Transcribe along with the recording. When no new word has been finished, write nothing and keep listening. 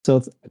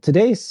So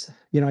today's,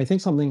 I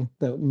think something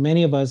that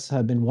many of us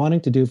have been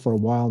wanting to do for a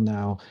while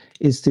now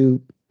is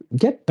to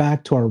get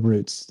back to our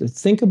roots, to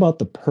think about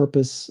the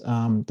purpose,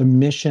 the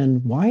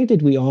mission. Why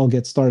did we all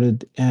get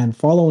started and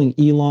following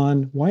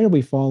Elon? Why are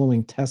we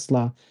following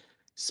Tesla,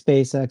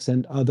 SpaceX,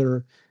 and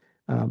other,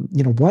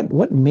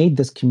 what made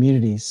this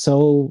community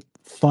so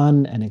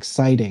fun and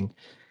exciting?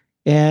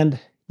 And,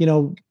 you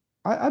know,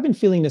 I've been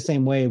feeling the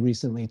same way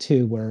recently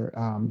too, where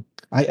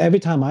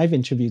every time I've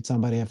interviewed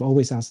somebody, I've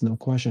always asked them the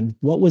question,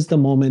 what was the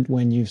moment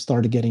when you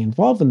started getting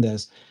involved in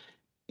this?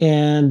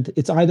 And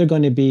it's either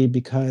going to be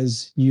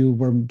because you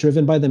were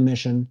driven by the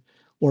mission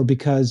or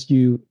because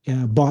you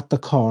bought the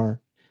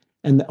car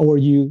or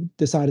you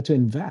decided to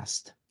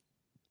invest.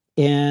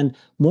 And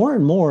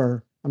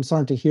more, I'm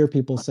starting to hear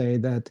people say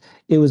that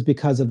it was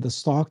because of the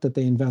stock that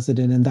they invested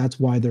in, and that's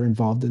why they're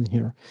involved in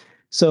here.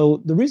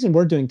 So the reason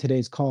we're doing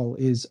today's call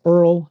is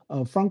Earl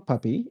of Frunk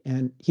Puppy,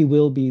 and he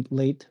will be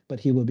late, but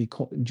he will be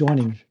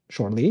joining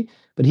shortly.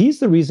 But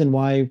he's the reason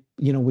why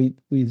we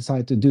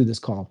decided to do this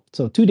call.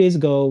 So 2 days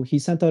ago, he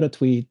sent out a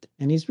tweet,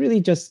 and he's really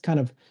just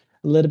kind of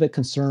a little bit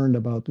concerned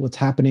about what's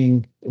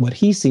happening, what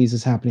he sees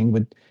is happening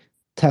with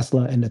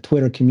Tesla and the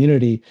Twitter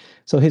community.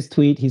 So his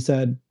tweet, he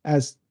said,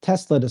 as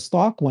Tesla, the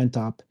stock went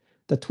up,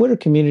 the Twitter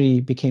community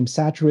became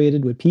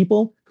saturated with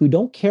people who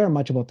don't care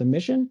much about the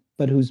mission,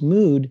 but whose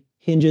mood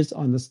hinges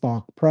on the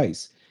stock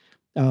price.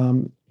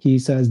 He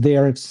says they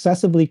are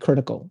excessively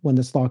critical when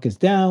the stock is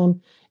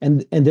down,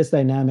 and this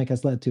dynamic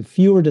has led to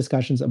fewer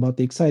discussions about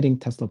the exciting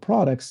Tesla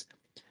products.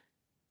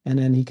 And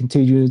then he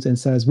continues and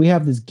says, we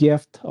have this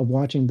gift of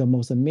watching the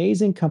most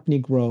amazing company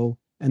grow,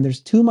 and there's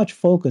too much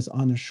focus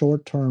on the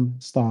short-term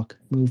stock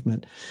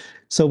movement.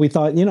 So we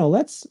thought,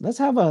 let's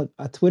have a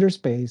Twitter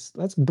space.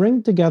 Let's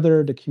bring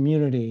together the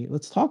community.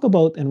 Let's talk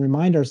about and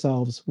remind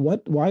ourselves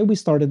why we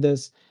started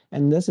this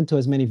and listen to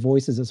as many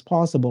voices as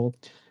possible.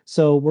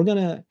 So we're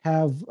gonna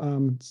have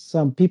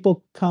some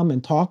people come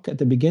and talk at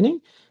the beginning,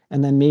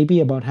 and then maybe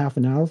about half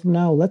an hour from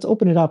now, let's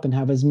open it up and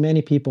have as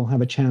many people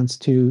have a chance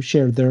to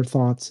share their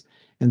thoughts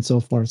and so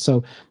forth.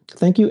 So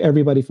thank you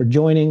everybody for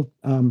joining.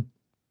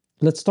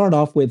 Let's start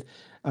off with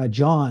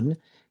John.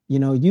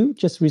 You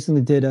just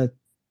recently did a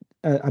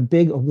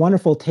big, a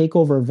wonderful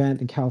takeover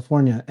event in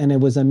California, and it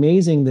was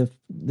amazing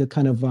the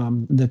kind of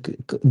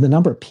the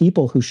number of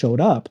people who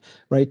showed up,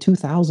 right?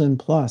 2,000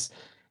 plus.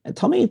 And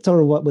tell me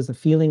sort of what was the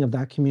feeling of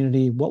that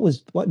community?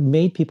 What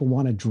made people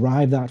want to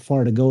drive that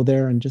far to go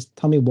there? And just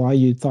tell me why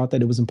you thought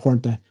that it was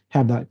important to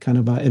have that kind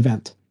of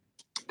event.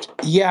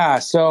 Yeah,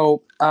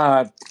 so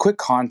quick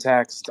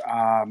context,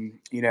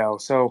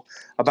 so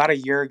about a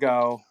year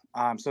ago,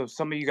 so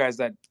some of you guys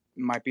that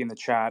might be in the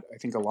chat, I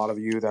think a lot of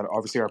you that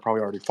obviously are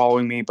probably already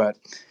following me, but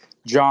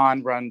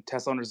John run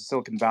Tesla Owners of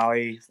Silicon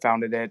Valley,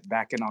 founded it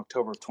back in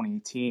October of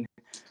 2018.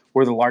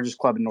 We're the largest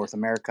club in North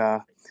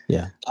America.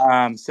 Yeah.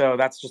 So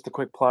that's just a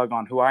quick plug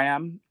on who I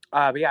am.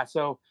 But yeah,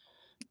 so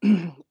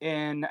I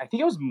think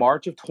it was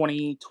March of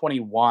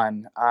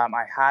 2021, I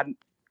had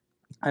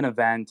an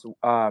event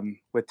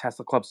with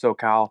Tesla Club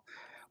SoCal.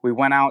 We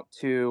went out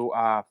to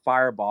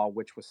Fireball,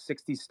 which was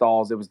 60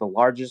 stalls. It was the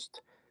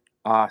largest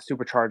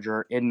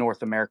supercharger in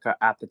North America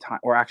at the time,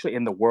 or actually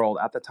in the world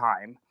at the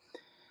time.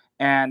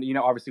 And,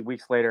 obviously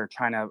weeks later,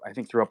 China, I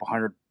think, threw up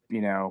 100,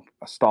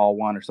 a stall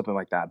one or something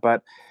like that.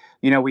 But,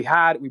 we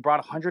brought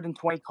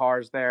 120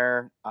 cars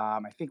there.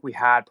 I think we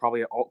had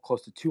probably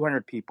close to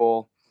 200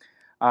 people.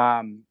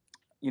 Um,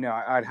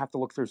 I'd have to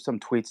look through some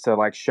tweets to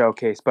like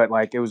showcase, but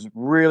like it was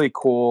really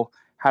cool.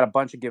 Had a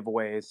bunch of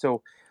giveaways.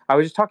 So I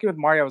was just talking with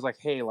Mario. I was like,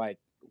 hey, like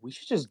we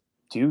should just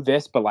do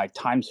this, but like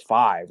times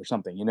 5 or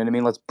something. You know what I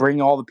mean? Let's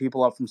bring all the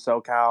people up from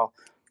SoCal.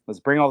 Let's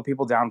bring all the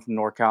people down from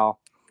NorCal.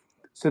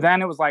 So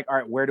then it was like, all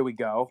right, where do we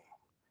go?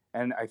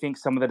 And I think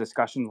some of the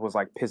discussions was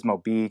like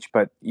Pismo Beach,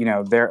 but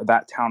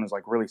that town is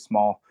like really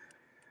small.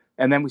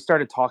 And then we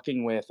started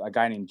talking with a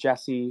guy named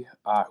Jesse,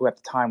 who at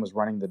the time was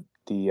running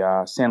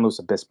the San Luis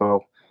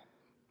Obispo.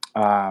 He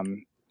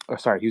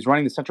was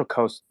running the Central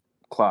Coast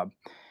Club,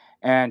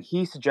 and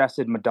he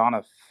suggested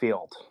Madonna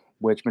Field,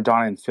 which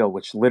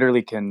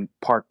literally can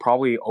park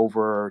probably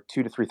over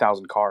 2 to 3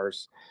 thousand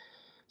cars.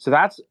 So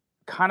that's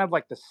kind of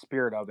like the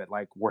spirit of it.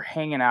 Like we're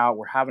hanging out,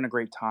 we're having a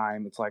great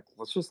time. It's like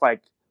let's just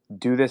like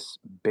do this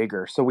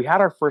bigger. So we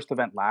had our first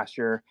event last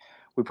year.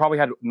 We probably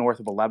had north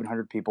of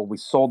 1,100 people. We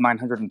sold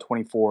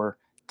 924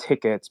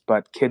 tickets,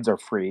 but kids are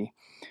free.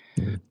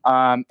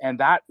 And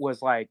that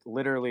was like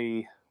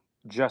literally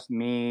just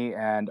me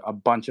and a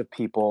bunch of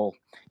people,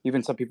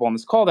 even some people on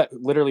this call that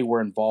literally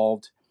were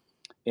involved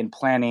in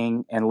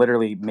planning and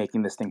literally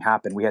making this thing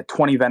happen. We had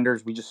 20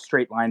 vendors. We just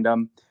straight lined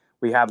them.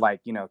 We had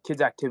like,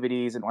 kids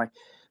activities and like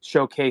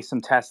showcase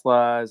some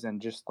Teslas and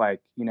just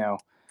like,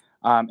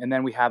 and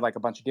then we had like a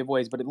bunch of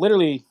giveaways, but it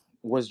literally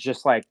was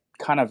just like,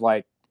 kind of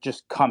like,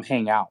 just come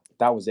hang out.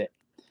 That was it.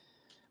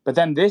 But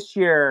then this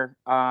year,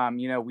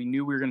 we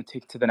knew we were going to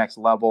take it to the next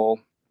level.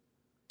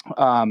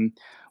 Um,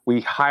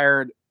 we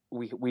had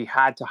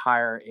to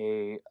hire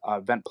a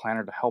event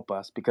planner to help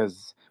us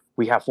because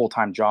we have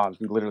full-time jobs.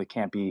 We literally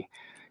can't be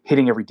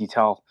hitting every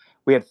detail.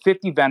 We had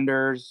 50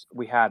 vendors.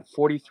 We had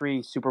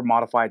 43 super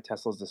modified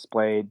Teslas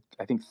displayed,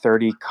 I think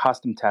 30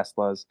 custom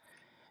Teslas.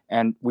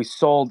 And we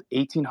sold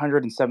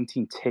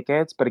 1,817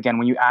 tickets. But again,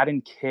 when you add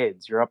in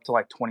kids, you're up to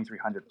like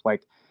 2,300.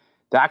 Like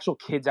the actual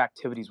kids'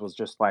 activities was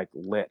just like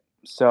lit.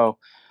 So,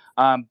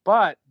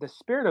 but the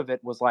spirit of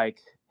it was like,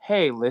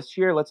 hey, this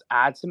year, let's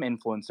add some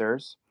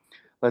influencers.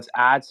 Let's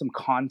add some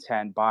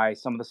content by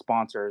some of the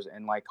sponsors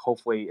and like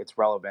hopefully it's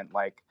relevant.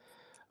 Like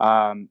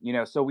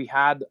so we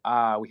had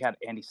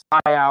Andy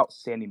Sly out,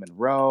 Sandy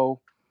Monroe.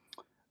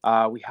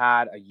 We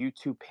had a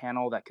YouTube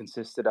panel that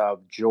consisted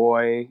of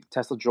Joy,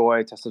 Tesla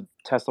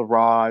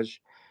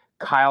Raj,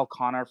 Kyle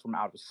Connor from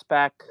Out of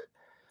Spec,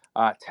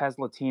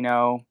 Tesla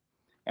Latino,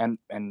 and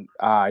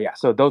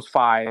so those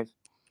five.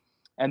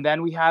 And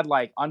then we had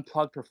like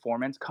Unplugged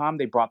Performance come.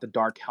 They brought the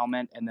dark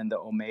helmet and then the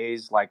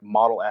Omaze like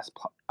Model S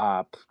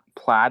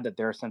plaid that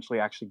they're essentially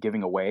actually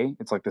giving away.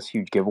 It's like this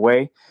huge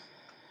giveaway.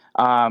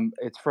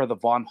 It's for the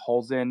Von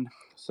Holzen.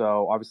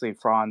 So obviously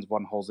Franz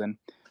Von Holzen,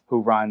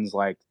 who runs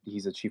like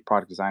he's a chief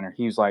product designer.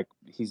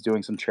 He's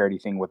doing some charity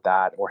thing with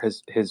that, or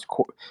his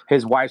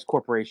wife's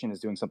corporation is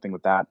doing something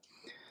with that.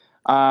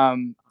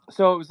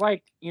 So it was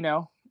like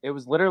it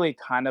was literally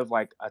kind of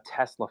like a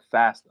Tesla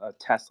fest, a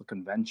Tesla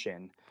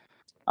convention.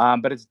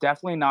 But it's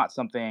definitely not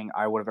something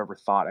I would have ever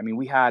thought. I mean,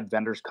 we had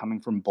vendors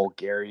coming from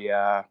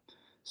Bulgaria,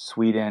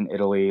 Sweden,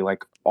 Italy,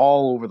 like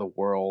all over the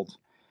world.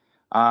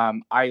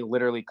 I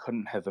literally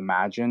couldn't have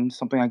imagined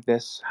something like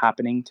this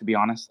happening, to be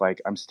honest.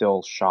 Like, I'm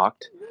still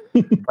shocked.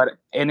 But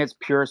in its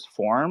purest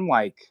form,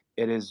 like,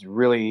 it is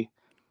really,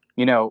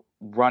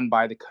 run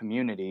by the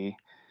community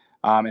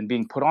and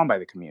being put on by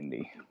the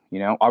community.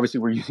 Obviously,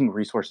 we're using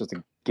resources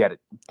to get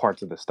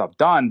parts of this stuff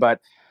done,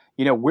 but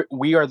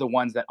we are the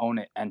ones that own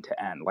it end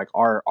to end. Like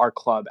our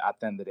club at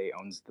the end of the day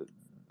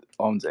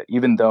owns it,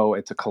 even though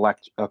it's a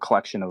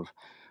collection of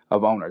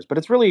owners. But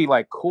it's really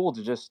like cool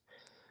to just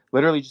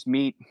literally just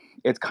meet.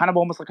 It's kind of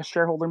almost like a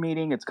shareholder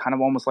meeting. It's kind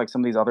of almost like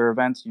some of these other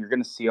events. You're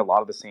going to see a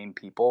lot of the same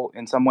people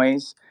in some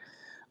ways.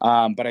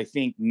 But I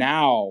think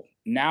now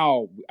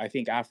I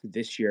think after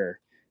this year,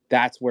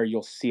 that's where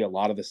you'll see a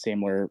lot of the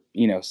similar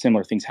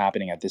things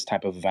happening at this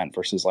type of event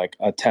versus like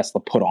a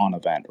Tesla put on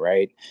event,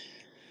 right?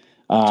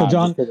 So,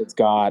 John, It's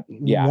got,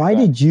 yeah. why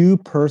did you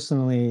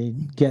personally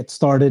get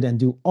started and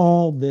do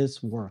all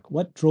this work?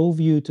 What drove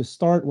you to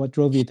start? What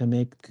drove you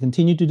to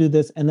continue to do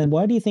this? And then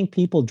why do you think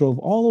people drove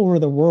all over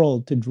the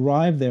world to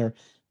drive there?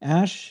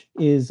 Ash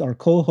is our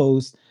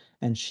co-host,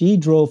 and she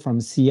drove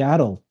from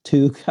Seattle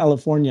to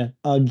California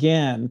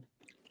again.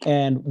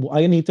 And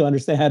I need to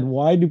understand,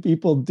 why do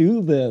people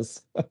do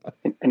this?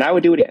 And I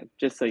would do it again,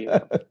 just so you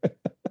know.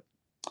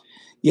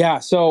 Yeah,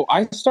 so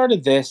I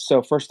started this.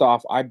 So first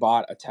off, I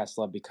bought a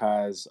Tesla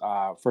because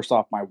first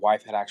off, my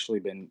wife had actually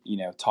been,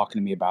 talking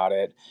to me about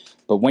it.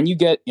 But when you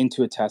get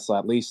into a Tesla,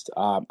 at least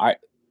I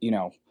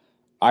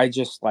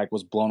just like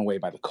was blown away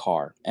by the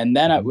car. And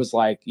then it was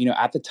like,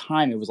 at the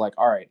time it was like,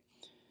 all right,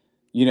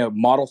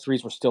 Model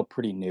 3s were still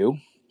pretty new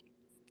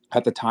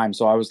at the time.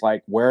 So I was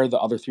like, where are the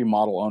other three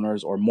model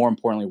owners? Or more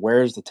importantly,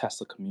 where's the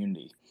Tesla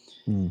community?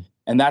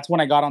 And that's when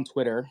I got on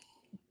Twitter,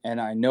 and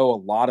I know a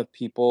lot of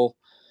people.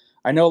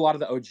 I know a lot of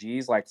the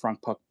OGs like Frank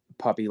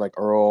Puppy, like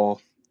Earl,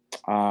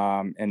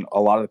 and a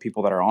lot of the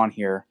people that are on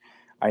here.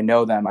 I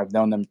know them. I've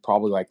known them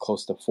probably like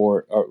close to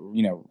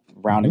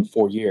rounding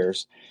 4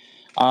 years.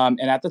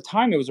 And at the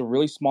time, it was a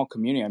really small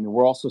community. I mean,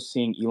 we're also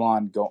seeing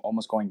Elon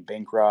almost going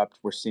bankrupt.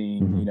 We're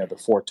seeing, the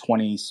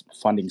 420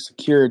 funding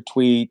secured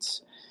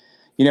tweets.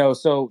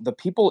 So the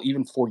people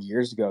even 4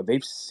 years ago,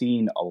 they've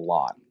seen a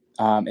lot.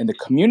 And the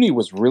community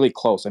was really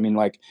close. I mean,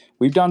 like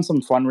we've done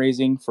some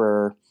fundraising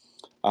for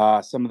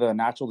some of the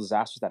natural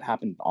disasters that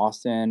happened in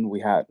Austin. We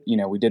had,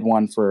 we did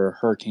one for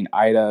Hurricane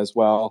Ida as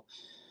well.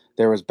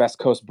 There was Best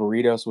Coast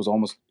Burritos was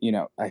almost,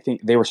 I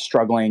think they were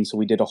struggling. So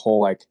we did a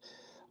whole like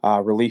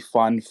relief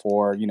fund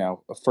for,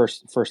 a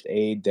first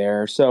aid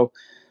there. So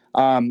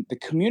the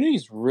community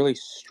is really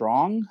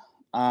strong.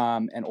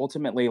 And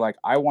ultimately, like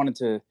I wanted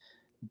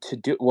to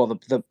do, well,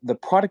 the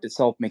product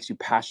itself makes you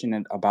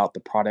passionate about the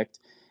product.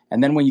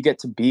 And then when you get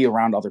to be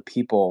around other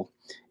people,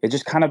 it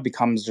just kind of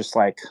becomes just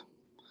like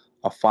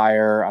a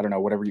fire, I don't know,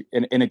 whatever,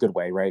 in a good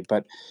way, right?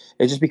 But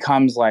it just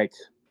becomes like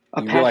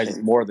you realize it's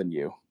more than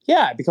you.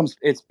 Yeah, it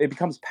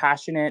becomes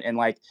passionate, and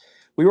like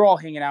we were all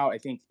hanging out. I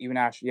think even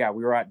Ash, yeah,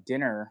 we were at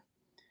dinner,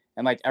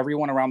 and like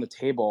everyone around the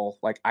table,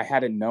 like I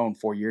hadn't known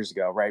 4 years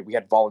ago, right? We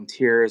had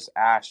volunteers,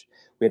 Ash,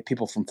 we had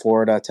people from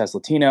Florida, Tesla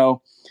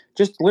Latino,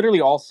 just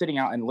literally all sitting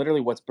out, and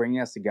literally what's bringing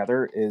us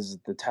together is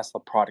the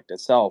Tesla product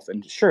itself,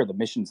 and sure, the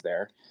mission's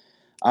there,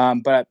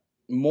 but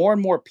more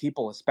and more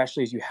people,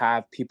 especially as you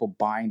have people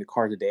buying the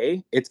car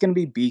today, it's going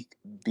to be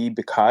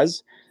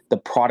because the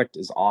product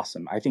is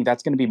awesome. I think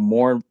that's going to be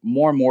more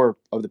and more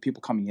of the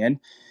people coming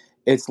in.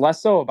 It's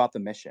less so about the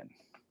mission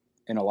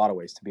in a lot of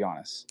ways, to be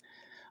honest.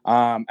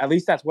 At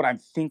least that's what I'm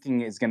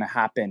thinking is going to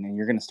happen, and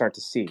you're going to start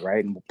to see,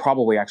 right? And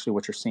probably actually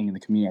what you're seeing in the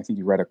community. I think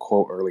you read a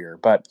quote earlier,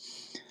 but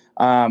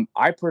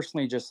I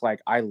personally just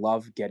like, I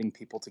love getting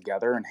people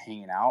together and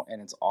hanging out,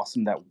 and it's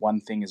awesome that one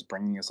thing is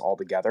bringing us all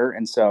together.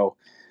 And so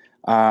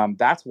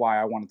that's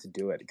why I wanted to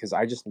do it, because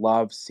I just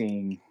love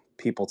seeing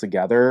people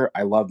together.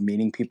 I love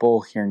meeting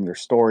people, hearing their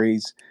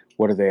stories.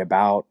 What are they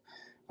about?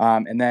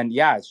 And then,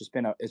 yeah, it's just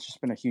been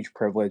a huge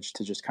privilege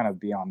to just kind of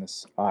be on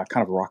this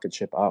kind of rocket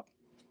ship up.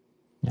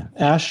 Yeah.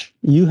 Ash,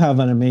 you have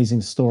an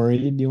amazing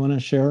story. Do you want to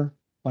share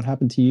what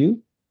happened to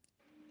you?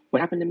 What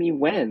happened to me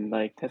when?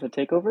 Like Tesla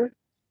takeover?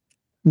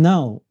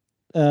 No,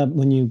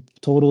 when you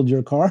totaled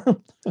your car.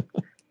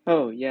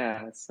 Oh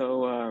yeah.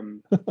 So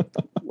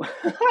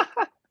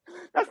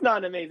that's not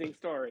an amazing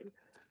story.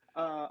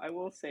 I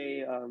will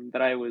say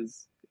that I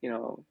was,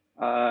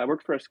 I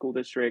worked for a school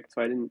district,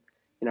 so I didn't,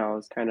 I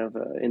was kind of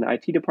in the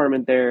IT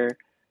department there.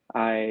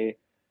 I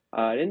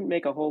didn't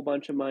make a whole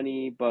bunch of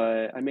money,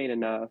 but I made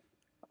enough.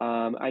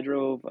 I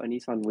drove a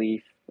Nissan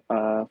Leaf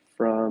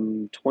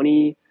from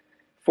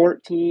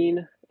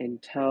 2014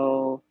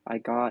 until I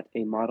got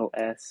a Model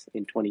S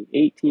in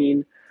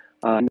 2018.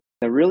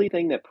 The really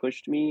thing that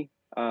pushed me,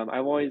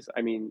 I've always,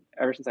 I mean,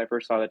 ever since I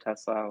first saw the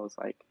Tesla, I was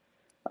like,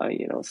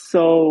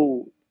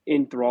 so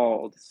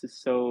enthralled,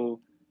 just so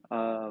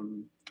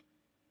um,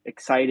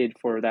 excited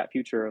for that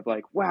future of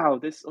like, wow,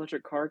 this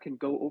electric car can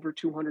go over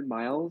 200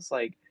 miles.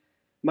 Like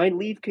my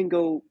Leaf can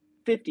go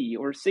 50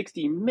 or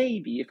 60,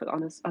 maybe if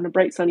on a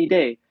bright sunny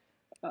day.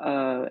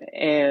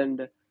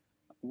 And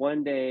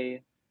one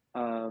day,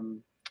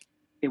 um,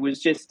 it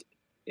was just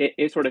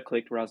it sort of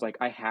clicked where I was like,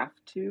 I have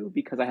to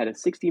because I had a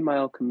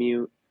 60-mile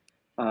commute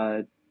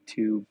uh,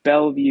 to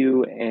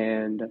Bellevue,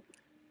 and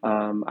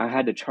I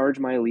had to charge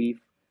my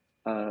Leaf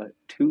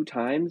two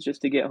times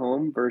just to get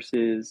home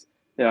versus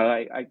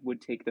I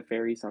would take the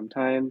ferry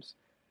sometimes,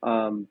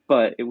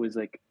 but it was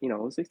like a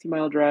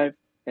 60-mile drive,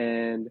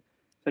 and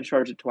I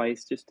charged it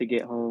twice just to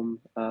get home.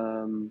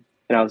 And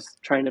I was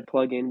trying to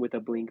plug in with a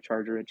Blink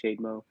charger at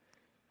ChadeMo.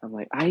 I'm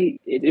like,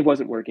 it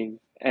wasn't working,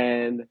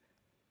 and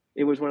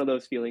it was one of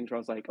those feelings where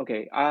I was like,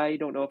 okay, I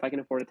don't know if I can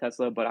afford a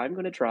Tesla, but I'm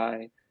going to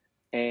try.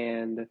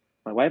 And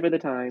my wife at the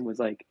time was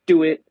like,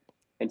 do it.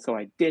 And so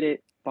I did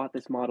it, bought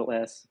this Model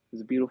S. It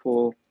was a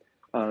beautiful,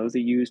 it was a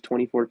used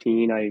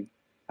 2014.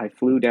 I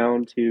flew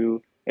down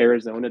to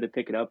Arizona to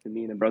pick it up, and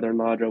me and the brother in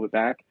law drove it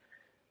back.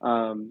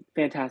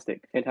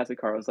 Fantastic,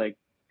 fantastic car. I was like,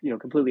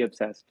 completely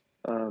obsessed.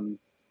 And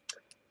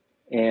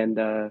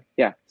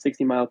yeah,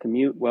 60-mile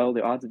commute. Well,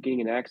 the odds of getting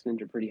an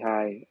accident are pretty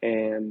high.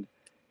 And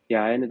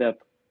yeah, I ended up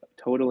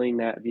totaling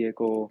that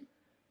vehicle,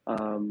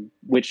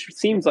 which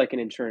seems like an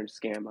insurance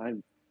scam.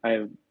 I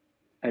have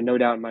no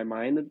doubt in my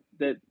mind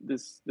that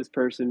this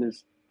person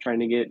is trying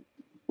to get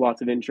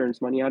lots of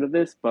insurance money out of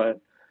this,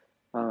 but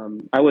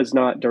I was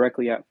not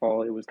directly at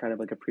fault. It was kind of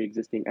like a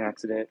pre-existing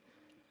accident,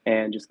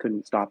 and just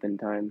couldn't stop in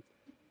time.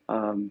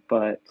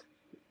 But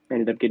I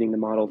ended up getting the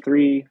Model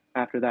 3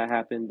 after that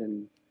happened,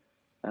 and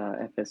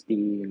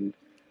FSD,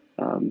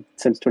 and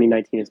since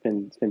 2019, it's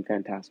been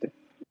fantastic.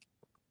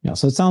 Yeah,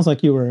 so it sounds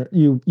like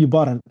you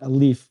bought a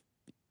Leaf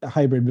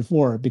hybrid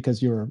before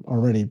because you were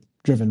already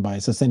driven by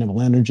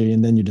sustainable energy,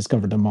 and then you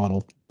discovered the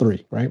Model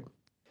 3, right?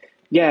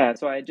 Yeah,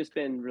 so I had just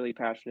been really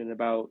passionate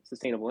about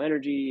sustainable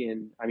energy,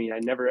 and I mean, I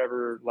never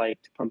ever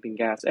liked pumping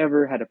gas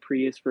ever. Had a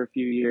Prius for a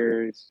few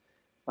years,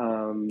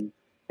 um,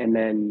 and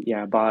then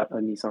yeah, I bought a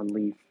Nissan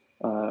Leaf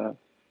uh,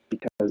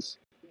 because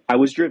I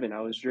was driven.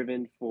 I was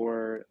driven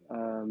for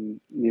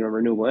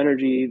renewable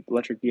energy,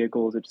 electric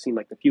vehicles. It just seemed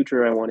like the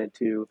future. I wanted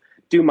to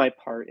do my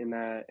part in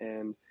that,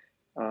 and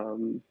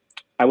um,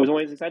 I was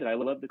always excited. I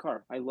loved the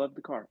car. I loved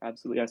the car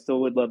absolutely. I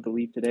still would love the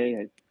Leaf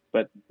today,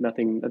 but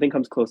nothing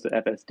comes close to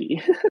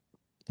FSD.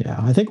 Yeah,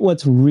 I think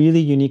what's really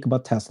unique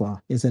about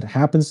Tesla is it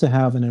happens to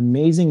have an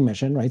amazing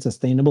mission, right?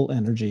 Sustainable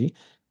energy,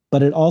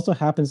 but it also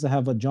happens to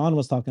have what John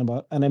was talking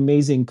about, an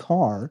amazing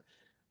car.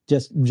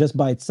 Just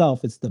by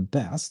itself, it's the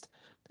best.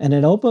 And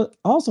it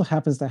also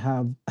happens to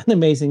have an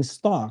amazing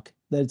stock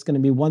that it's going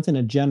to be once in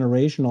a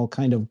generational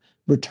kind of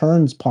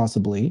returns,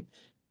 possibly.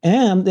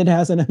 And it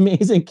has an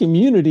amazing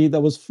community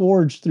that was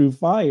forged through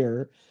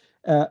fire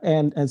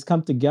and has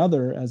come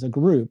together as a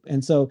group.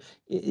 And so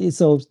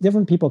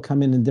different people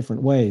come in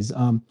different ways.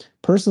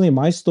 Personally,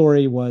 my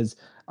story was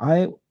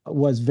I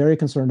was very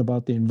concerned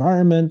about the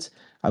environment.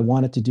 I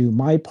wanted to do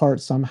my part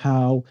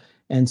somehow.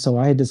 And so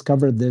I had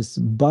discovered this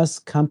bus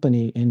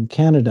company in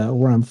Canada,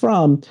 where I'm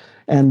from,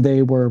 and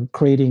they were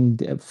creating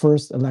the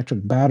first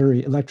electric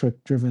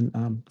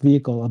driven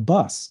vehicle, a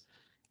bus.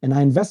 And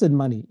I invested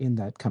money in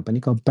that company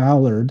called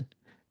Ballard,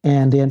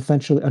 and they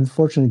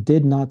unfortunately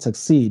did not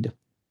succeed.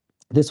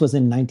 This was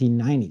in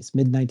 1990s,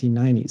 mid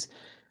 1990s,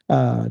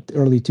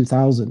 early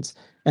 2000s.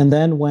 And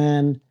then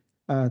when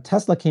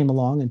Tesla came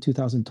along in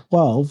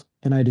 2012,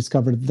 and I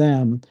discovered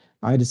them,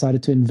 I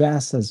decided to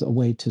invest as a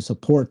way to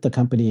support the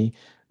company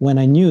when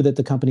I knew that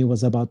the company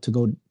was about to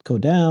go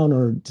down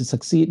or to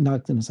succeed,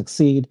 not going to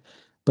succeed.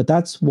 But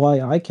that's why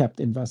I kept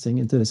investing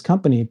into this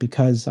company,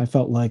 because I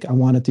felt like I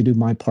wanted to do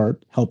my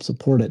part, help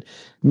support it.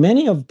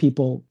 Many of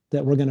people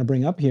that we're going to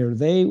bring up here,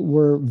 they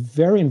were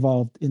very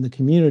involved in the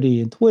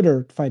community and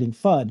Twitter fighting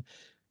FUD.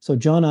 So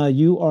Jonah,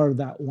 you are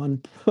that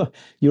one.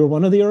 You were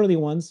one of the early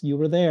ones. You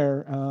were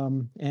there,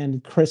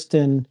 and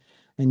Kristen,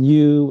 and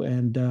you,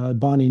 and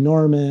Bonnie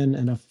Norman,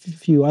 and a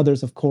few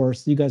others, of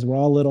course. You guys were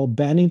all little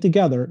banding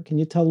together. Can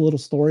you tell a little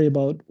story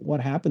about what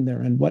happened there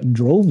and what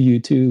drove you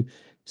to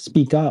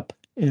speak up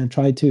and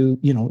try to,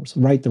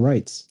 right the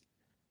rights?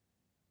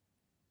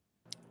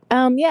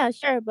 Yeah,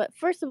 sure. But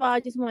first of all,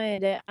 I just wanted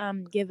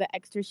to give an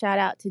extra shout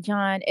out to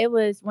John. It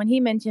was when he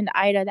mentioned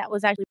Ida, that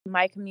was actually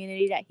my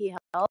community that he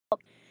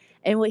helped.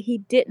 And what he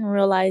didn't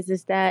realize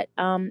is that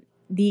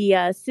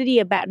the city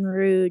of Baton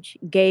Rouge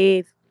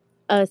gave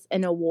us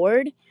an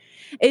award.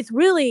 It's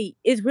really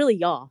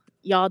y'all.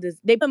 Y'all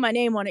just they put my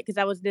name on it because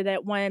I was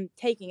that one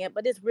taking it,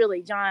 but it's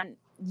really John.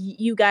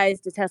 You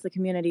guys, the Tesla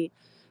community,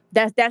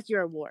 that's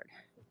your award.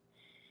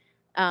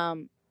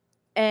 Um,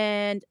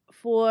 and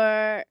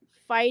for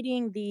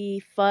fighting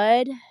the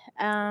FUD,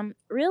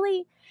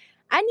 really,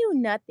 I knew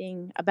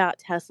nothing about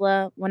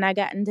Tesla when I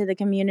got into the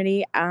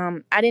community.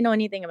 I didn't know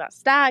anything about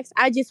stocks.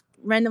 I just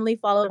randomly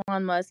followed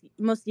Elon Musk.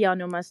 Most of y'all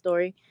know my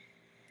story.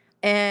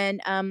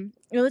 And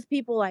it was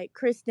people like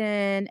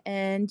Kristen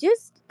and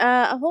just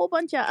a whole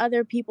bunch of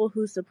other people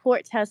who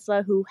support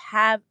Tesla who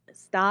have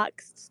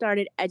stocks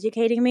started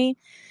educating me.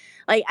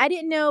 Like, I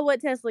didn't know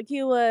what Tesla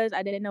Q was.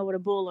 I didn't know what a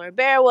bull or a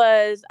bear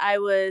was. I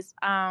was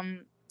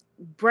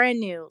brand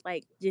new,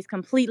 like just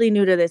completely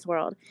new to this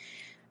world.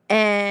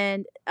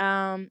 And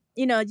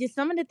just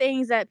some of the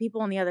things that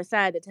people on the other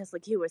side, the Tesla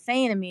Q, were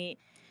saying to me,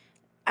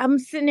 I'm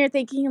sitting there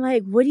thinking,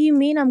 like, what do you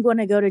mean I'm going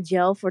to go to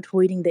jail for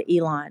tweeting the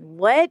Elon?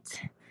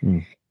 What?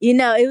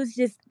 It was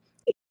just,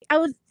 I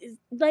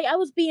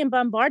was being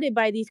bombarded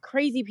by these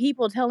crazy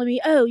people telling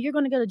me, oh, you're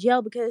going to go to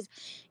jail because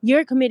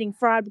you're committing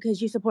fraud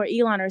because you support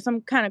Elon or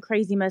some kind of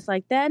crazy mess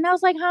like that. And I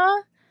was like,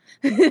 huh?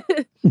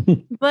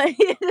 But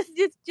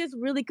it's just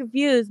really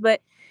confused.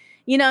 But,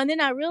 and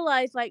then I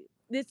realized, like,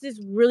 this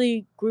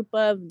really group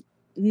of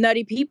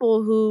nutty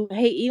people who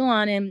hate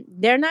Elon, and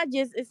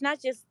it's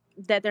not just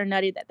that they're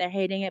nutty, that they're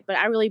hating it, but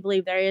I really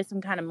believe there is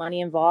some kind of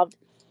money involved.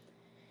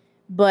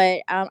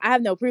 But I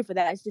have no proof of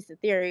that. It's just a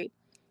theory.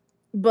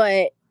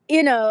 But,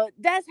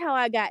 that's how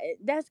I got it.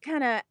 That's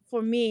kind of,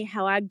 for me,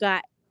 how I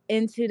got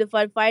into the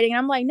FUD fighting.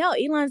 I'm like, no,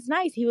 Elon's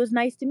nice. He was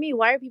nice to me.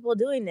 Why are people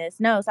doing this?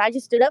 No, so I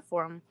just stood up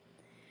for him.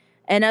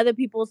 And other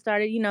people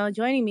started,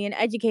 joining me and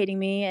educating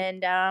me.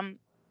 And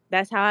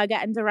that's how I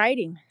got into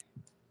writing.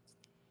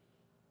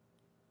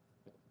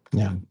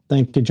 Yeah,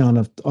 thank you, John.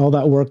 Of all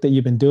that work that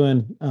you've been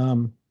doing,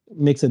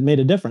 made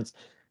a difference.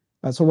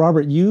 So,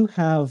 Robert, you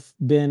have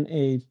been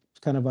a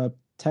kind of a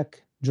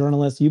tech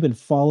journalist. You've been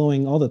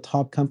following all the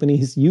top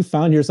companies. You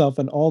found yourself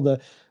in all the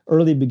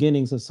early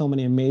beginnings of so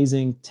many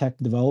amazing tech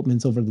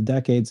developments over the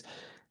decades.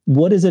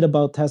 What is it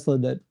about Tesla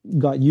that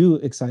got you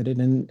excited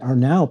and are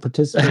now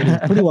participating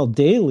pretty well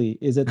daily?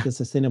 Is it the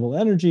sustainable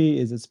energy?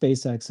 Is it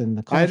SpaceX and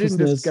the consciousness? I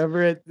didn't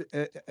discover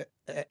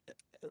it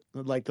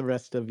like the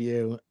rest of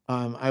you.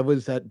 I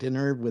was at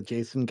dinner with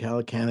Jason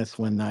Calacanis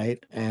one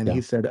night, and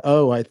he said,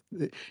 "Oh,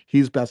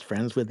 he's best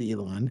friends with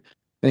Elon,"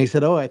 and he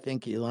said, "Oh, I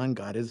think Elon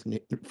got his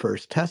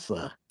first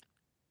Tesla."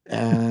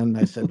 And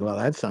I said, "Well,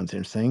 that sounds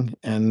interesting."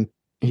 And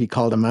he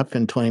called him up,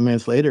 and 20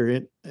 minutes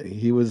later,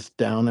 he was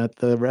down at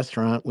the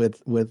restaurant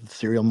with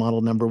serial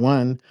model number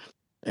one.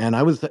 And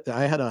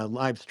I had a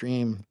live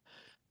stream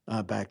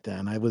back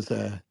then. I was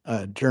a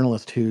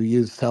journalist who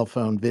used cell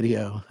phone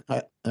video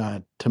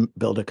to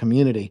build a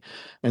community.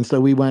 And so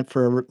we went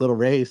for a little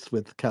race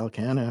with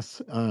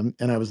Calacanis,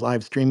 and I was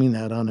live streaming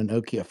that on a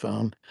Nokia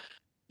phone.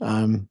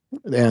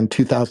 And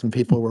 2,000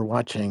 people were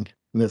watching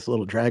this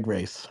little drag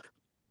race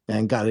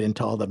and got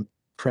into all the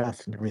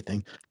press and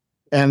everything.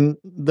 And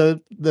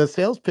the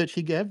sales pitch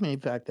he gave me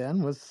back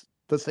then was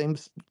the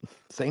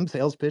same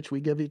sales pitch we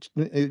give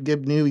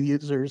new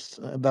users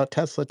about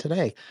Tesla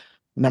today.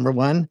 Number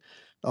one,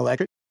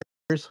 electric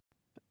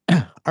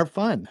are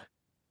fun.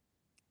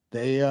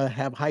 They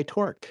have high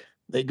torque.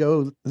 They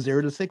go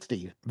 0 to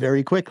 60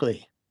 very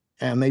quickly,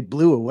 and they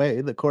blew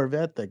away the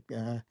Corvette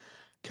that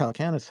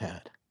Calacanis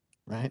had.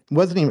 Right, it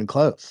wasn't even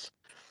close.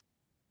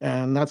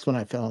 And that's when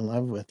I fell in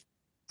love with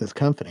this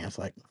company. I was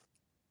like,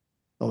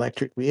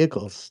 electric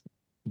vehicles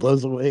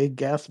blows away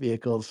gas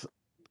vehicles.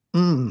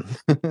 I'm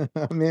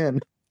in.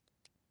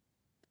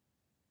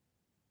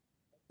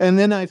 And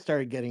then I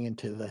started getting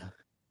into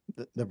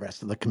the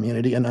rest of the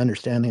community and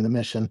understanding the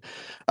mission.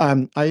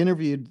 I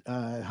interviewed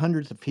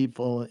hundreds of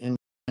people in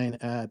line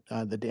at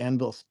the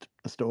Danville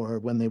store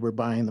when they were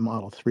buying the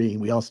Model 3.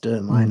 We all stood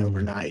in line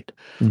overnight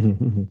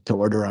to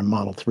order on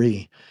Model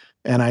 3.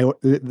 And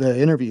the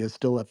interview is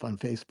still up on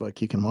Facebook.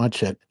 You can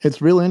watch it.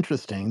 It's real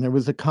interesting. There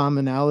was a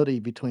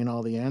commonality between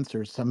all the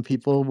answers. Some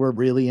people were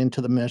really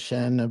into the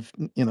mission of,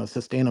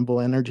 sustainable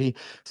energy.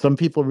 Some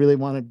people really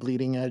wanted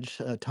bleeding edge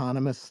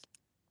autonomous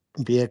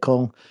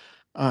vehicle.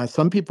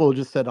 Some people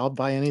just said, I'll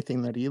buy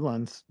anything that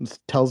Elon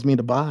tells me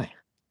to buy,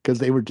 because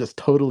they were just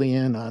totally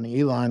in on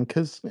Elon,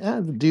 because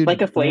the dude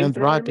like a lands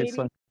flamethrower, rockets.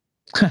 maybe?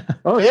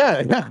 Oh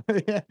yeah,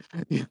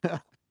 yeah.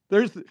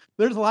 There's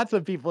lots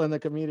of people in the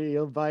community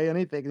who'll buy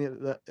anything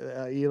that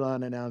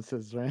Elon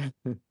announces, right?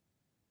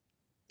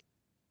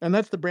 And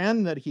that's the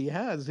brand that he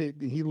has.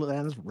 He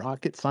lands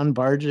rockets on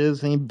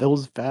barges, and he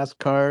builds fast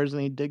cars,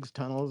 and he digs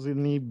tunnels,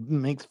 and he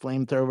makes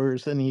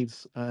flamethrowers, and he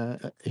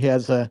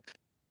has a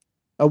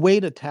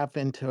way to tap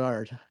into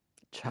our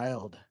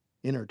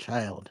inner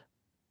child,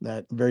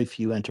 that very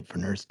few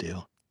entrepreneurs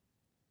do.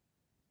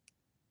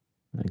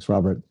 Thanks,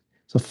 Robert.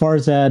 So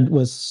Farzad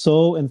was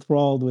so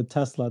enthralled with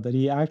Tesla that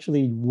he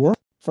actually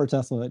worked for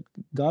Tesla,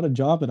 got a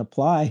job and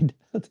applied.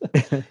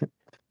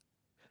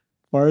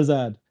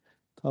 Farzad,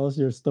 tell us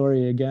your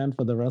story again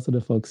for the rest of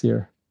the folks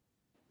here.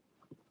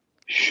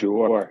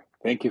 Sure.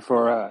 Thank you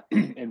for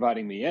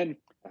inviting me in.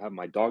 I have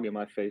my dog in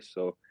my face,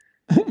 so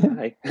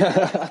hi.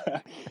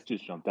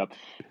 Just jumped up.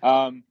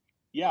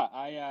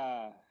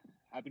 Yeah,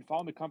 I've been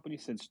following the company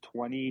since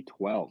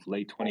 2012,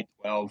 late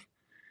 2012.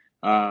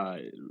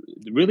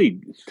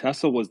 Really,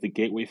 Tesla was the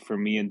gateway for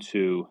me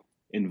into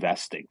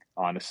investing,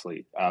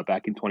 honestly,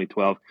 back in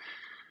 2012.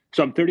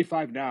 So I'm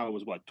 35 now. It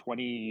was what,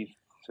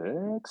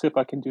 26, if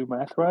I can do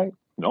math right?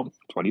 No,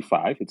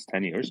 25. It's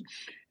 10 years.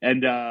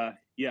 And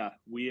yeah,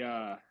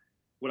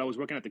 when I was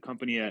working at the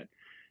company that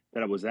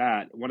I was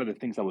at, one of the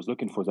things I was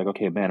looking for was like,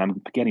 okay, man,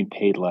 I'm getting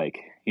paid like,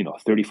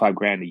 35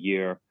 grand a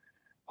year,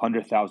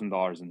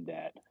 $100,000 in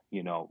debt.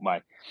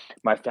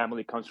 My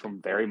family comes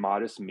from very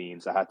modest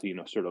means. I had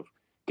to, sort of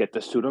get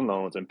the student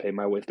loans and pay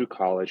my way through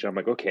college. I'm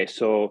like, okay,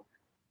 so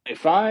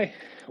if I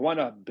want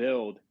to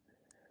build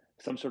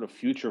some sort of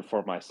future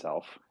for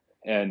myself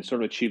and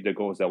sort of achieve the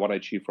goals that I want to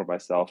achieve for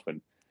myself,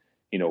 and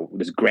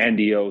this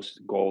grandiose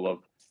goal of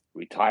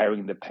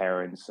retiring the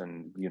parents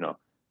and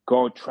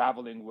going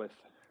traveling with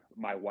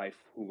my wife,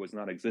 who was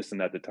not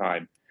existent at the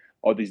time,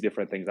 all these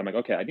different things, I'm like,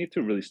 okay, I need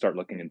to really start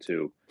looking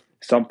into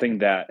something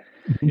that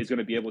is going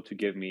to be able to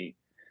give me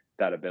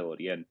that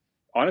ability. And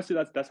honestly,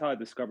 that's how I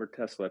discovered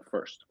Tesla at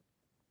first.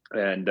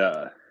 And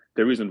the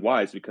reason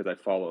why is because I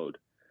followed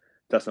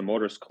Tesla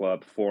Motors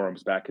Club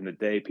forums back in the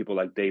day. People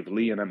like Dave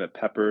Lee and Emmett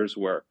Peppers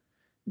were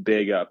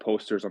big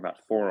posters on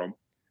that forum,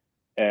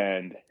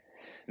 and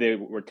they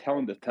were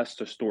telling the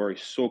Tesla story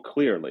so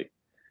clearly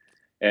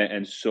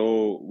and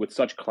so with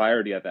such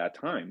clarity at that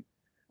time.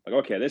 Like,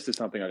 okay, this is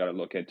something I got to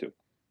look into.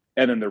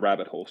 And then the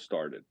rabbit hole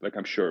started, like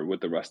I'm sure with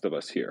the rest of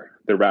us here.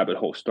 The rabbit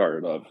hole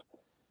started of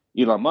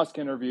Elon Musk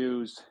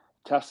interviews,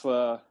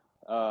 Tesla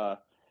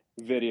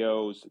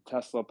videos,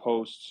 Tesla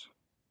posts,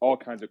 all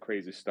kinds of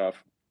crazy stuff,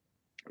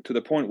 to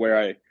the point where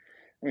I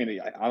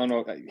don't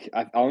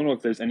know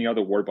if there's any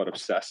other word but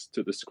obsessed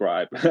to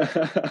describe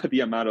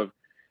the amount of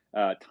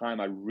time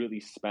I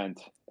really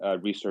spent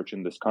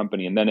researching this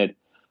company. And then it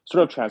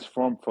sort of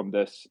transformed from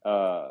this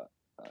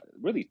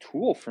really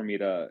tool for me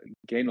to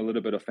gain a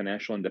little bit of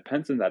financial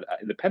independence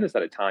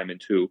at a time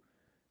into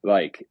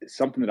like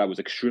something that I was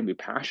extremely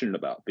passionate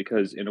about.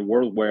 Because in a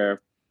world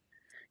where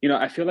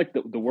I feel like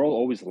the world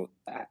always,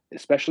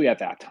 especially at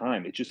that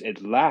time,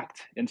 it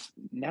lacked, and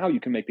now you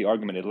can make the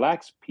argument, it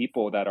lacks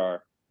people that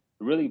are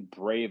really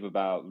brave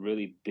about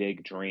really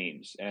big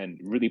dreams and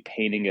really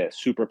painting a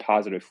super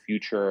positive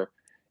future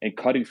and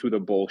cutting through the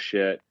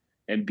bullshit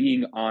and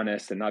being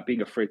honest and not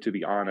being afraid to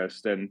be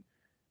honest. And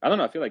I don't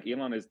know, I feel like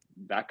Elon is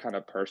that kind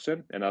of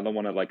person, and I don't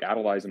want to like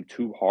idolize him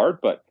too hard,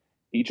 but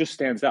he just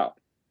stands out.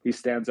 He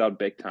stands out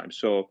big time.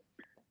 So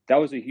that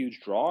was a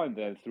huge draw. And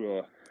then through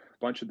a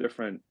bunch of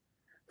different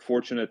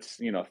fortunate,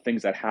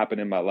 things that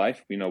happened in my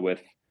life,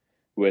 with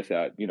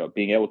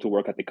being able to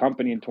work at the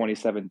company in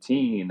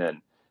 2017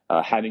 and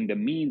having the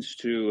means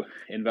to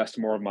invest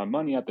more of my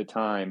money at the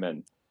time,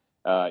 and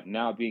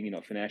now being,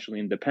 financially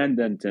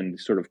independent and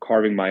sort of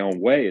carving my own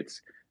way. I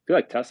feel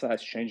like Tesla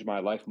has changed my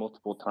life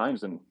multiple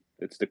times, and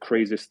it's the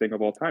craziest thing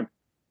of all time.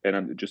 And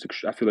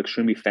I feel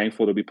extremely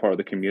thankful to be part of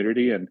the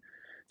community and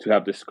to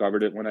have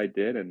discovered it when I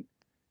did. And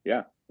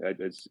yeah,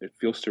 it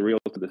feels surreal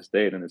to this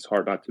date, and it's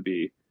hard not to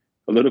be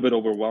a little bit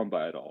overwhelmed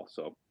by it all.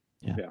 So,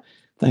 yeah.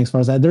 Thanks,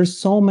 Farzad. There's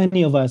so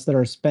many of us that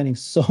are spending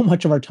so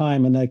much of our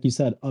time, and like you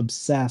said,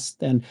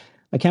 obsessed. And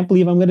I can't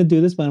believe I'm going to do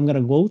this, but I'm going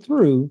to go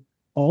through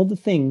all the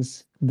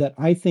things that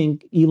I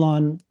think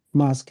Elon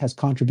Musk has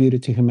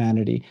contributed to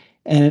humanity.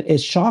 And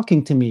it's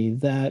shocking to me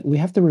that we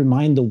have to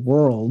remind the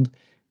world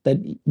that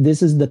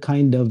this is the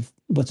kind of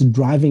what's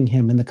driving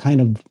him and the kind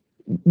of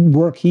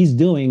work he's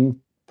doing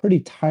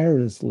pretty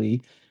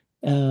tirelessly.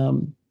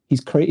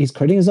 He's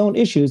creating his own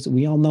issues.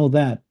 We all know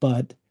that,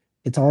 but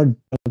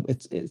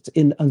it's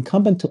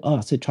incumbent to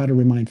us to try to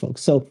remind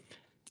folks. So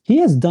he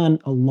has done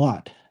a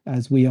lot,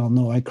 as we all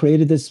know. I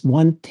created this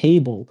one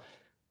table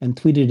and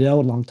tweeted it out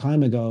a long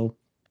time ago.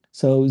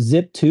 So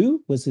Zip2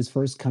 was his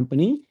first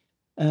company,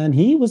 and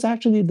he was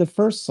actually the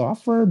first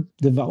software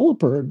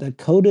developer that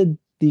coded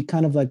the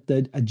kind of like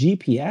a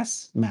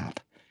GPS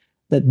map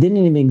that didn't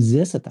even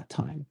exist at that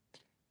time.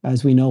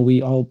 As we know,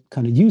 we all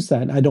kind of use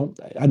that.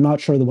 I'm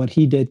not sure that what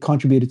he did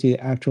contributed to the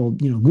actual,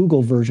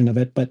 Google version of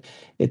it, but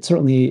it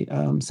certainly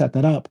set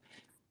that up.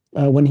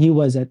 When he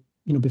was at,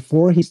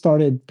 before he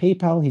started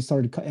PayPal, he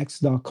started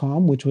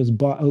X.com, which was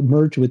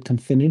merged with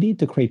Confinity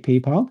to create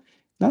PayPal.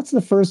 That's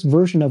the first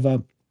version of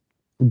a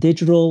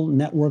digital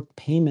network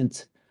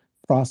payment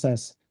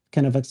process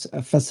kind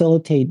of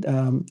facilitate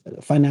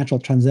financial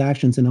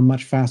transactions in a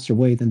much faster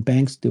way than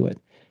banks do it.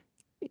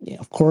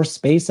 Of course,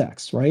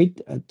 SpaceX, right?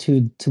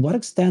 To what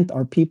extent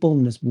are people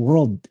in this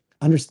world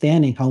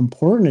understanding how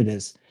important it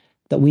is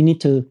that we need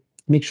to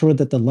make sure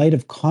that the light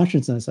of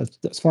consciousness,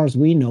 as far as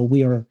we know,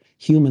 we are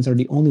humans are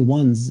the only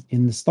ones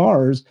in the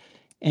stars,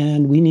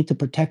 and we need to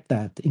protect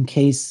that in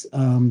case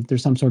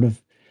there's some sort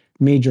of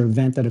major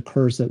event that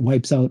occurs that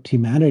wipes out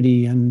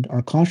humanity and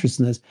our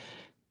consciousness.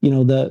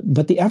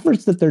 But the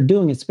efforts that they're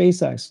doing at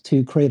SpaceX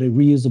to create a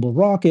reusable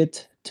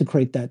rocket, to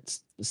create that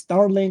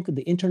Starlink,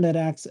 the internet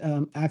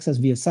access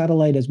via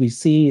satellite, as we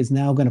see, is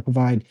now going to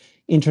provide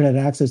internet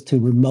access to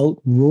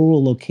remote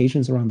rural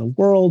locations around the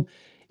world.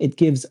 It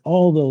gives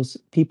all those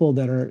people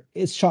that are,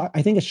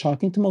 I think it's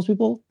shocking to most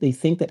people. They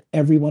think that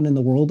everyone in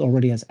the world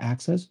already has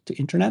access to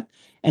internet,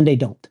 and they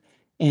don't.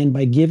 And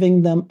by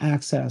giving them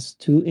access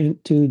to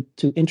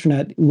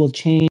internet, it will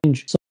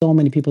change so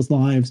many people's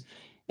lives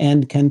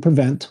and can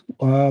prevent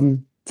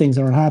things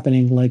that are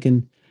happening, like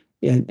in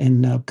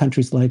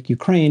countries like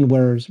Ukraine,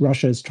 where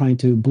Russia is trying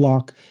to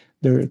block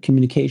their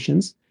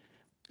communications.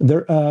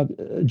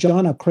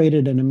 Jana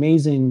created an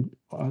amazing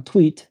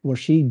tweet where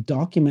she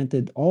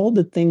documented all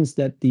the things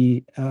that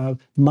the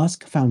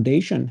Musk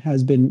Foundation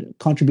has been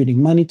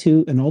contributing money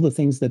to and all the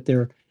things that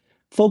they're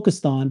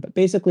focused on. But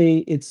basically,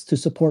 it's to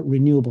support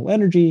renewable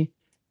energy,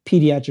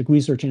 pediatric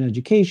research and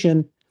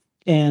education,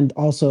 and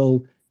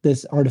also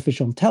this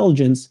artificial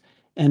intelligence.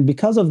 And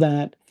because of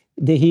that,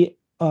 he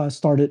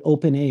started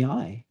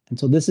OpenAI. And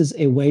so this is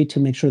a way to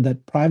make sure that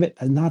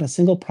not a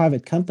single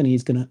private company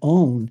is going to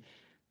own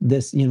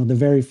this, the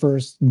very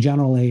first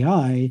general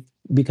AI,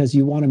 because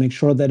you want to make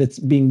sure that it's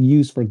being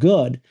used for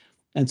good.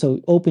 And so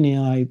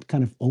OpenAI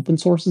kind of open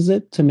sources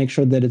it to make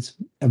sure that it's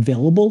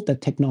available,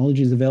 that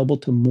technology is available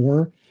to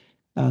more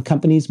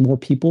companies, more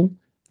people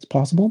as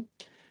possible.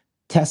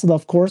 Tesla,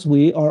 of course,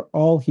 we are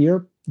all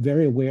here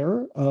very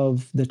aware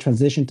of the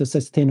transition to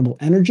sustainable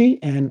energy.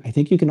 And I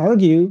think you can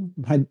argue,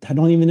 I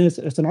don't even know if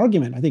it's an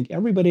argument, I think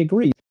everybody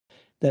agrees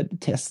that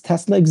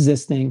Tesla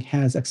existing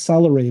has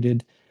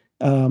accelerated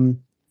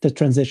the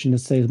transition to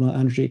sustainable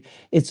energy.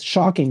 It's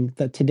shocking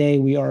that today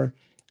we're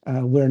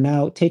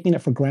now taking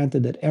it for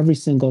granted that every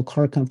single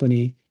car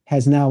company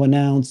has now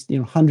announced,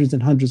 hundreds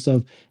and hundreds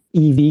of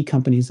EV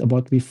companies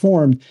about to be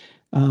formed.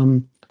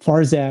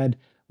 Farzad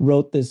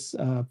wrote this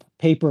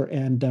paper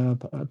and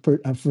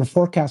for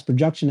forecast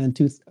projection in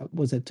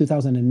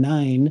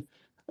 2009,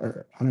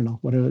 or I don't know,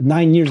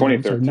 9 years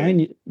ago. Sorry,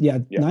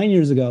 9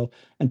 years ago,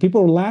 and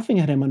people were laughing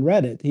at him on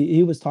Reddit.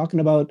 He was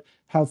talking about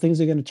how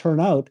things are going to turn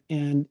out,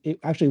 and it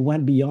actually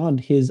went beyond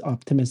his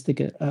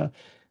optimistic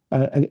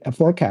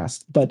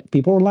forecast. But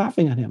people were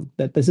laughing at him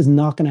that this is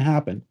not going to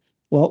happen.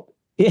 Well,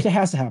 it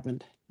has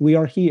happened. We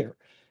are here.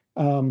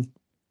 And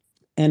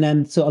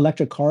then, so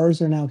electric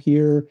cars are now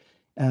here,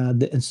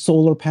 and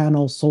solar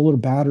panels, solar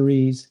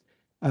batteries,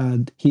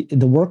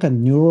 the work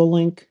on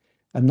Neuralink.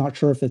 I'm not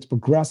sure if it's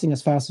progressing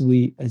as fast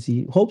as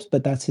he hopes,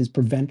 but that's his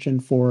prevention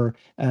for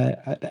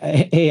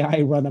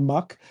AI run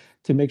amok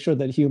to make sure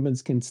that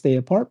humans can stay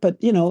apart. But,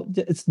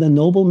 it's the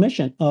noble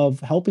mission of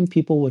helping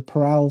people with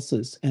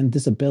paralysis and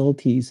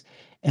disabilities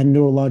and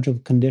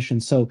neurological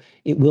conditions. So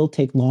it will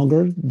take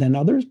longer than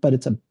others, but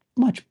it's a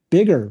much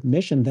bigger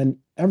mission than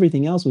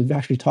everything else we've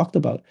actually talked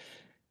about.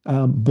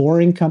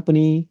 Boring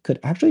Company could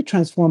actually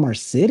transform our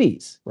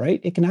cities, right?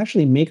 It can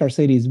actually make our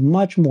cities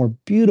much more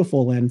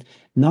beautiful and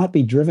not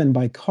be driven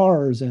by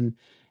cars. And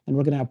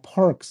we're going to have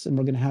parks, and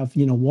we're going to have,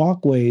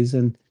 walkways,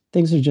 and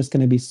things are just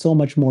going to be so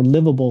much more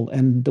livable.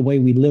 And the way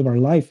we live our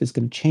life is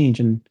going to change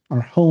in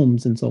our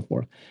homes and so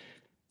forth.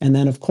 And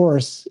then, of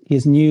course,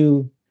 his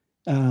new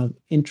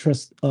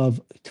interest of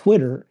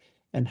Twitter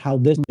and how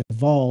this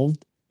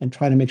evolved, and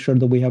trying to make sure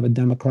that we have a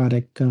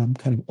democratic kind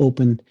of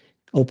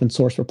open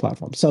source for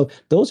platforms. So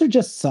those are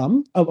just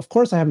some. Of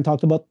course, I haven't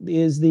talked about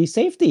is the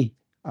safety.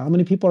 How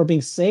many people are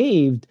being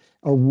saved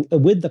or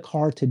with the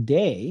car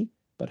today,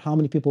 but how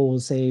many people will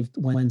save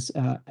when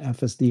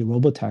FSD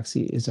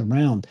robotaxi is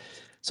around?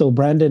 So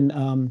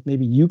Brandon,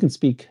 maybe you can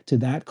speak to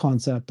that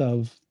concept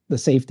of the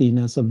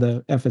safetiness of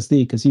the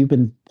FSD, because you've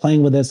been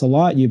playing with this a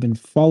lot. You've been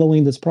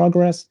following this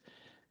progress.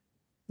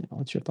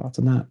 What's your thoughts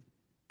on that?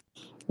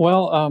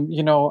 Well,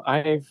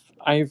 I've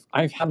had,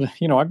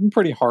 I've been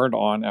pretty hard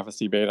on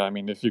FSD beta. I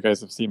mean, if you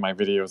guys have seen my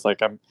videos,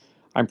 like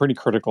I'm pretty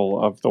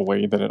critical of the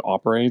way that it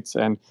operates,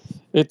 and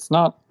it's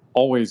not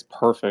always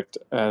perfect,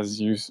 as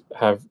you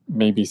have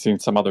maybe seen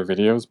some other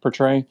videos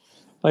portray.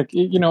 Like,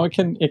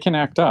 it can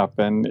act up,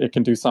 and it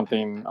can do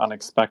something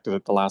unexpected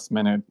at the last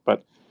minute,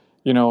 but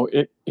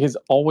it has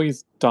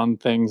always done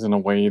things in a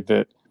way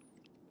that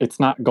it's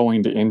not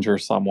going to injure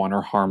someone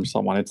or harm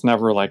someone. It's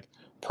never like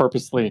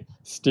purposely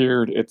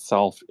steered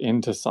itself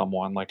into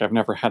someone. Like, I've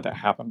never had that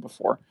happen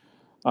before.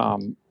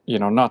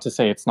 Not to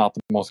say it's not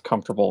the most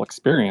comfortable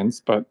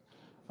experience, but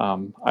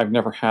I've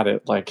never had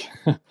it like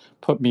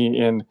put me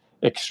in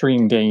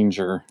extreme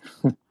danger.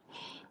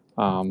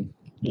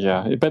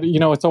 Yeah, but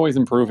it's always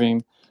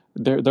improving.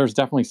 There's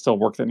definitely still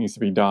work that needs to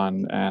be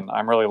done, and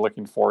I'm really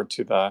looking forward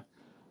to the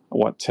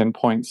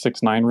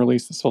 10.69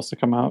 release that's supposed to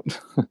come out.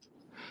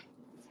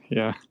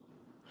 Yeah.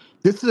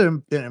 This is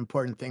an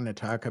important thing to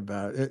talk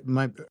about.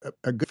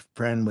 A good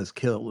friend was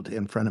killed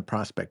in front of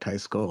Prospect High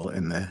School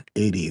in the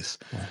 80s.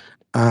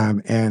 Wow.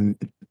 And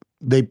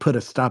they put a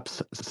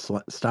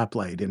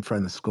stoplight in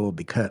front of the school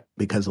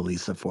because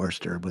Elisa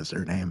Forster was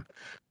her name.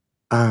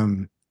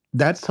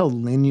 That's a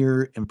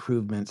linear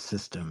improvement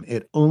system.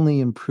 It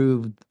only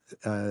improved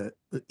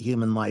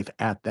human life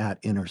at that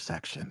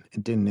intersection.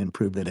 It didn't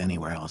improve it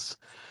anywhere else.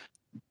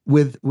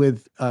 With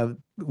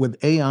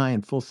AI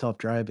and full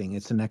self-driving,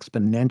 it's an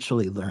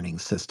exponentially learning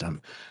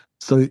system.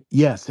 So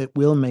yes, it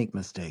will make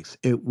mistakes.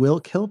 It will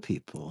kill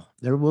people.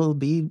 There will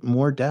be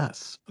more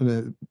deaths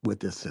with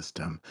this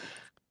system.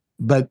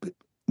 But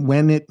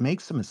when it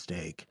makes a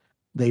mistake,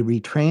 they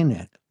retrain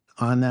it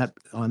on that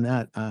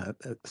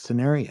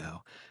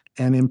scenario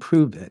and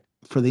improve it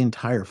for the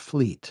entire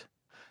fleet.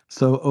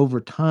 So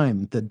over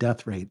time, the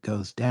death rate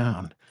goes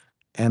down.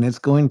 And it's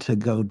going to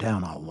go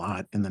down a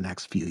lot in the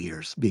next few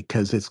years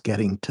because it's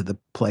getting to the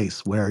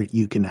place where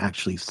you can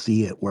actually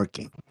see it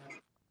working.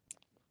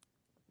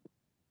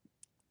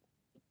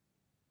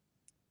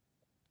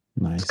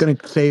 Nice. It's going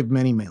to save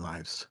many, many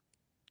lives.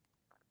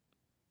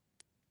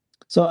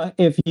 So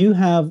if you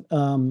have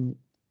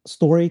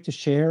story to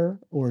share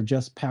or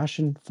just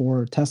passion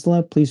for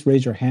Tesla, please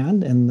raise your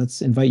hand and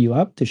let's invite you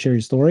up to share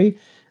your story.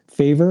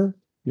 Favor,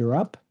 you're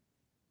up.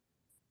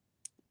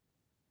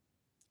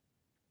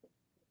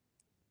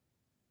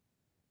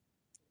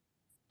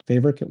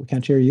 Favor, we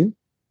can't hear you.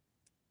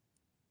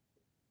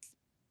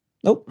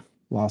 Oh,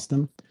 lost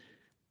him.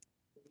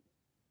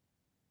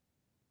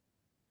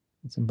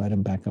 Let's invite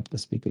him back up to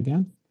speak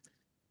again.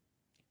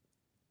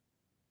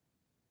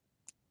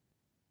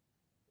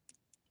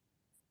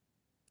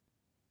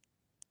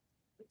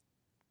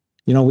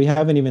 You know, we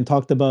haven't even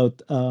talked about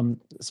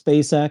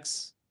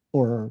SpaceX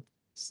or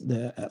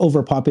the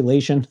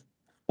overpopulation.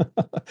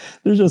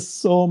 There's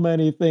just so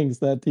many things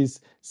that he's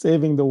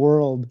saving the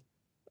world.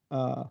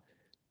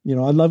 You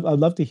know, I'd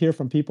love to hear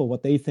from people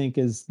what they think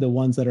is the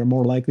ones that are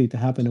more likely to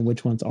happen and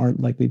which ones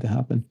aren't likely to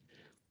happen.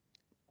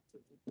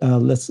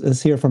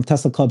 Let's hear from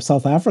Tesla Club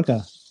South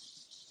Africa.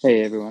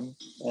 Hey everyone,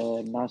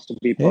 nice to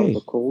be part of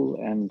the call.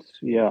 And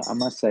yeah, I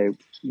must say,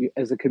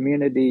 as a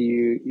community,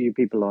 you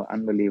people are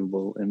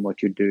unbelievable in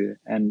what you do,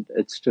 and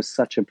it's just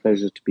such a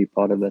pleasure to be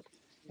part of it.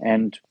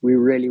 And we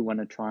really want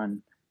to try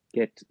and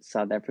get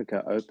South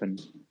Africa open,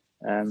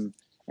 and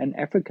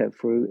Africa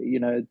for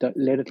don't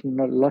let it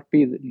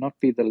not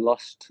be the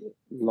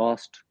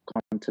last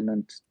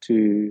continent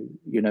to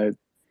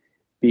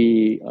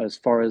be as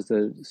far as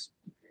the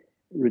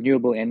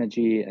renewable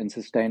energy and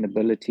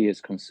sustainability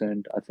is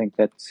concerned. I think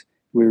that's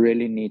we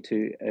really need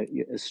to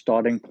a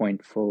starting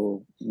point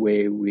for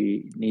where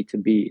we need to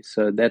be.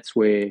 So that's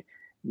where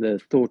the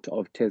thought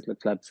of Tesla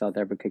Club South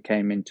Africa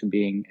came into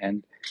being,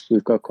 and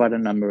we've got quite a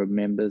number of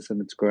members, and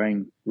it's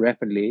growing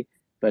rapidly.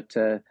 But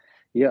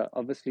yeah,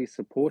 obviously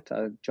support.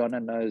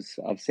 Jonna knows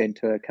I've sent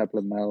her a couple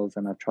of mails,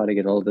 and I've tried to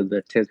get hold of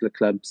the Tesla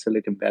Club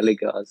Silicon Valley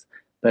guys.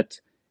 But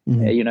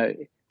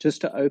just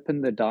to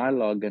open the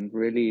dialogue and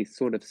really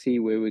sort of see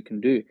where we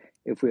can do.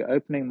 If we're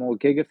opening more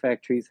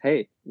gigafactories,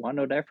 hey, why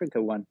not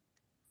Africa one?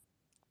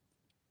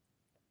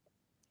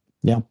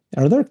 Yeah.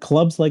 Are there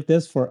clubs like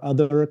this for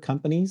other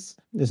companies?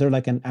 Is there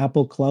like an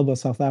Apple Club of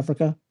South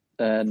Africa?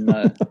 No.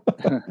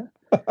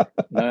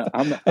 No,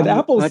 I'm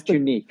Apple's quite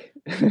unique.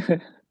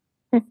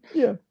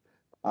 Yeah.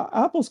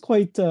 Apple's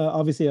quite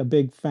obviously a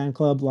big fan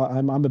club.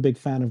 I'm a big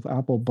fan of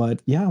Apple,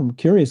 but yeah, I'm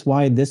curious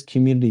why this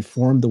community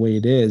formed the way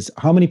it is.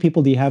 How many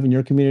people do you have in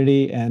your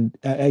community? And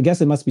I guess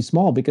it must be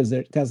small because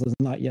Tesla's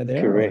not yet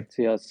there. Correct.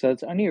 Yeah. So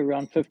it's only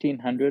around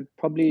 1,500.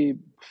 Probably,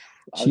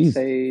 I would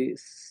say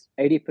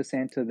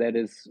 80% of that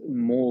is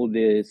more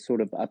the sort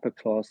of upper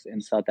class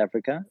in South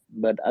Africa.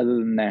 But other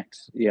than that,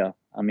 yeah,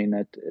 I mean,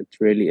 it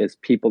really is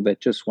people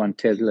that just want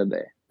Tesla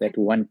there, that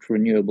want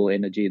renewable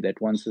energy, that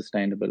want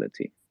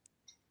sustainability.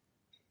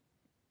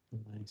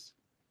 Nice.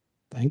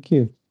 Thank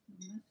you.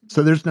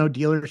 So there's no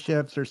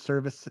dealerships or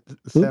service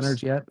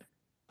centers yet?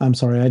 I'm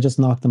sorry, I just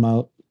knocked them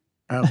out.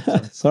 Oh,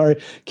 sorry.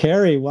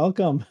 Carrie,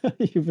 welcome.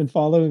 You've been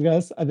following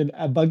us. I've been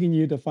bugging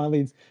you to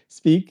finally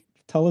speak.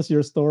 Tell us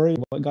your story.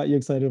 What got you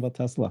excited about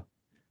Tesla?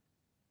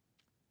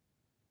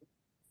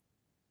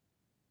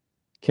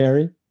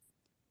 Carrie?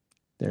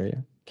 There you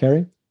are.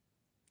 Carrie?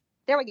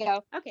 There we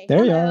go. Okay.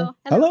 There you are.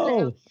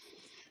 Hello.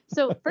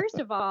 So first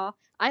of all,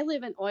 I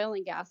live in oil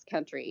and gas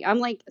country. I'm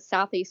like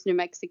southeast New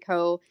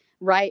Mexico,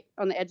 right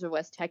on the edge of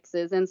West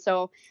Texas. And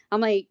so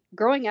I'm like,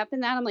 growing up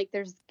in that, I'm like,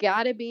 there's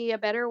got to be a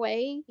better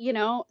way,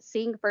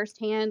 seeing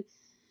firsthand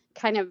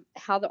kind of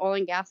how the oil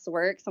and gas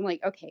works. I'm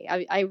like, okay,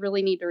 I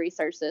really need to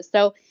research this.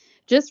 So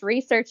just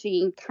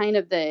researching kind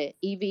of the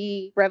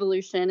EV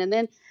revolution. And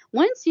then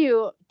once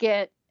you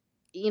get,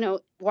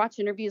 watch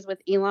interviews with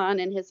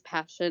Elon and his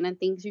passion and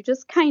things, you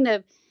just kind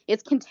of,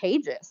 it's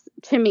contagious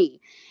to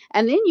me.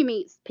 And then you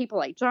meet people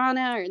like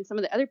Jonna and some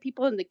of the other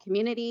people in the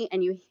community,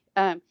 and you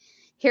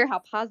hear how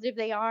positive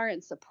they are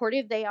and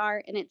supportive they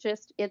are. And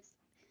it's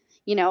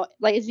you know,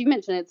 like as you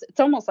mentioned, it's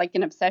almost like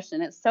an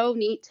obsession. It's so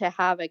neat to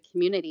have a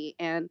community,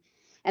 and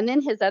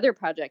then his other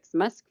projects,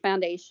 Musk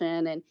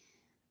Foundation, and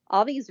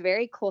all these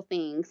very cool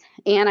things.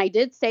 And I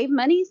did save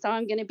money, so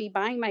I'm going to be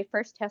buying my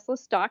first Tesla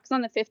stocks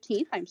on the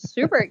 15th. I'm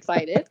super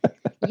excited.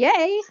 Yay.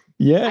 I'm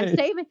Yay.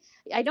 saving.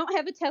 I don't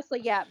have a Tesla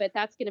yet, but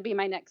that's going to be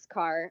my next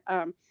car.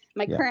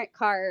 My Yeah. current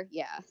car.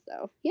 Yeah.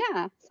 So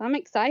I'm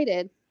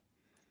excited.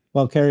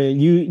 Well, Carrie,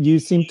 you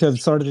seem to have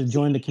started to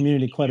join the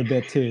community quite a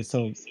bit too.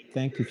 So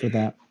thank you for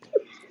that.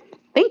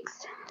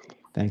 Thanks.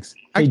 Thanks.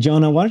 Hey,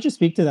 Jonah, why don't you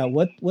speak to that?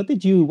 What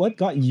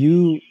got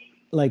you,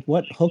 like,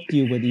 what hooked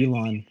you with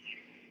Elon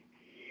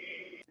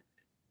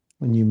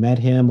when you met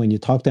him, when you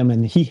talked to him,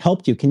 and he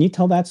helped you? Can you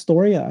tell that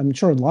story? I'm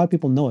sure a lot of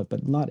people know it,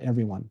 but not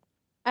everyone.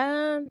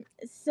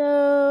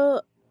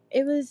 So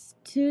it was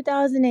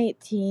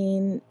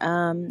 2018.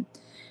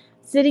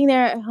 Sitting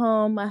there at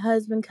home, my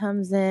husband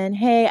comes in.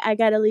 Hey, I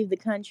gotta leave the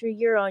country.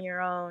 You're on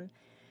your own.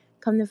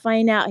 Come to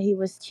find out, he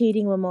was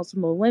cheating with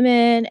multiple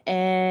women,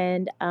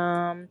 and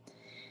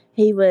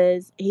he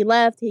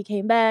left. He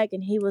came back,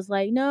 and he was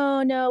like,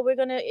 no,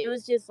 it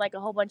was just like a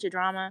whole bunch of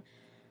drama.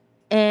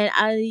 And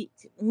I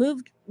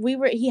moved.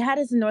 He had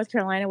us in North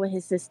Carolina with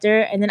his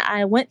sister, and then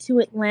I went to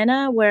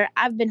Atlanta, where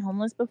I've been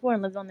homeless before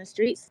and lived on the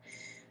streets.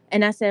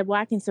 And I said, well,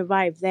 I can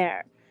survive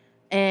there.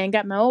 And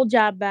got my old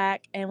job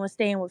back and was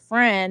staying with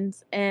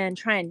friends and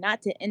trying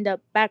not to end up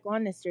back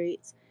on the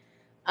streets.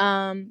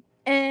 And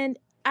I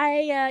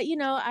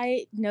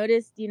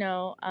noticed,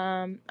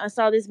 I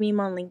saw this meme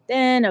on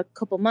LinkedIn a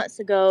couple months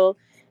ago,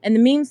 and the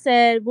meme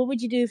said, what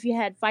would you do if you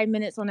had 5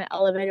 minutes on an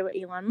elevator with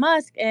Elon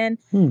Musk? And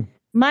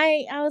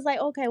I was like,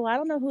 okay, well, I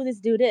don't know who this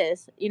dude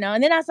is,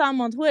 and then I saw him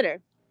on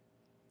Twitter,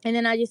 and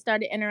then I just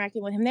started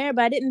interacting with him there,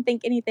 but I didn't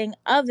think anything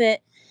of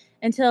it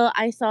until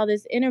I saw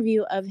this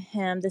interview of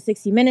him, the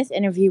 60 Minutes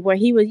interview, where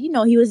he was,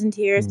 he was in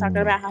tears talking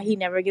about how he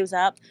never gives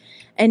up.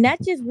 And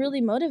that just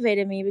really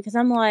motivated me, because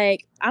I'm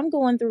like, I'm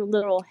going through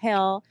literal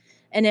hell.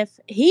 And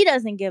if he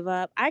doesn't give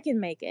up, I can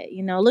make it.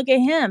 Look at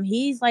him.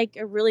 He's like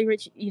a really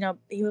rich,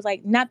 he was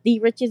like not the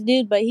richest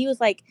dude, but he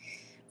was like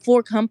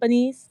 4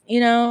 companies,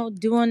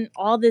 doing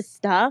all this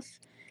stuff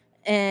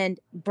and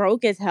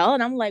broke as hell.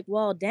 And I'm like,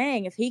 well,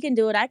 dang, if he can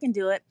do it, I can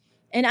do it.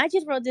 And I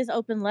just wrote this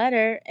open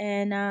letter,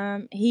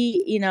 and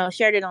he,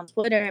 shared it on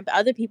Twitter, and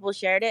other people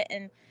shared it.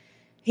 And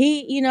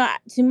he,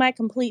 to my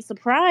complete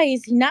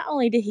surprise, not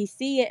only did he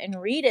see it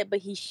and read it, but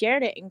he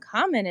shared it and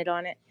commented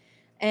on it.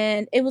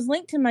 And it was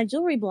linked to my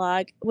jewelry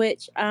blog,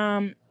 which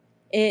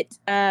it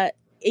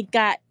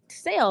got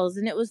sales,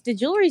 and it was the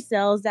jewelry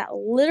sales that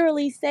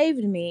literally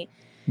saved me.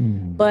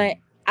 But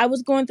I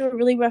was going through a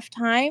really rough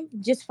time,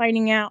 just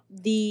finding out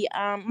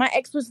my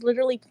ex was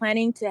literally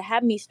planning to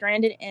have me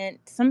stranded in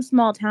some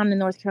small town in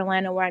North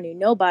Carolina where I knew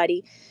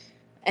nobody.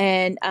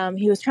 And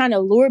he was trying to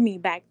lure me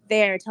back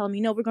there, telling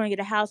me, no, we're going to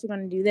get a house, we're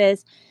going to do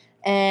this.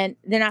 And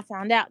then I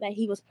found out that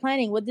he was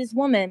planning with this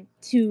woman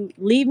to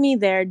leave me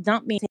there,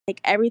 dump me, take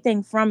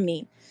everything from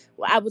me.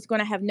 I was going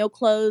to have no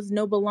clothes,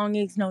 no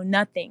belongings, no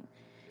nothing.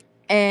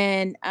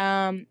 And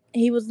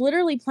he was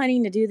literally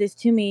planning to do this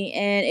to me,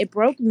 and it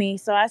broke me.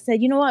 So I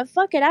said, you know what?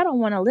 Fuck it. I don't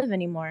want to live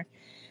anymore.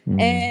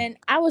 And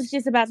I was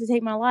just about to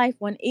take my life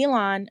when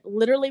Elon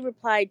literally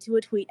replied to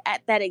a tweet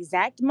at that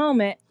exact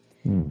moment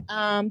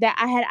that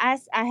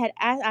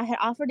I had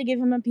offered to give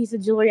him a piece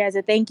of jewelry as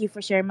a thank you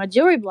for sharing my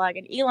jewelry blog.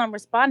 And Elon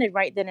responded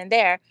right then and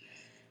there.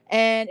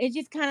 And it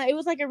just it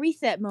was like a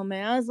reset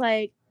moment. I was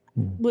like,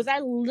 was I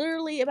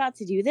literally about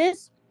to do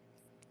this?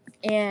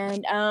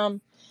 And,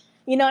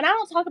 and I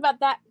don't talk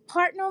about that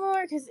part no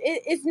more, because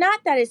it's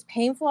not that it's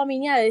painful. I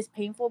mean, yeah, it's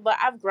painful, but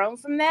I've grown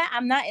from that.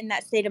 I'm not in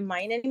that state of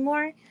mind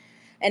anymore.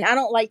 And I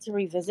don't like to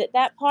revisit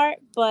that part.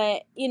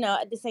 But,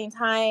 at the same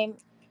time,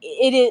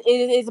 it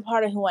is a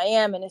part of who I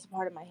am, and it's a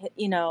part of my,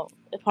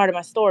 a part of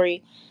my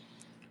story.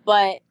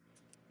 But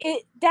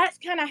that's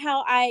kind of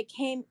how I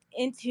came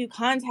into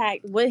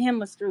contact with him,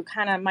 was through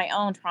kind of my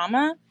own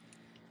trauma.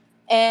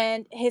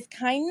 And his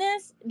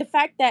kindness, the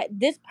fact that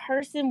this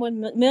person with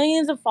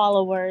millions of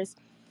followers,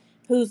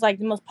 who's like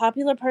the most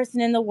popular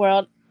person in the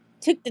world,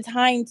 took the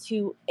time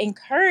to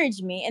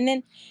encourage me. And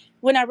then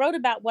when I wrote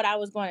about what I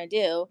was going to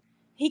do,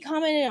 he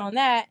commented on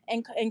that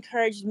and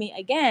encouraged me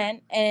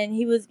again. And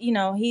he was,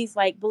 he's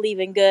like, believe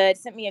in good,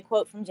 sent me a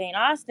quote from Jane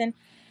Austen.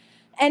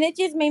 And it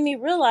just made me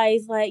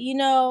realize, like,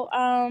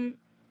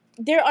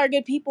 there are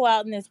good people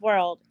out in this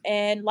world,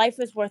 and life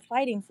is worth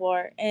fighting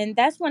for. And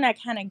that's when I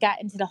kind of got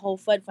into the whole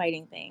FUD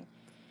fighting thing.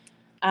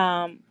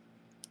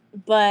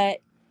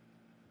 But,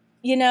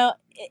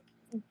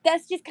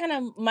 that's just kind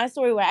of my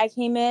story where I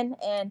came in.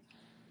 And,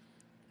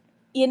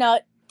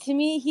 to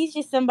me, he's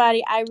just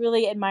somebody I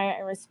really admire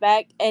and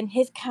respect. And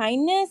his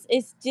kindness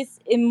is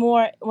just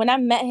when I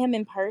met him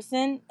in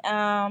person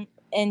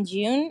in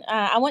June,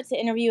 I went to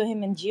interview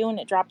him in June.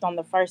 It dropped on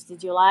the 1st of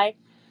July.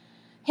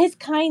 His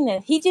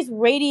kindness, he just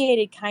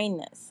radiated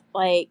kindness,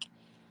 like,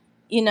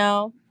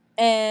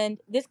 and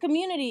this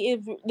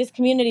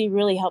community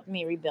really helped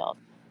me rebuild.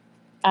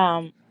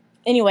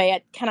 anyway,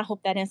 I kind of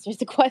hope that answers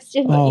the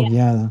question. But Oh,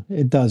 yeah,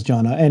 it does,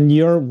 Jonna. And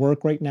your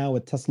work right now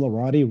with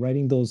Teslarati,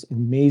 writing those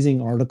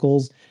amazing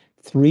articles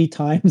 3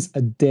 times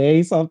a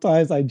day.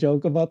 Sometimes I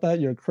joke about that.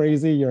 You're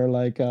crazy. You're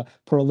like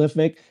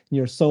prolific.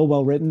 You're so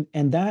well written.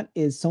 And that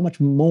is so much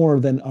more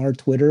than our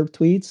Twitter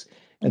tweets.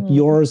 Like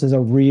yours is a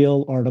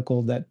real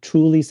article that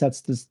truly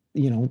sets this,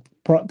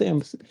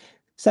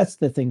 sets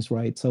the things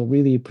right. So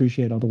really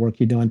appreciate all the work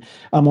you're doing.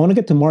 I want to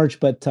get to March,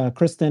 but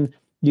Kristen,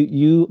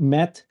 you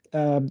met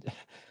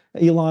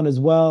Elon as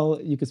well.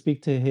 You could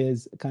speak to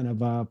his kind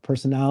of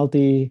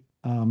personality,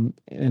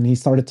 and he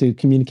started to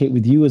communicate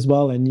with you as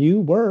well. And you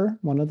were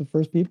one of the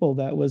first people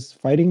that was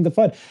fighting the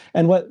FUD.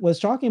 And what was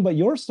shocking about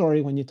your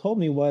story when you told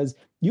me was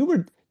you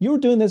were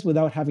doing this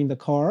without having the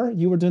car.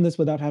 You were doing this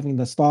without having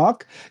the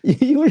stock.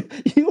 You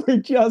were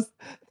just,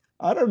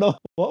 I don't know,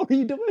 what were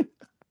you doing?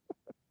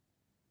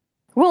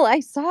 Well, I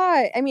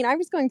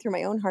was going through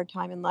my own hard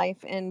time in life,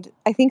 and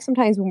I think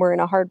sometimes when we're in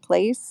a hard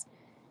place,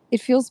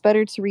 it feels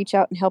better to reach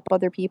out and help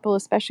other people,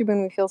 especially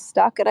when we feel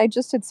stuck. And I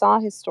just had saw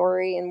his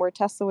story and where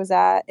Tesla was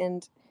at,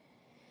 and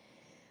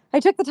I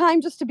took the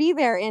time just to be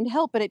there and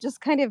help. But it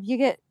just kind of,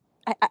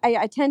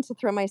 I tend to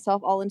throw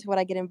myself all into what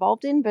I get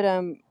involved in, but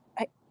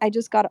I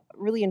just got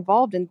really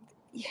involved, and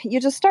you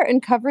just start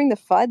uncovering the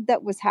FUD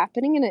that was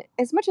happening. And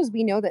as much as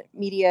we know that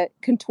media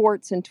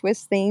contorts and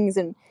twists things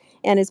and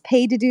is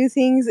paid to do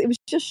things, it was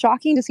just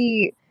shocking to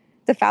see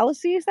the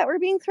fallacies that were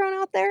being thrown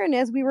out there. And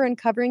as we were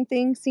uncovering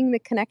things, seeing the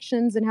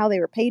connections and how they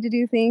were paid to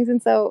do things.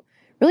 And so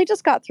really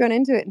just got thrown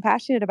into it and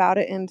passionate about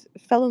it and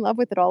fell in love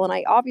with it all. And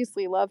I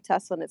obviously love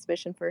Tesla and its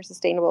mission for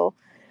sustainable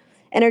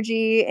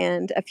energy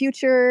and a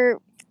future,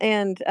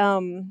 and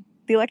the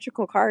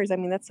electrical cars. I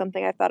mean, that's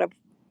something I thought of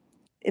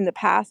in the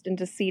past, and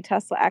to see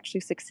Tesla actually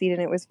succeed in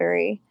it was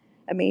very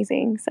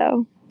amazing.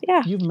 So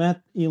yeah. You've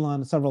met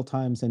Elon several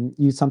times, and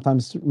you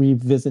sometimes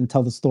revisit and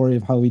tell the story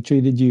of how he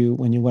treated you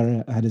when you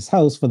were at his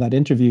house for that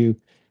interview.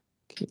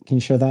 Can you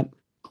share that?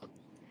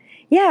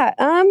 Yeah.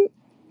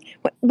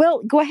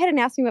 Well, go ahead and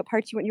ask me what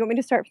parts you want. You want me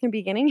to start from the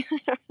beginning?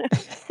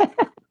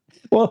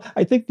 Well,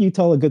 I think you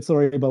tell a good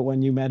story about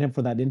when you met him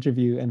for that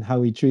interview and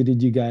how he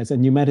treated you guys,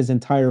 and you met his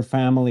entire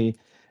family.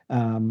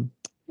 The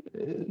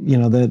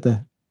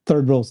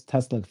third row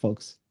Tesla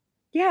folks.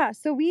 Yeah,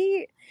 so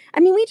we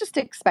just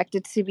expect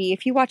it to be,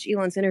 if you watch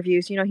Elon's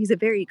interviews, he's a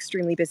very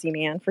extremely busy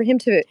man. For him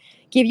to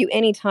give you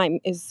any time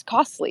is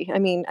costly. I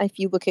mean, if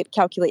you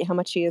calculate how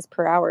much he is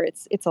per hour,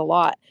 it's a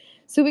lot.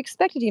 So we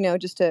expected,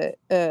 just a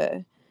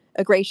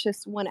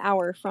gracious 1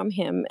 hour from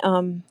him.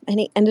 And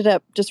he ended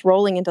up just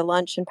rolling into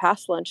lunch and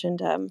past lunch.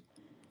 And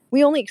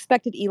we only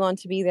expected Elon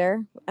to be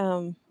there.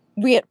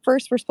 We at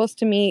first were supposed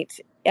to meet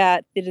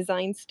at the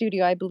design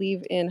studio, I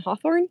believe, in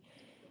Hawthorne.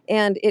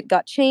 And it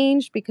got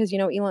changed because,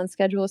 Elon's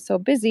schedule is so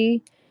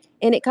busy.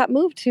 And it got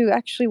moved to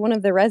actually one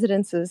of the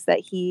residences that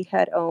he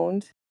had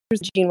owned. There's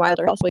Gene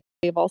Wilder House.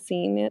 You've all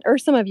seen it, or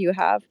some of you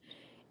have.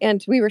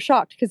 And we were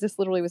shocked because this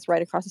literally was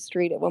right across the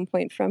street at one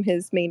point from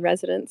his main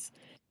residence.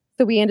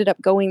 So we ended up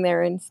going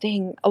there and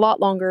staying a lot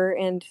longer.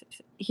 And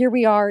here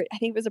we are. I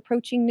think it was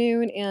approaching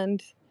noon.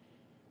 And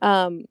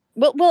well,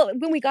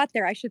 when we got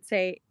there, I should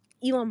say,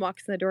 Elon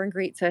walks in the door and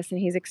greets us, and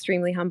he's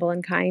extremely humble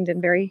and kind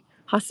and very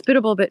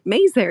hospitable. But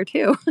May's there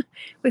too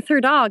with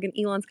her dog, and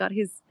Elon's got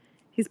his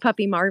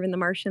puppy Marvin the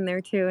Martian there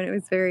too. And it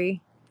was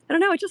very, I don't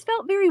know, it just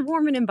felt very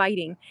warm and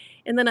inviting.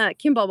 And then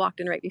Kimball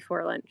walked in right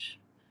before lunch,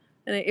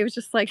 and it was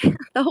just like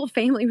the whole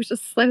family was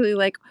just slowly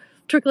like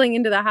trickling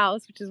into the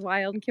house, which is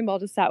wild. And Kimball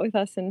just sat with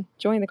us and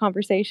joined the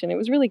conversation. It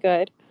was really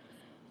good.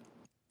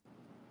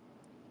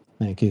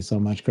 Thank you so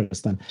much,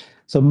 Kristen.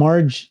 So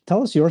Marge,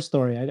 tell us your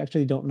story. I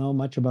actually don't know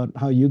much about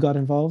how you got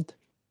involved.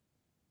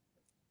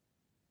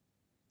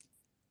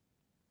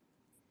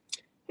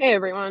 Hey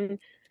everyone.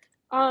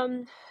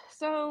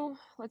 So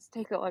let's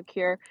take a look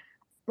here.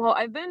 Well,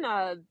 I've been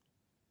I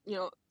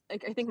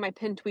think my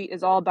pinned tweet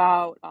is all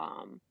about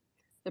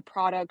the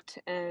product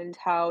and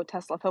how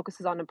Tesla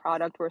focuses on the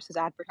product versus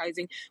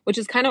advertising, which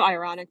is kind of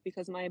ironic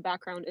because my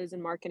background is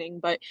in marketing.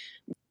 But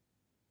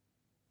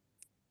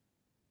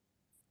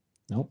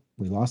nope,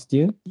 we lost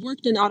you.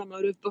 Worked in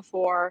automotive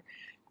before,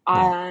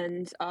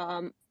 and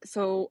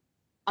so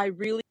I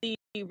really,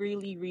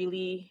 really,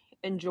 really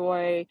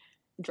enjoy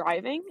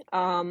driving.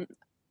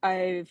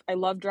 I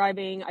love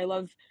driving. I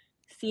love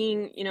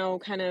seeing,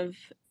 kind of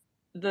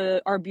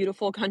our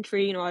beautiful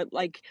country. I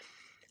like,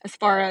 as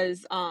far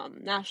as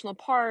national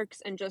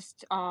parks and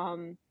just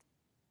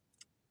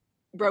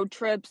road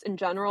trips in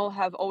general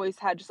have always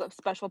had just a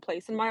special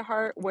place in my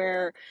heart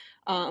where,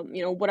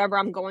 whatever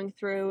I'm going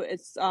through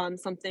is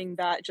something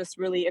that just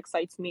really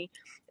excites me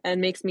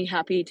and makes me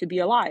happy to be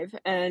alive.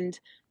 And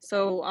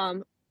so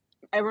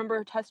I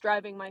remember test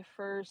driving my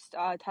first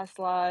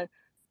Tesla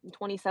in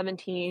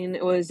 2017.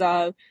 It was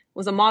a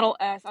Model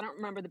S. I don't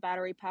remember the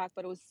battery pack,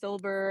 but it was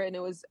silver, and I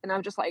was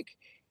just like,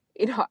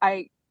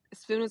 as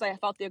soon as I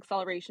felt the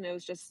acceleration, it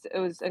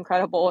was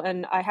incredible.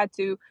 And I had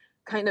to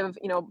kind of,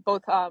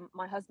 both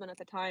my husband at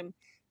the time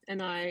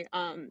and I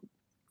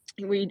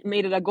we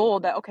made it a goal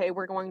that, okay,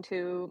 we're going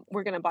to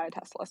buy a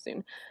Tesla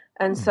soon.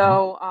 And Mhm.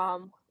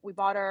 so we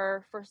bought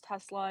our first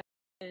Tesla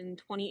in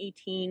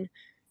 2018.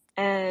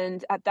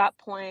 And at that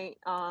point,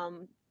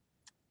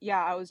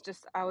 yeah, I was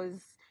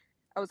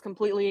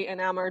completely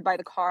enamored by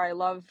the car. I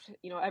loved,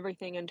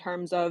 everything in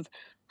terms of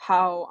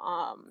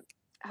how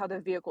the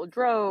vehicle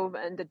drove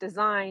and the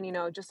design,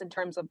 just in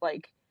terms of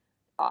like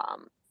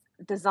um,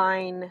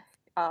 design,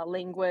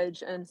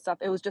 language and stuff.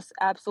 It was just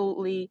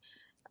absolutely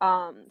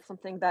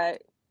something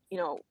that,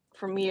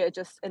 for me, it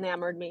just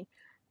enamored me.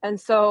 And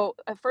so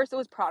at first it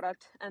was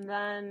product, and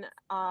then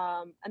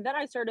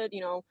I started,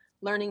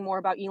 learning more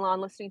about Elon,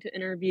 listening to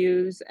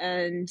interviews,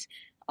 and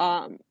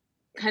um,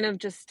 kind of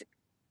just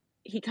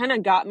he kind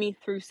of got me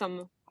through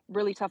some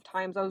really tough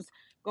times. I was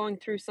going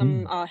through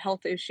some Mm.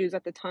 health issues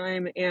at the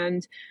time,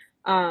 and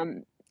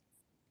um,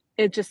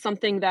 it's just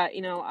something that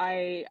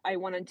I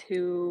wanted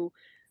to,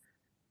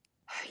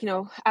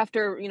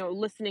 after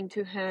listening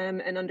to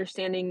him and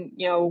understanding,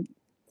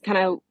 kind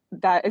of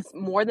that it's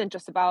more than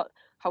just about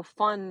how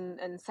fun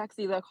and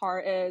sexy the car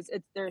is.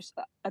 There's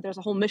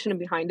a whole mission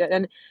behind it,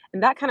 and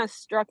that kind of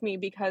struck me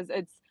because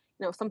it's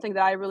something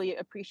that I really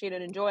appreciate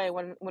and enjoy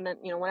when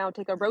I would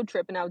take a road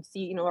trip and I would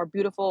see our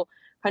beautiful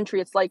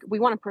country. It's like we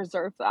want to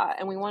preserve that,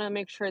 and we want to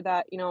make sure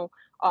that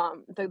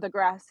the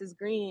grass is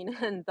green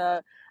and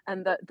the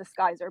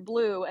skies are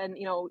blue, and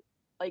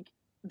like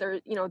there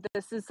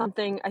this is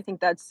something I think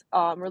that's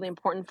really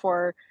important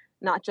for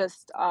not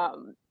just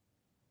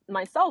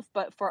myself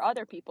but for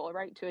other people,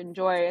 right, to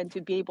enjoy and to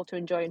be able to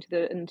enjoy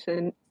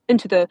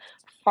into the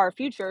far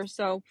future.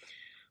 So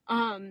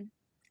um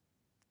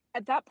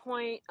at that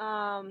point,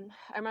 I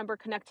remember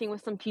connecting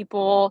with some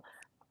people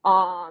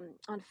on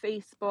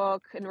Facebook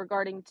and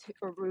regarding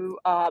to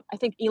I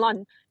think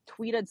Elon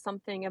tweeted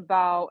something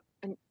about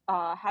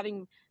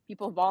having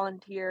people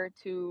volunteer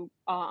to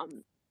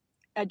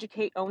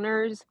educate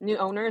new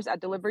owners at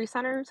delivery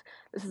centers.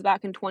 This is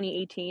back in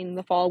 2018,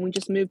 the fall. We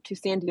just moved to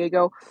San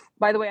Diego.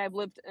 By the way, I've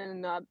lived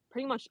in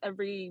pretty much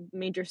every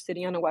major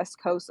city on the West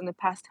Coast in the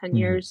past 10 Mhm.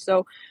 years.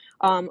 So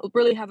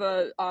really have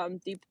a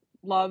deep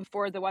love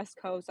for the West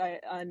Coast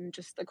and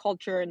just the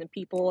culture and the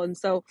people. And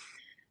so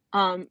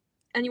um,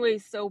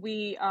 anyways, so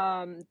we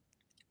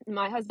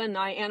my husband and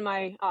I and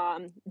my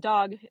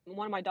dog,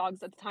 one of my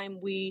dogs at the time,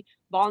 we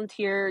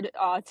volunteered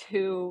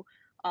to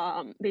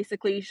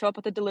basically show up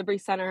at the delivery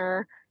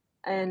center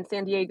in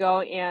San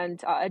Diego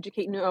and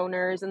educate new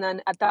owners. And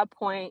then at that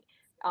point,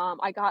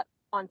 I got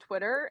on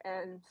Twitter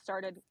and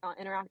started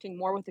interacting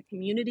more with the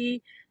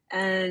community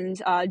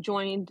and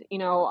joined,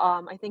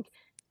 I think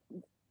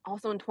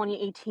also in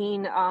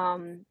 2018,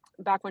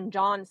 back when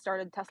John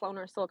started Tesla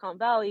Owner Silicon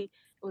Valley.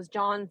 It was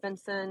John,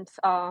 Vincent,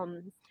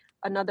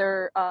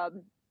 another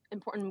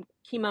important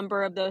key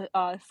member of the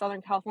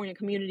Southern California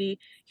community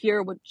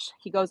here, which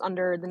he goes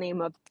under the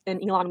name of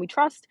In Elon We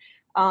Trust.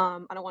 I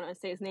don't want to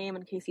say his name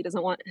in case he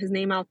doesn't want his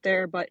name out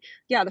there, but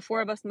yeah, the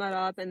four of us met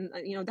up, and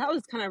that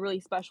was kind of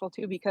really special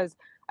too, because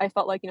I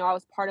felt like I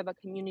was part of a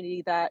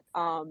community that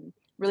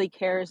really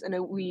cares, and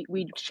we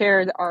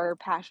shared our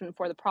passion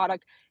for the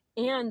product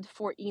and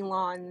for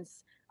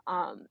Elon's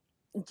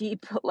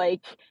deep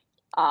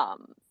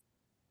um,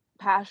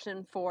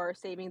 passion for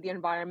saving the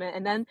environment.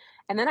 And then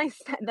I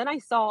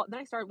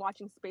started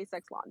watching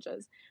SpaceX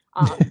launches.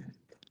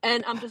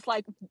 And I'm just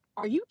like,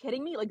 are you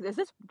kidding me? Like, is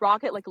this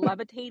rocket like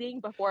levitating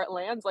before it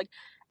lands? Like,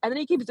 and then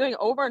he keeps doing it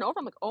over and over.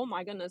 I'm like, oh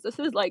my goodness, this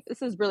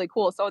is really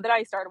cool. So then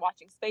I started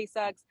watching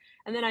SpaceX,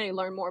 and then I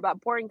learned more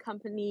about Boring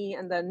Company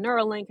and then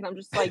Neuralink, and I'm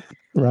just like,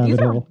 these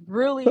Rabbit are hole.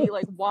 really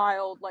like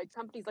wild like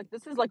companies. Like,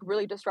 this is like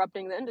really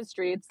disrupting the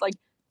industry. It's like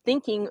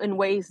thinking in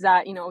ways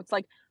that it's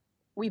like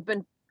we've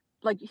been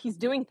like he's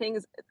doing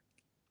things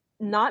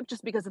not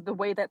just because of the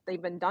way that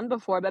they've been done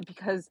before, but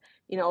because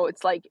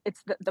it's like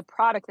it's the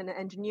product and the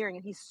engineering,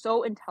 and he's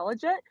so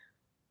intelligent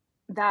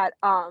that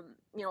a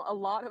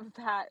lot of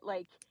that,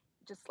 like,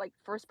 just like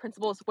first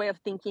principles way of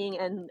thinking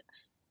and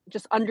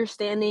just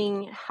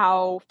understanding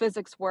how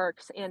physics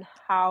works and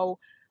how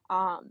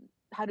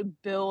to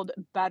build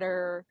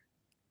better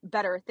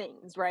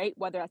things, right?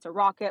 Whether that's a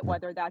rocket,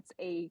 whether that's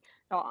a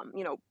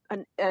Neuralink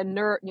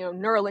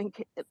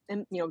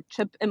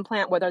chip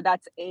implant, whether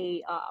that's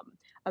a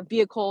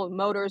vehicle,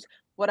 motors,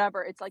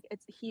 whatever. It's like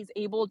he's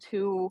able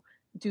to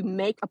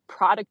make a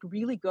product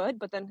really good,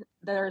 but then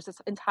there's this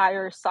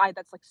entire side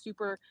that's like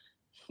super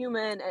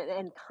human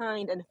and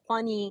kind and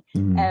funny,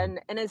 Mm.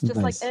 and it's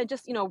just like, and Nice. it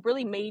just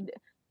really made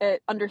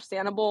it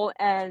understandable.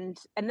 And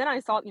then I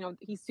saw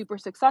he's super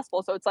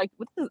successful, so it's like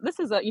this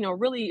is a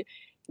really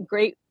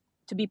great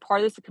to be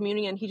part of this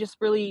community. And he just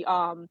really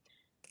uh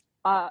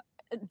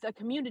the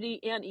community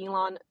and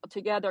Elon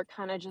together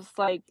kind of just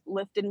like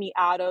lifted me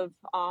out of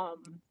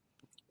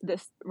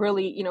this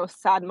really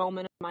sad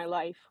moment in my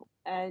life.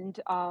 And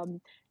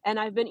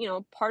I've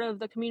been part of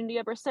the community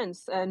ever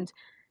since. And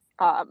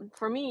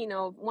for me,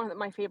 one of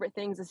my favorite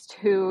things is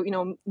to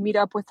meet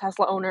up with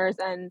Tesla owners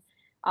and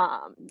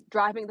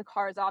driving the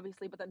cars,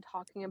 obviously, but then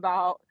talking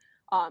about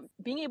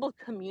being able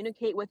to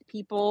communicate with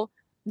people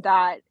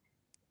that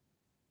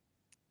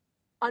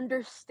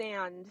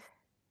understand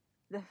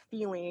the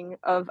feeling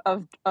of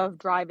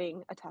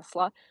driving a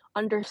Tesla,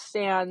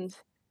 understand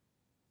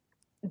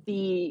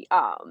the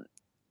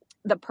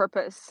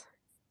purpose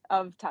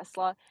of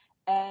Tesla,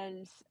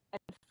 and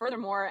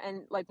furthermore,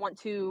 and like want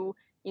to,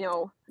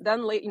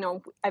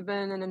 then I've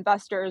been an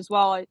investor as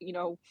well,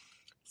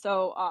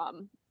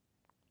 so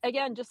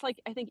again, just like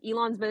I think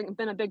Elon's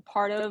been a big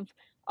part of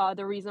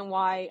the reason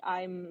why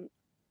I'm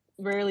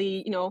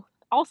really,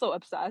 also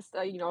obsessed.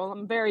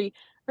 I'm very,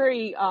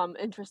 very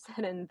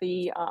interested in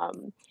the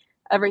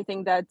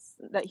everything that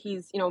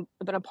he's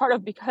been a part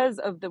of, because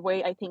of the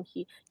way I think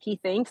he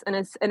thinks, and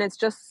it's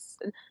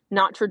just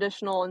not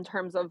traditional in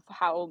terms of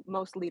how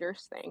most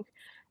leaders think.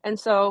 And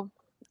so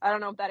I don't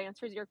know if that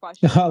answers your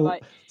question,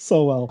 but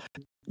So well.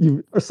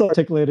 You are so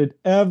articulated,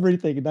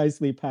 everything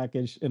nicely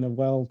packaged in a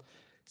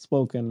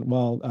well-spoken,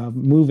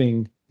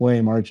 moving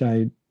way, March.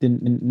 I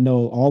didn't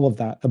know all of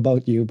that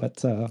about you,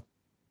 but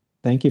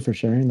thank you for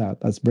sharing that.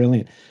 That's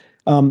brilliant.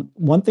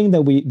 One thing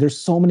that there's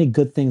so many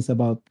good things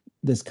about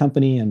this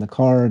company and the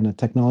car and the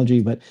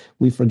technology, but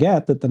we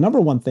forget that the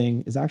number one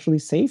thing is actually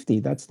safety.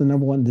 That's the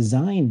number one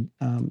design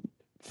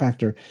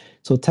factor.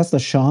 So Tesla,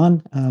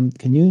 Sean,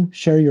 can you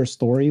share your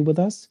story with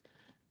us?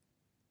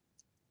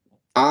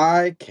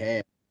 I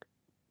can.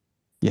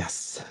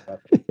 Yes.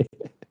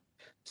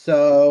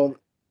 So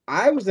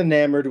I was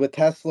enamored with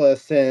Tesla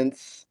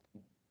since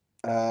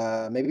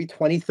maybe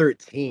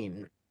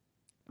 2013.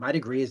 My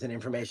degree is in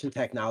information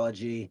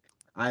technology.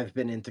 I've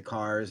been into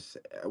cars.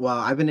 Well,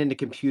 I've been into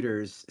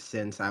computers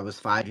since I was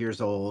 5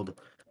 years old,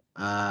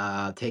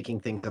 taking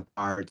things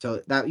apart.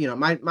 So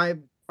that,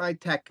 my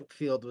tech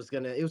field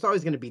it was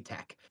always gonna be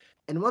tech.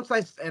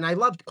 And I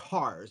loved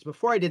cars.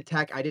 Before I did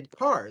tech, I did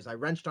cars. I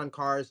wrenched on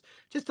cars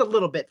just a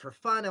little bit for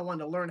fun. I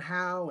wanted to learn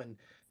how, and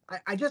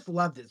I just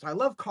loved it. So I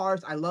love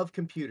cars. I love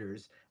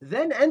computers.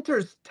 Then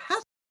enters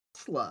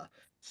Tesla.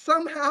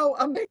 Somehow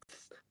a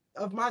mix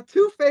of my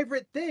two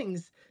favorite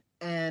things.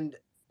 And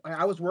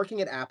I was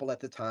working at Apple at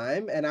the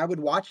time, and I would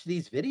watch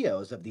these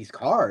videos of these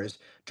cars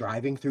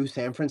driving through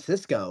San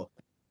Francisco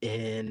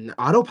in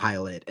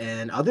autopilot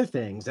and other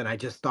things. And I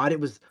just thought it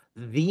was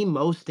the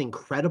most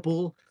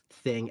incredible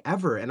thing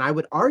ever. And I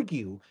would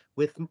argue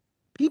with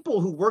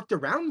people who worked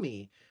around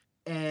me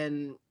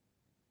and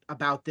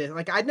about this.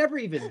 Like, I'd never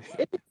even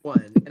hit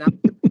one. And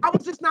how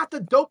is this not the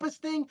dopest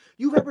thing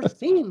you've ever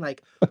seen?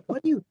 Like,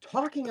 what are you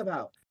talking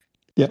about?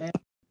 Yeah.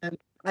 And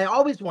I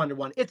always wanted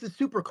one. It's a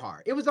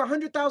supercar. It was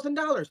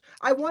 $100,000.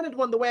 I wanted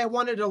one the way I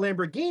wanted a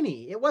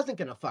Lamborghini. It wasn't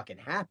gonna fucking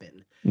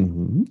happen.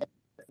 Mm-hmm.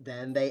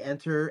 Then they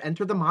enter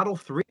the Model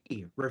 3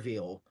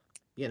 reveal,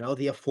 the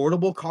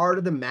affordable car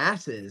to the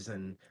masses.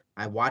 And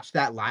I watched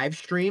that live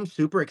stream,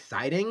 super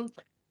exciting.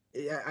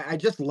 I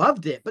just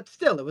loved it, but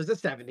still, it was a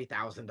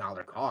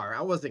 $70,000 car.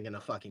 I wasn't gonna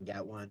fucking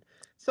get one.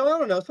 So I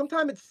don't know.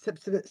 Sometime it's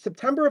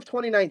September of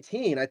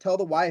 2019. I tell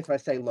the wife, I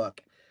say,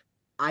 look,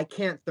 I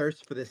can't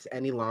thirst for this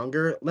any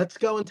longer. Let's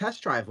go and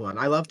test drive one.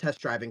 I love test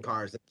driving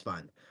cars. It's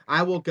fun.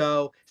 I will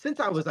go.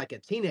 Since I was like a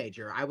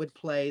teenager, I would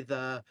play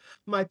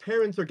my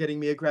parents are getting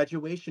me a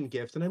graduation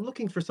gift and I'm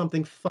looking for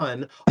something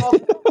fun.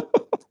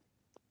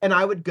 And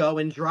I would go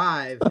and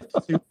drive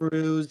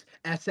Subarus,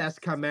 SS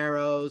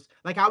Camaros.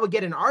 Like, I would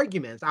get in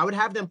arguments. I would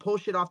have them pull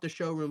shit off the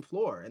showroom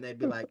floor, and they'd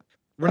be like,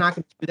 "We're not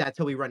going to do that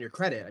till we run your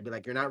credit." I'd be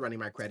like, "You're not running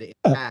my credit.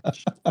 It's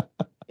cash."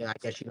 Yeah, I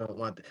guess you don't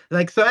want that.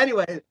 Like, so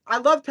anyway, I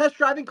love test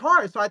driving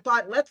cars. So I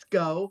thought, let's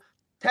go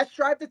test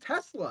drive the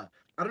Tesla.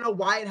 I don't know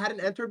why it hadn't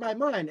entered my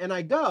mind. And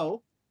I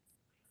go,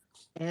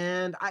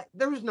 and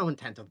there was no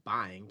intent of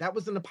buying. That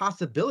wasn't a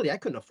possibility. I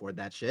couldn't afford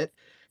that shit.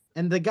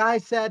 And the guy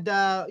said,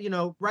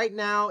 right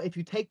now, if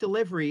you take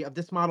delivery of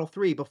this Model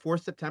 3 before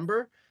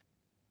September,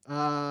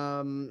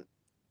 you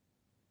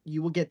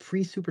will get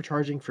free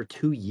supercharging for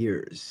 2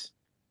 years.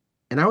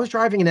 And I was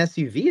driving an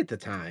SUV at the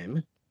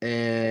time,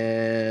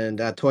 and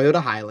a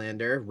Toyota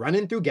Highlander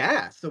running through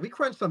gas. So we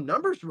crunched some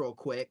numbers real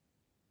quick,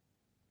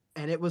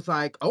 and it was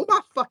like, oh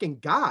my fucking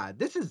God,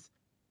 this is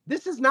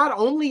not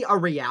only a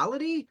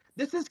reality,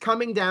 this is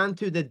coming down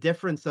to the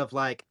difference of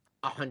like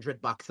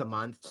 $100 a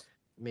month,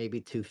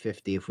 maybe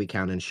 $250 if we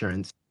count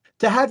insurance,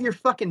 to have your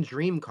fucking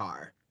dream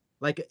car.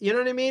 Like, you know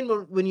what I mean?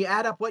 When you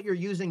add up what you're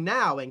using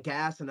now and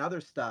gas and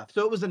other stuff.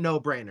 So it was a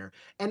no-brainer.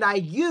 And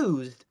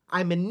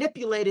I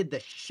manipulated the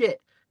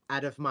shit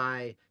out of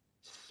my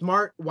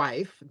smart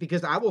wife,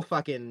 because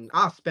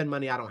I'll spend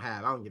money I don't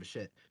have. I don't give a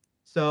shit.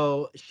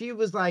 So she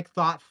was like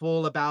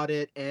thoughtful about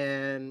it,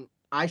 and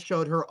I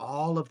showed her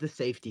all of the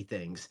safety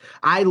things.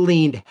 I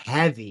leaned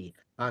heavy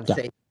on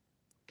safety.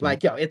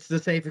 Like, it's the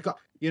safest car.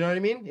 You know what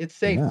I mean? It's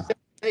safe. Yeah.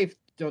 Safe.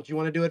 Don't you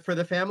want to do it for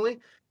the family?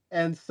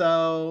 And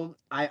so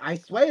I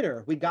swayed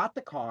her. We got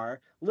the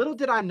car. Little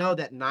did I know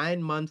that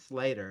 9 months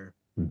later,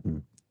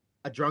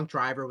 a drunk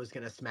driver was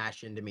going to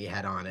smash into me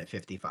head on at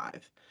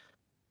 55.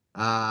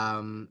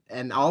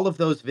 And all of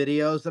those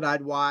videos that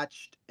I'd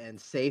watched and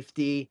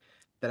safety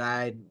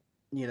that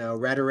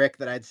rhetoric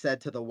that I'd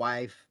said to the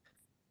wife,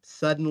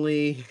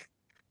 suddenly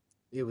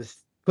it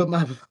was put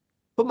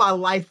my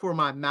life where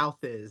my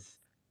mouth is.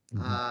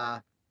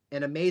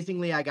 And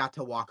amazingly, I got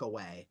to walk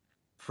away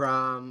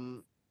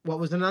from what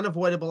was an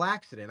unavoidable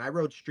accident. I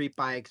rode street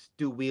bikes,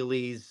 do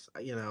wheelies,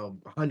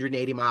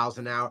 180 miles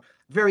an hour.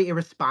 Very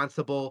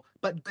irresponsible,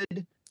 but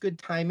good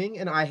timing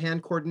and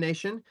eye-hand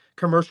coordination.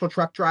 Commercial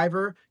truck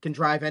driver, can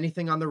drive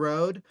anything on the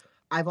road.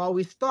 I've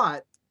always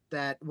thought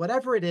that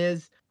whatever it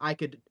is, I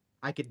could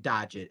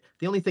dodge it.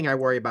 The only thing I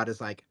worry about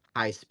is like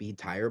high-speed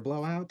tire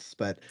blowouts,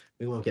 but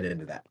we won't get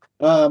into that.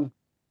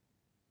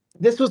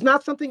 This was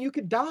not something you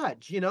could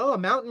dodge, a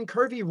mountain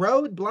curvy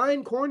road,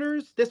 blind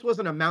corners. This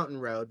wasn't a mountain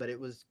road, but it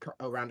was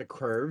around a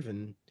curve.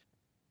 And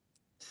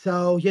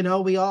so,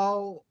 we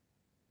all,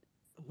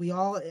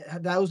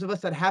 those of us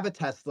that have a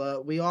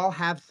Tesla, we all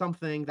have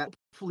something that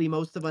hopefully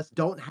most of us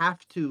don't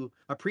have to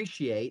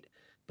appreciate,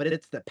 but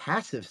it's the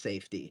passive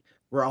safety.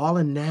 We're all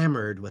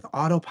enamored with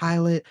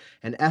autopilot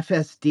and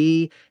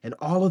FSD and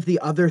all of the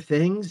other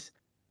things,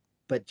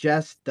 but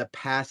just the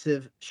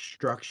passive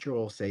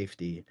structural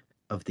safety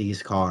of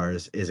these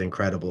cars is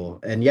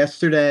incredible. And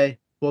yesterday,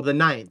 well, the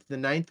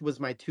 9th was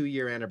my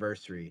 2-year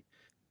anniversary.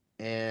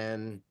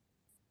 And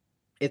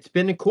it's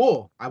been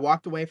cool. I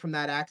walked away from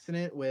that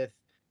accident with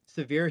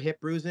severe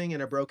hip bruising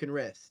and a broken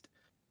wrist.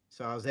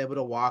 So I was able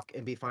to walk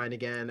and be fine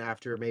again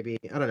after maybe,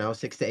 I don't know,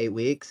 6 to 8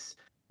 weeks.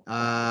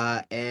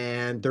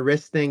 And the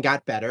wrist thing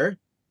got better,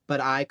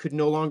 but I could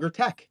no longer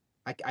tech.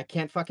 I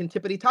can't fucking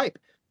tippity type.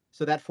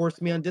 So that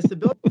forced me on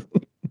disability.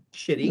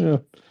 Shitty. Yeah.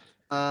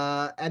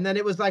 And then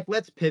it was like,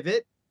 let's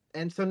pivot.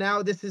 And so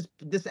now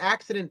this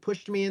accident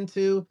pushed me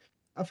into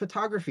a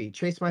photography,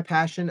 chase my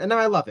passion. And now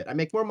I love it. I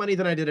make more money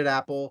than I did at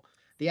Apple.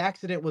 The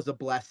accident was a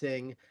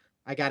blessing.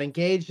 I got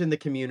engaged in the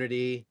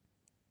community.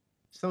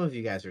 Some of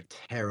you guys are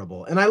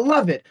terrible, and I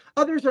love it.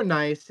 Others are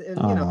nice, and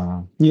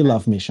you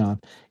love me, Sean.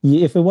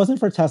 If it wasn't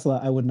for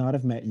Tesla, I would not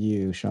have met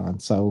you, Sean.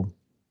 So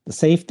the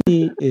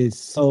safety is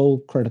so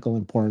critical,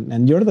 important,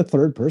 and you're the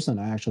third person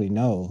I actually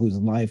know whose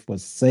life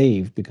was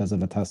saved because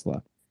of a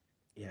Tesla.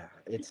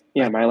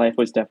 Yeah, my life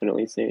was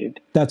definitely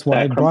saved. That's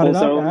why That I brought it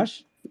crumple up, zone,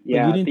 Ash.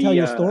 But you didn't tell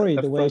your story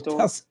the way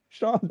frontal-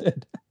 Sean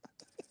did.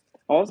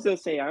 Also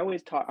say I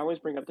always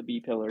bring up the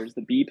B pillars.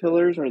 The B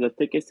pillars are the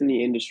thickest in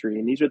the industry,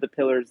 and these are the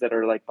pillars that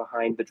are like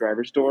behind the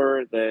driver's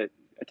door that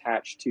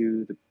attach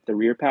to the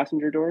rear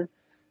passenger door.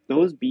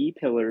 Those B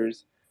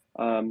pillars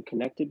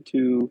connected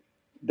to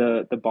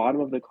the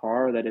bottom of the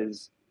car, that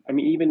is, I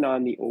mean, even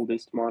on the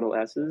oldest Model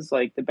S's,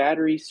 like the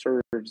battery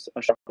serves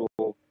a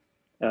structural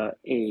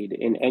aid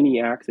in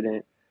any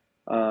accident,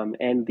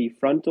 and the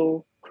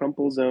frontal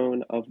crumple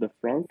zone of the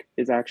frunk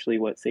is actually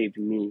what saved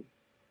me.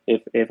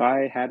 If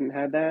I hadn't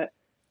had that,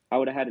 I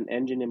would have had an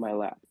engine in my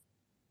lap.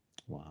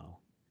 Wow.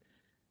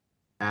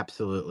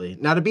 Absolutely.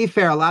 Now, to be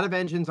fair, a lot of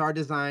engines are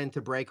designed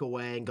to break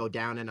away and go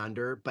down and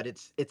under, but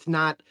it's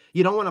not,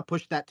 you don't want to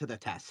push that to the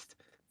test.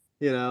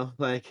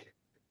 Like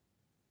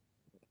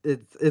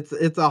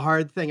it's a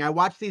hard thing. I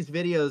watch these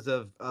videos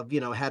of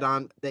head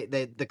on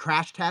the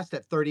crash test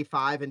at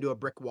 35 into a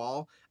brick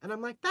wall, and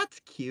I'm like, that's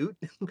cute.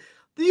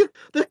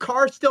 The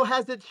car still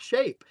has its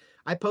shape.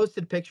 I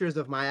posted pictures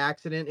of my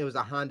accident. It was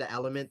a Honda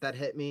Element that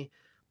hit me.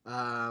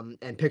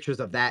 And pictures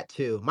of that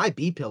too. My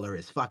B pillar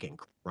is fucking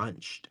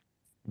crunched.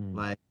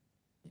 Like,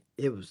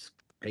 it was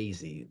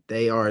crazy.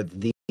 They are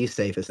the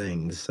safest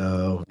things.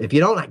 So if you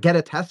don't get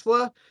a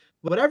Tesla,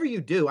 whatever you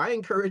do, I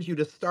encourage you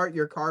to start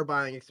your car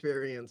buying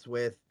experience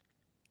with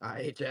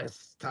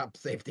IHS top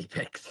safety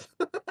picks.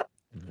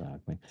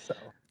 Exactly. So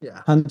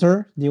yeah.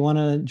 Hunter, do you want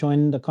to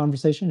join the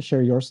conversation?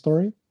 Share your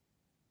story?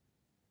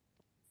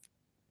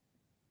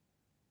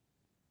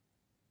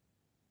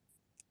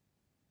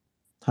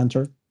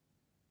 Hunter?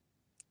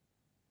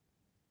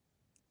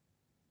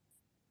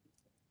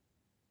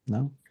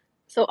 No?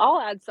 So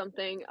I'll add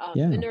something.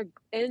 Yeah.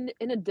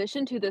 In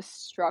addition to the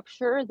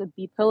structure, the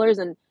B pillars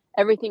and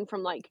everything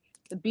from like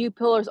the B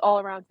pillars all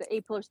around the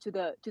A pillars to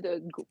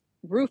the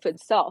roof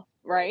itself,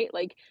 right?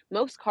 Like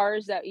most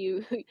cars that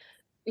you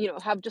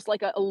have just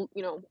like a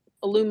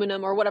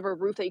aluminum or whatever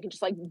roof that you can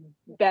just like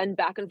bend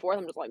back and forth.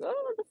 I'm just like,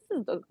 oh,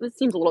 this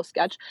seems a little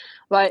sketch,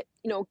 but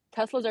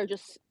Teslas are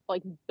just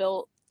like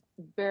built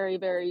very,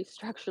 very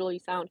structurally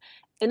sound.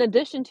 In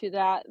addition to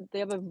that, they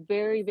have a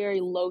very,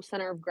 very low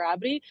center of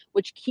gravity,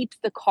 which keeps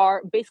the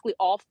car, basically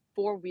all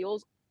 4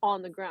 wheels,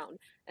 on the ground.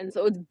 And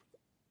so it's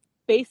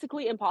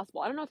basically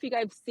impossible. I don't know if you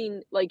guys have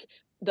seen like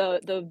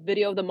the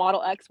video of the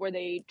Model X where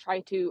they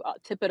try to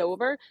tip it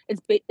over.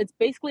 It's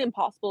basically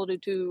impossible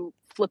to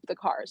flip the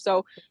car.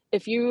 So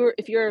if you're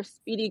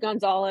Speedy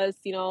Gonzalez,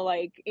 an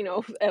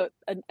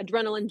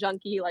adrenaline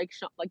junkie like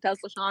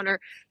Tesla Sean, or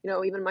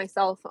even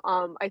myself,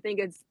 I think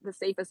it's the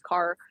safest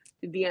car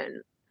to be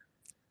in.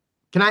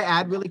 Can I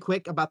add really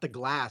quick about the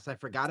glass? I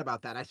forgot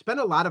about that. I spent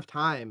a lot of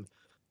time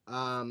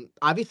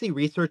obviously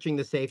researching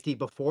the safety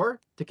before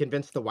to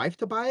convince the wife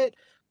to buy it,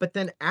 but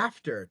then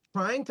after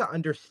trying to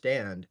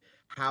understand,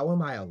 how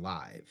am I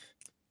alive?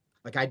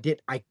 Like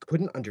I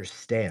couldn't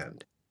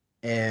understand.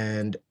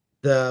 And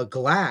the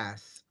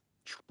glass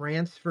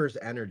transfers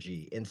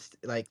energy, and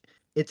like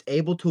it's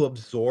able to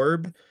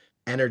absorb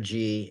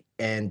energy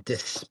and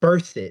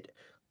disperse it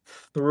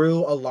through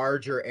a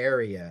larger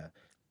area.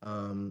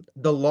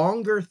 The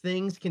longer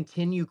things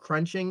continue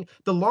crunching,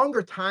 the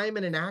longer time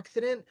in an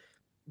accident,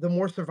 the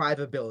more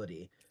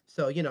survivability.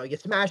 So, you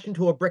smash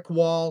into a brick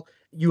wall,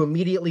 you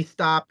immediately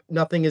stop,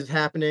 nothing is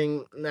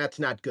happening, that's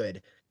not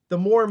good. The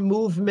more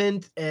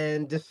movement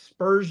and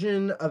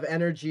dispersion of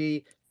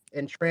energy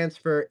and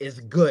transfer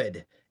is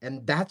good.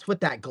 And that's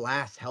what that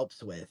glass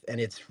helps with. And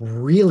it's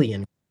really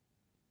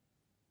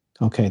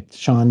Okay,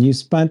 Sean, you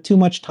spent too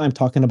much time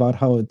talking about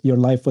how your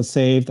life was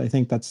saved. I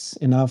think that's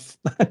enough.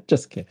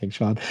 Just kidding,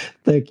 Sean.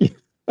 Thank you.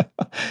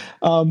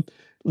 um,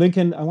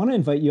 Lincoln, I want to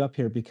invite you up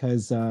here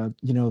because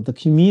the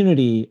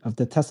community of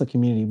the Tesla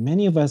community,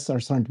 many of us are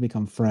starting to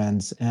become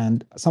friends,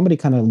 and somebody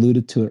kind of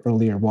alluded to it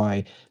earlier.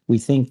 Why we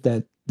think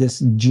that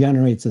this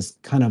generates this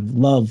kind of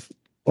love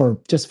or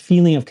just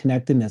feeling of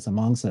connectedness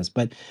amongst us.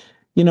 But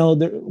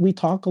we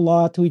talk a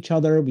lot to each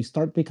other. We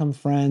start to become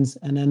friends,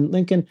 and then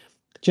Lincoln,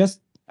 just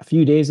a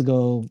few days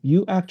ago,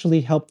 you actually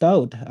helped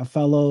out a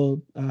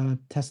fellow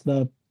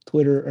Tesla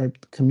Twitter or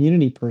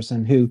community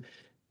person who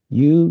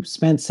you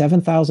spent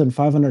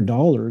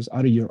 $7,500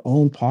 out of your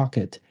own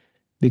pocket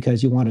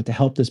because you wanted to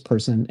help this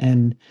person.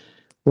 And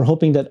we're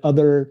hoping that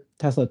other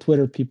Tesla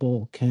Twitter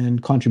people can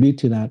contribute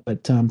to that.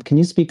 But can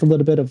you speak a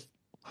little bit of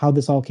how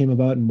this all came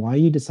about and why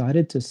you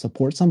decided to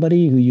support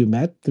somebody who you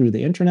met through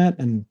the internet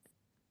and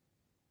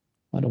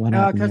what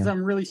happened Because here?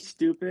 I'm really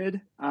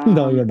stupid.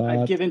 No, you're I've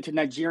not. given to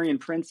Nigerian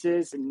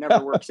princes and it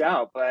never works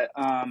out. But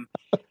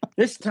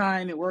this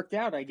time it worked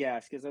out, I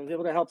guess, because I was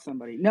able to help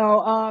somebody.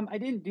 No, I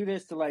didn't do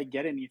this to like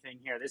get anything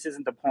here. This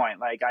isn't the point.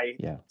 Like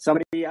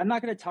I'm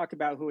not going to talk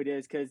about who it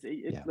is because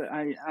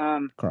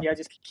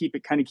just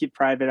keep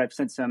private. I've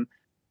sent some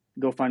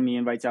GoFundMe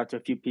invites out to a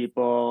few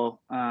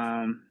people.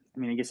 I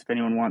guess if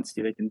anyone wants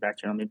to, they can back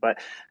channel me. But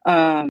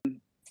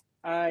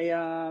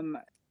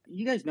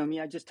you guys know me.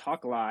 I just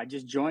talk a lot. I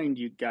just joined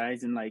you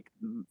guys in like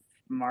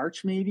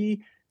March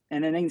maybe,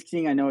 and then next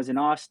thing I know, I was in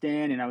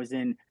Austin, and I was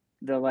in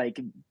the like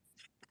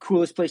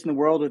coolest place in the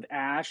world with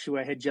Ash, who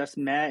I had just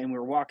met, and we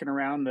were walking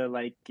around the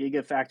like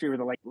Gigafactory with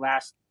the like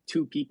last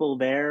two people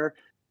there,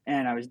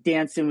 and I was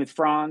dancing with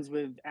Franz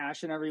with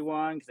Ash and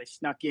everyone because I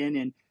snuck in,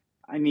 and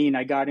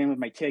I got in with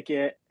my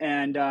ticket,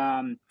 and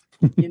Right.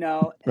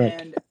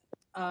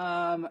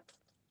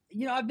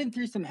 I've been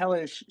through some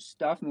hellish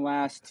stuff in the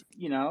last,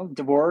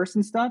 divorce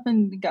and stuff,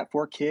 and got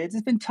 4 kids.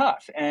 It's been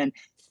tough, and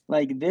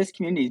like this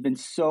community has been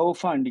so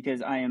fun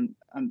because I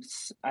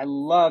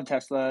love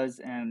Teslas,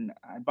 and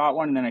I bought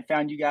one, and then I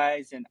found you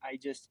guys, and I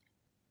just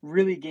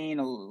really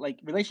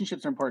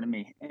relationships are important to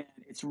me, and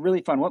it's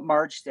really fun. What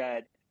Marge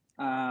said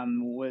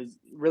was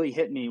really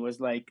hit me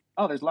was like,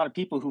 oh, there's a lot of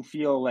people who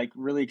feel like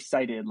really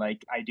excited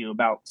like I do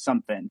about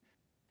something,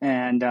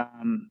 and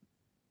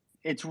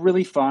it's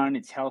really fun.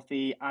 It's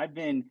healthy. I've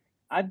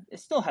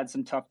still had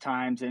some tough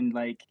times, and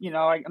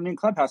I'm in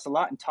Clubhouse a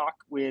lot and talk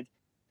with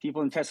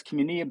people in the Tesla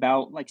community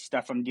about like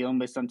stuff I'm dealing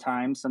with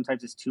sometimes.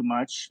 Sometimes it's too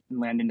much and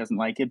Landon doesn't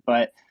like it,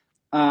 but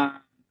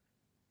then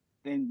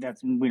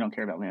we don't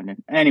care about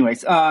Landon.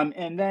 Anyways,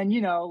 and then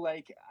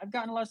I've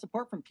gotten a lot of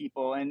support from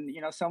people, and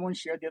someone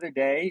shared the other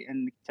day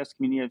in the Tesla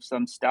community of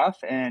some stuff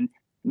and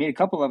made a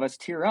couple of us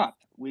tear up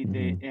with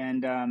it,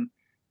 and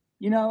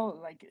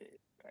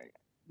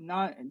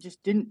not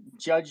just didn't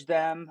judge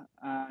them,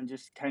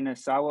 just kind of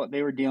saw what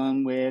they were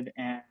dealing with,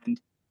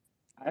 and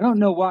I don't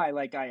know why.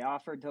 Like I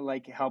offered to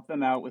like help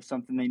them out with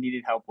something they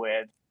needed help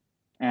with,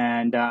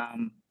 and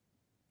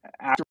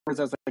afterwards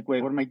I was like,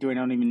 wait, what am I doing?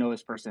 I don't even know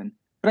this person,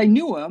 but I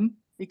knew him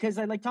because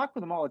I like talk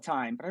with him all the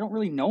time, but I don't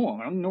really know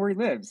him. I don't know where he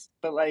lives,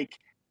 but like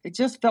it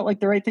just felt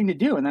like the right thing to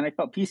do, and then I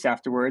felt peace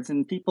afterwards,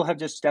 and people have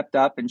just stepped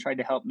up and tried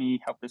to help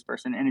me help this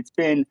person, and it's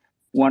been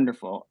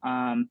wonderful.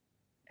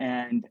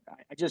 And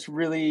I just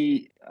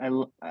really, I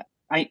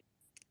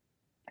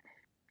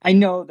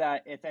know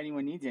that if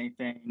anyone needs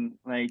anything,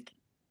 like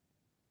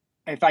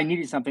if I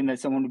needed something, that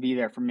someone would be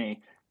there for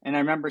me. And I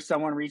remember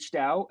someone reached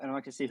out, and I don't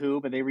like to say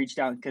who, but they reached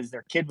out because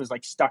their kid was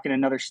like stuck in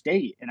another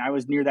state, and I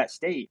was near that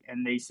state,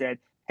 and they said,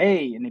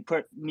 hey, and they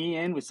put me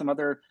in with some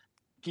other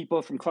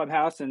people from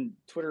Clubhouse and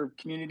Twitter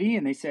community,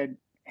 and they said,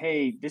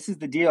 hey, this is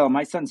the deal.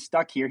 My son's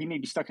stuck here. He may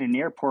be stuck in an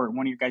airport in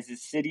one of your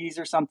guys' cities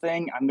or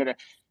something.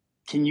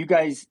 Can you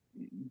guys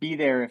be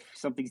there if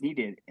something's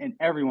needed? And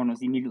everyone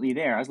was immediately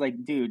there. I was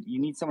like, dude, you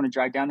need someone to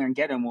drive down there and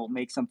get him. We'll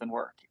make something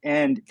work.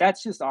 And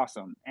that's just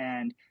awesome.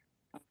 And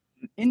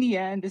in the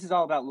end, this is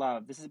all about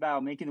love. This is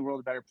about making the world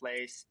a better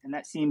place. And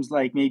that seems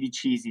like maybe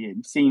cheesy.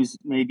 It seems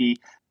maybe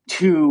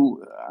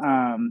too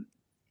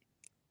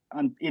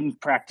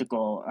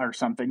impractical or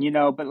something,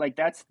 but like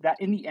that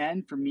in the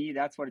end, for me,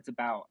 that's what it's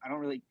about. I don't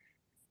really,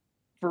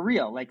 for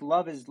real, like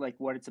love is like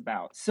what it's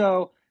about.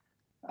 So,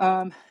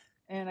 and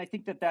I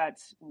think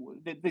that's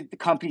the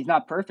company's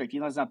not perfect.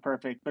 Elon's not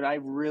perfect, but I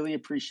really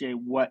appreciate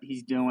what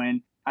he's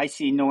doing. I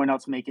see no one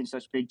else making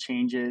such big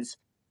changes.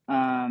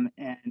 And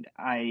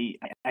I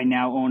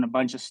now own a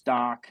bunch of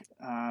stock,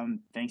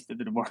 thanks to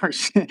the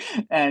divorce.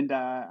 And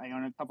I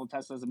own a couple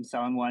Teslas. I'm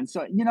selling one.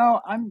 So,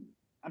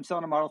 I'm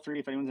selling a Model 3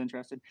 if anyone's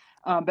interested.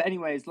 But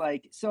anyways,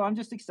 so I'm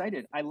just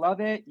excited. I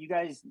love it. You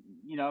guys,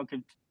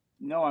 could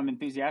know I'm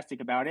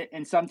enthusiastic about it.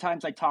 And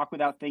sometimes I talk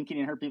without thinking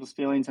and hurt people's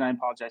feelings, and I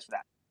apologize for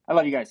that. I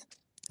love you guys.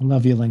 I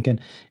love you, Lincoln.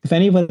 If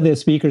any of the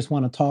speakers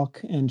want to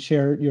talk and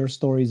share your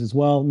stories as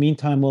well,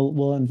 meantime,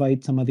 we'll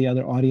invite some of the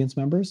other audience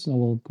members.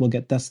 So we'll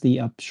get Dusty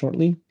up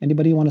shortly.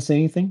 Anybody want to say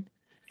anything?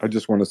 I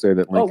just want to say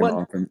that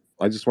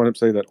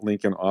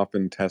Lincoln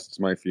often tests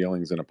my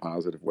feelings in a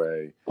positive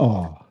way.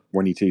 Oh,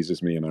 when he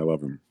teases me, and I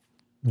love him.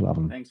 Love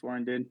him. Thanks,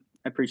 Warren, dude.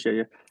 I appreciate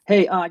you.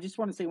 Hey, I just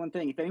want to say one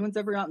thing. If anyone's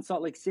ever out in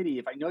Salt Lake City,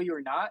 if I know you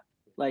or not,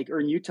 like,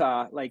 or in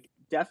Utah, like,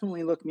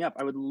 definitely look me up.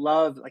 I would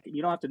love, like,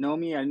 you don't have to know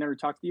me. I never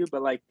talked to you,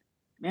 but like,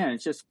 man,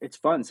 it's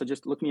fun. So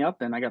just look me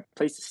up, and I got a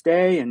place to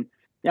stay, and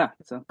yeah.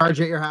 So charge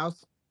at your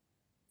house?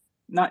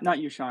 Not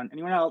you, Sean.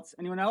 Anyone else?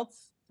 Anyone?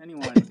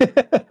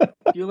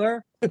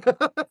 Bueller?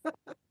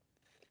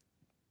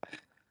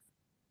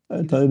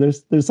 I tell you,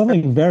 there's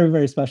something very,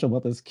 very special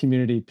about this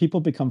community.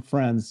 People become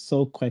friends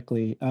so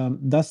quickly.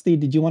 Dusty,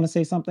 did you want to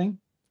say something?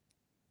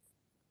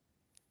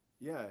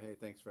 Yeah. Hey,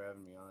 thanks for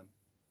having me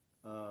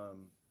on.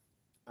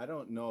 I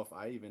don't know if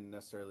I even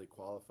necessarily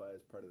qualify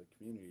as part of the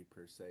community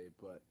per se,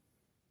 but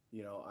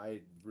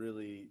I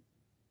really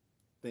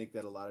think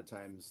that a lot of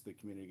times the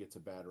community gets a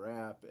bad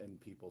rap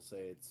and people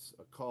say it's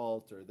a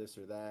cult or this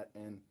or that,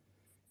 and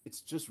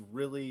it's just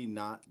really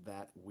not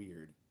that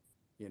weird.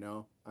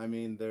 I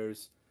mean,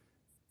 there's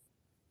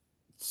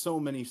so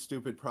many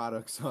stupid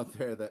products out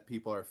there that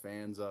people are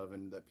fans of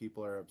and that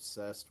people are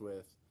obsessed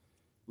with.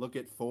 Look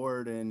at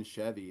Ford and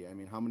Chevy. I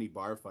mean, how many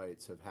bar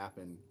fights have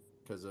happened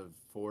because of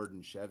Ford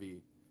and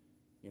Chevy,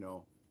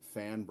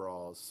 fan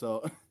brawls.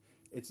 So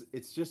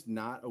it's just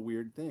not a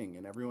weird thing,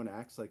 and everyone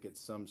acts like it's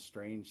some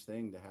strange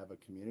thing to have a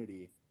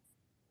community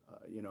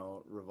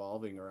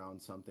revolving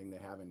around something they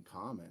have in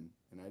common.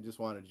 And I just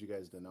wanted you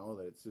guys to know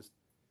that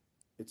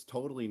it's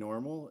totally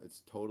normal,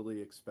 it's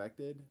totally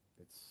expected,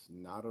 it's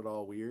not at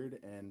all weird,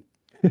 and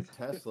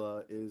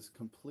Tesla is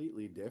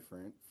completely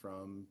different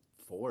from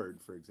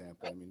Ford, for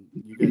example. I mean,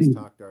 you guys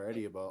talked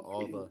already about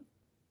all the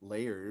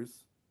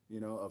layers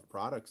of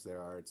products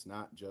there are. It's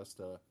not just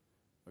a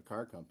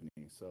car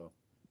company, so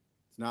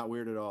it's not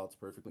weird at all. It's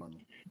perfectly normal.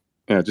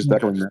 Yeah, just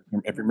echoing that.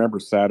 If you remember,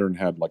 Saturn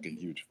had like a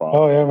huge following.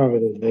 Oh, yeah, I remember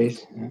those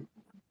days.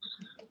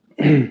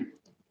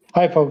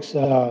 Hi, folks.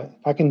 If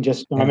I can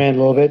just chime in a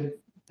little bit.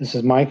 This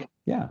is Mike.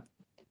 Yeah.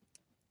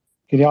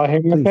 Can y'all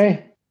hear me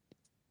okay?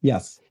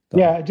 Yes.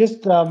 Yeah,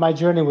 just my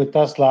journey with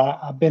Tesla.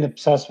 I've been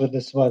obsessed with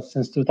this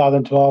since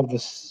 2012.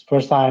 This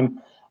first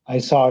time I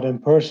saw it in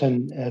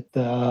person at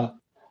the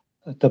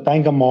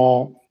Topanga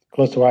Mall,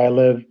 close to where I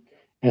live,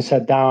 and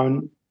sat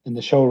down in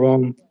the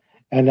showroom,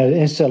 and I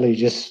instantly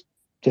just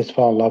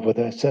fell in love with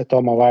it. I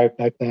told my wife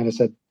back then, I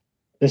said,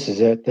 this is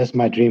it. This is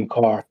my dream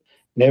car.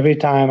 And every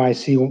time I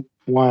see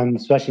one,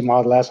 especially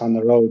Model S on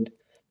the road,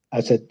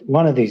 I said,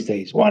 one of these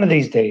days.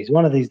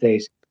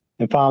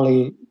 And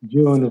finally,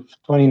 June of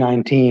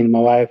 2019, my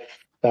wife,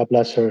 God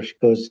bless her, she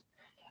goes,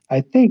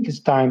 I think it's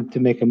time to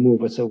make a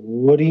move. I said,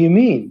 what do you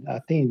mean? I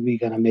think we're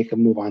going to make a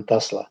move on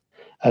Tesla.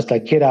 I was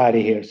like, get out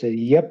of here. I said,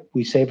 yep,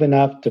 we save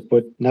enough to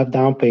put enough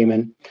down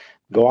payment.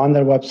 Go on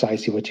their website,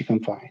 see what you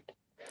can find.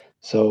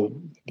 So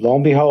lo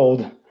and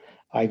behold,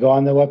 I go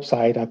on the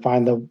website, I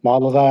find the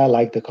model that I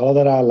like, the color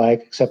that I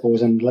like, except it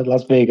was in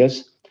Las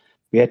Vegas.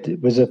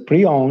 It was a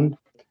pre-owned,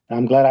 and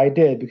I'm glad I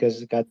did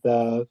because it got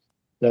the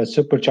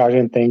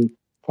supercharging thing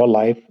for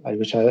life,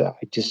 which I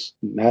just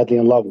madly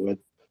in love with.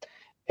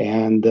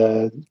 And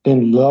been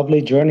a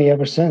lovely journey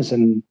ever since.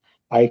 And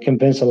I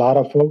convinced a lot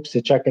of folks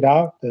to check it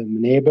out, the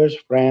neighbors,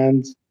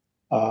 friends.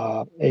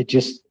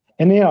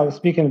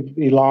 Speaking of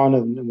Elon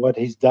and what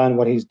he's done,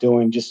 what he's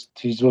doing,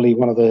 he's really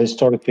one of the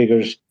historic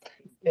figures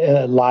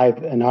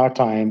live in our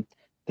time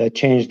that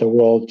changed the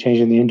world,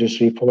 changing the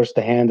industry, forced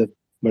the hand of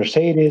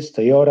Mercedes,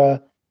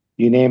 Toyota,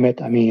 you name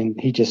it. I mean,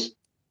 he just,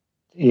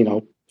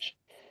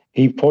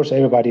 he forced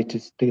everybody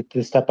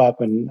to step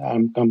up, and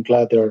I'm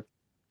glad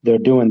they're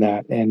doing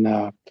that.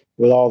 And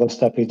with all the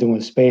stuff he's doing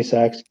with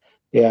SpaceX,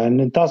 yeah, and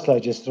then Tesla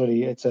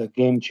it's a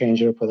game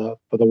changer for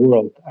the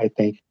world, I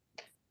think.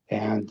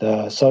 And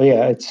so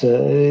yeah, it's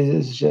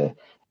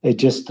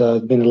just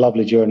been a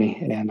lovely journey,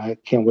 and I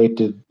can't wait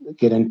to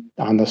get in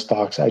on the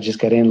stocks. I just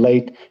got in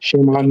late.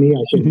 Shame on me.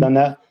 I should have done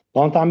that a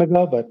long time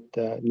ago, but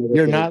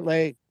you're not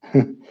late.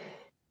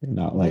 You're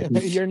not late.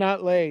 You're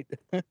not late.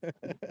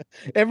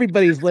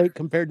 Everybody's late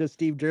compared to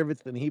Steve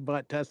Jurvetson. He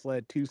bought Tesla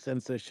at 2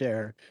 cents a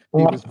share.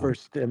 He was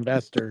first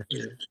investor.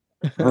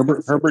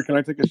 Herbert, can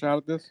I take a shot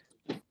at this?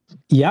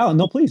 Yeah,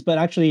 no, please. But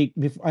actually,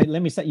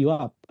 let me set you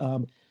up.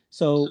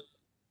 So,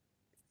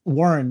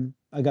 Warren,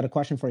 I got a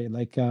question for you.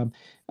 Like,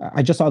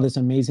 I just saw this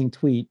amazing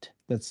tweet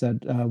that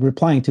said,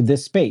 replying to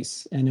this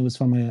space, and it was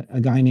from a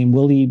guy named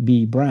Willie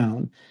B.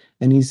 Brown,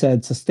 and he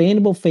said,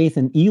 sustainable faith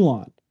in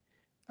Elon,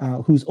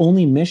 whose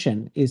only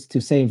mission is to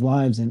save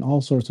lives in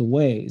all sorts of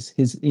ways.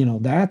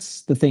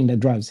 That's the thing that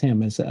drives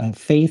him, is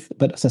faith,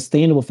 but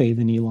sustainable faith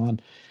in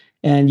Elon.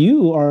 And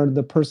you are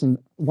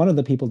one of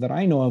the people that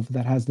I know of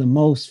that has the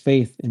most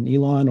faith in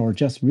Elon, or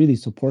just really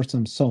supports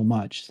him so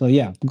much. So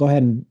yeah, go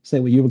ahead and say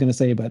what you were going to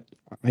say, but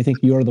I think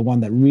you're the one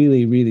that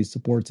really, really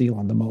supports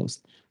Elon the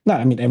most. No,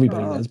 I mean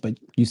everybody does, but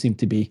you seem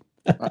to be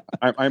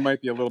I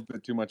might be a little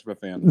bit too much of a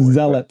fanboy.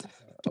 zealot.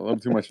 A little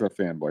too much of a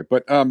fanboy.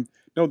 But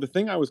no, the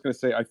thing I was going to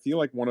say, I feel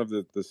like one of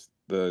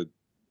the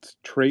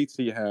traits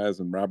he has,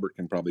 and Robert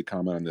can probably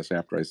comment on this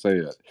after I say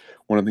it.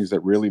 One of the things that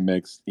really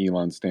makes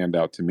Elon stand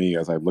out to me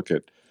as I look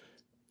at,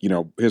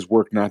 his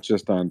work not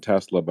just on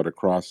Tesla, but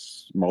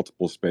across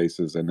multiple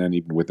spaces, and then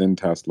even within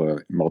Tesla,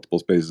 multiple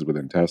spaces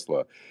within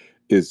Tesla,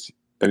 is,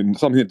 and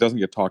something that doesn't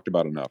get talked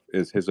about enough,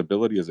 is his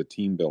ability as a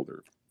team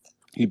builder.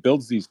 He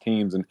builds these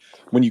teams, and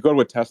when you go to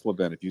a Tesla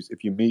event,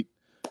 if you meet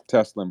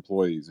Tesla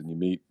employees and you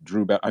meet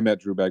I met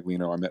Drew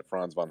Baglino, I met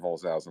Franz von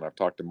Holzhausen, I've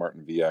talked to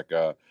Martin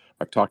Viecha,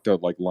 I've talked to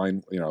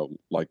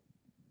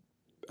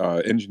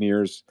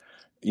engineers,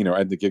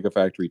 at the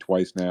Gigafactory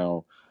twice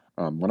now.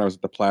 When I was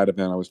at the Plaid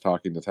event, I was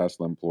talking to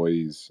Tesla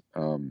employees.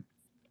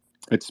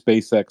 At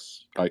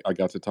SpaceX, I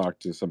got to talk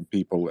to some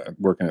people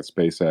working at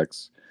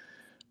SpaceX.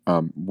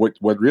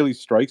 What really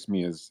strikes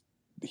me is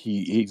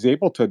he's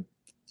able to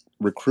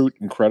recruit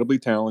incredibly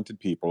talented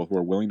people who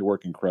are willing to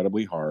work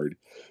incredibly hard.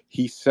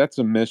 He sets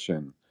a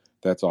mission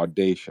that's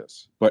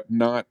audacious, but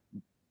not,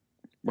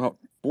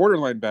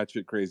 borderline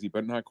batshit crazy,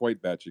 but not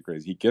quite batshit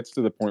crazy. He gets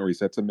to the point where he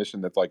sets a mission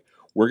that's like,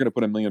 we're going to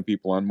put 1 million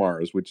people on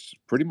Mars, which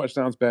pretty much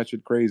sounds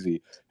batshit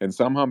crazy, and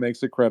somehow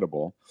makes it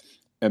credible.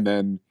 And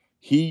then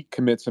he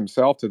commits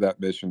himself to that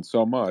mission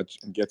so much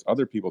and gets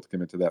other people to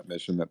commit to that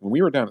mission that when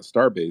we were down at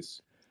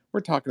Starbase,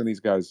 we're talking to these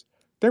guys,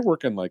 they're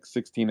working like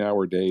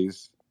 16-hour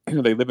days.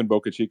 They live in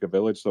Boca Chica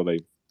Village, so they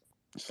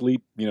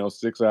sleep,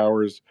 6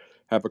 hours,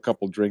 have a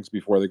couple drinks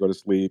before they go to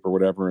sleep or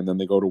whatever, and then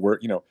they go to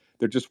work.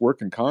 They're just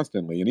working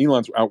constantly, and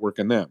Elon's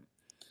outworking them,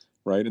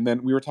 right? And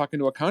then we were talking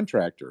to a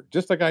contractor,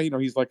 just a guy,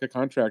 he's like a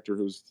contractor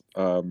who's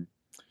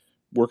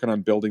working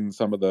on building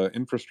some of the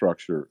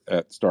infrastructure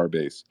at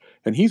Starbase,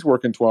 and he's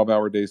working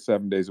 12-hour days,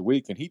 7 days a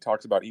week, and he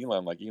talks about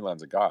Elon like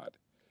Elon's a god.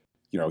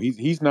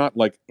 He's not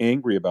like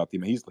angry about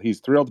them. He's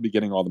thrilled to be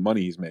getting all the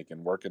money he's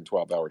making, working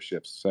 12-hour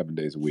shifts, 7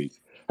 days a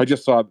week. I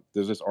just saw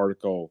there's this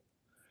article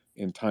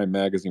in Time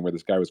magazine where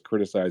this guy was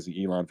criticizing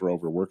Elon for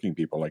overworking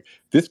people. Like,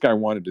 this guy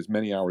wanted as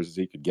many hours as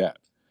he could get.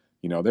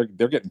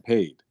 They're getting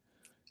paid.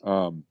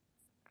 But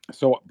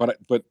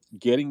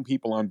getting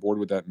people on board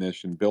with that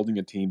mission, building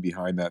a team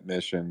behind that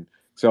mission,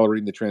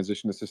 accelerating the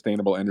transition to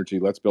sustainable energy.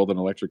 Let's build an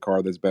electric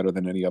car that's better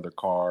than any other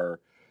car.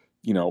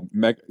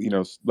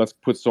 Let's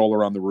put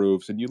solar on the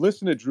roofs. And you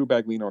listen to Drew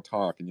Baglino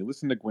talk, and you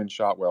listen to Gwynne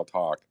Shotwell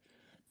talk,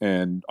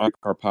 and Anand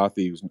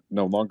Karpathy, who's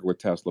no longer with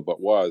Tesla,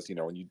 but was, and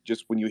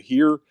when you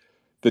hear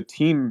the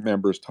team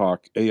members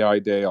talk, AI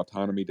Day,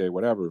 Autonomy Day,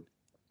 whatever,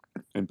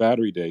 and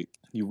Battery Day,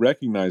 you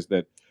recognize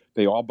that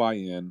they all buy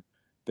in.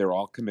 They're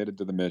all committed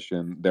to the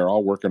mission. They're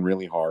all working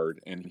really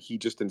hard. And he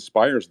just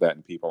inspires that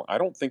in people. I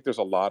don't think there's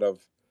a lot of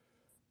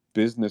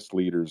business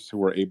leaders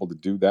who are able to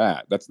do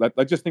that.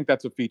 I just think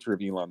that's a feature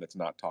of Elon that's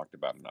not talked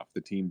about enough,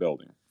 the team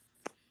building.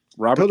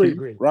 Robert, totally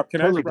agree.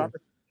 Can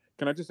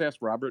I just ask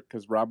Robert?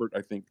 Because Robert,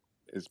 I think,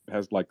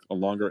 has like a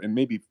longer, and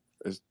maybe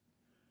is,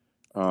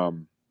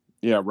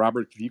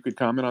 Robert, if you could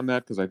comment on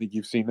that, because I think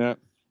you've seen that.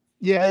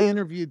 Yeah, I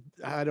interviewed,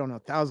 I don't know,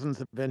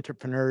 thousands of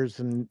entrepreneurs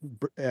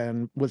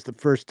and was the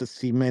first to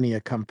see many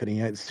a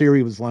company.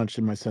 Siri was launched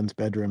in my son's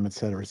bedroom, et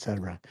cetera, et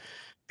cetera.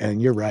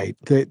 And you're right.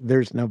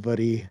 There's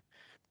nobody.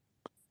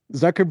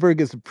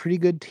 Zuckerberg is a pretty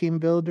good team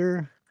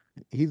builder.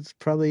 He's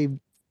probably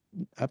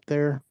up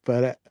there,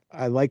 but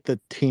I like the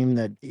team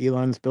that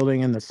Elon's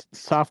building, and the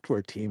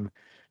software team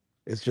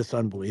is just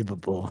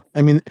unbelievable.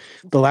 I mean,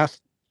 the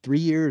last 3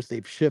 years,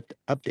 they've shipped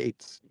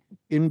updates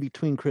in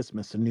between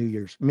Christmas and New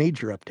Year's,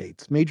 major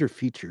updates, major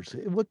features.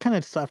 What kind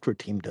of software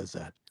team does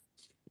that?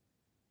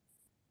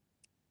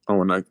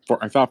 Oh, and I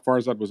thought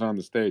Farzad was on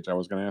the stage. I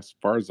was going to ask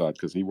Farzad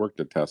because he worked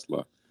at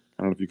Tesla.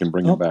 I don't know if you can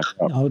bring him back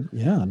up. Oh,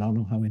 yeah, I don't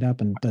know how it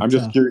happened. But,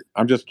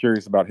 I'm just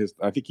curious about his.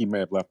 I think he may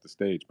have left the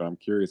stage, but I'm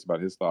curious about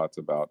his thoughts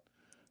about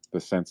the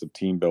sense of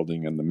team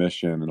building and the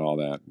mission and all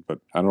that. But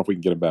I don't know if we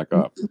can get him back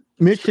up.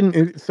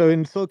 Mission. So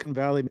in Silicon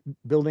Valley,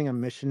 building a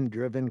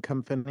mission-driven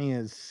company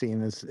is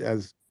seen as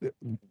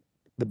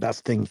the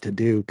best thing to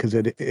do, because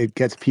it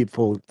gets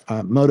people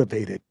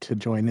motivated to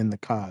join in the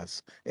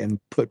cause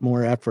and put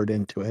more effort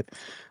into it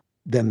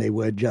than they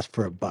would just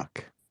for a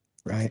buck,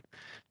 right?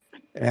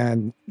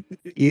 And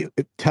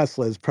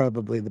Tesla is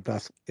probably the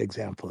best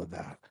example of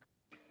that.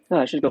 No,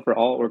 I should go for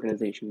all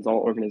organizations. All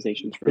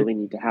organizations really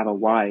need to have a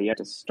why. You have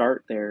to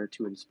start there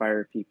to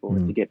inspire people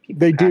and to get people.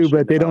 They do,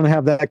 but they don't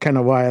have that kind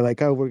of why.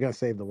 Like, oh, we're going to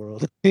save the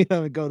world.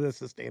 Go to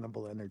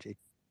sustainable energy,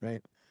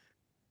 right?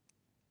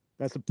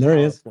 That's a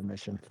powerful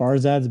mission.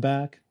 Farzad's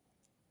back.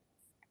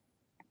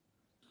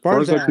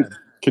 Farzad,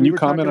 can you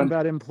comment on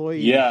about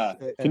employees? Yeah.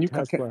 Can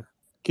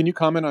you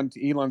comment on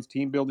Elon's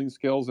team building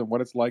skills and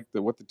what it's like,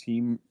 what the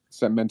team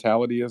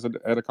mentality is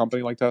at a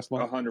company like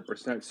Tesla?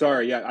 100%.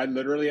 Sorry, yeah, I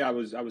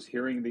was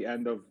hearing the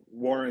end of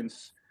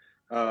Warren's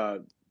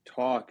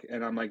talk,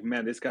 and I'm like,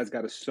 man, this guy's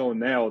got it so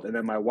nailed. And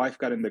then my wife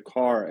got in the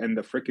car, and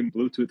the freaking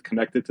Bluetooth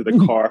connected to the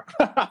car.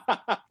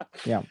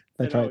 Yeah,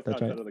 that's right.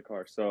 That's right. Out of the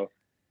car. So,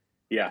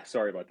 yeah,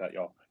 sorry about that,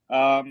 y'all.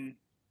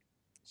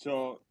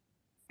 So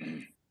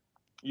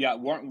Yeah,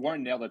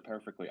 Warren nailed it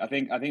perfectly. I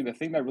think the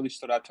thing that really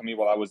stood out to me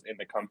while I was in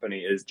the company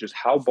is just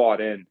how bought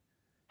in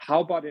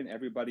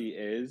everybody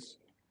is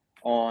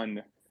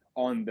on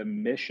the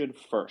mission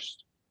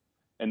first.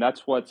 And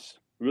that's what's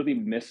really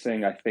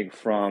missing, I think,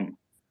 from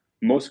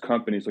most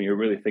companies when you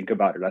really think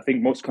about it. I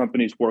think most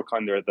companies work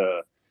under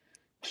the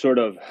sort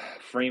of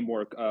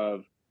framework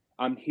of,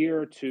 I'm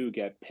here to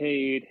get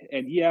paid,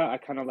 and yeah, I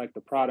kind of like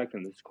the product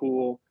and it's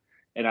cool,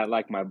 and I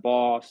like my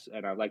boss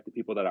and I like the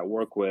people that I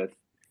work with.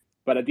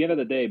 But at the end of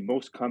the day,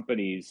 most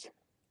companies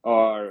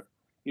are,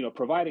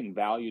 providing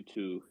value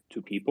to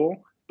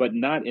people, but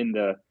not in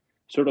the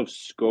sort of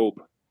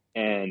scope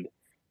and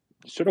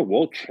sort of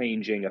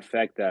world-changing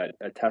effect that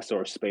a Tesla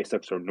or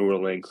SpaceX or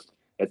Neuralink,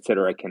 et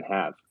cetera, can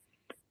have.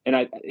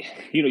 And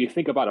you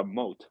think about a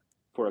moat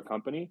for a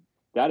company,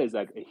 that is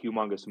like a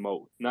humongous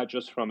moat, not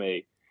just from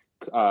a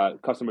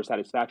customer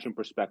satisfaction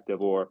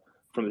perspective or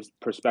from the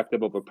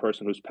perspective of a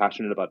person who's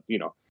passionate about,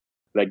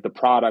 like the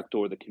product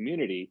or the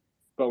community.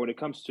 But when it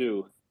comes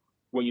to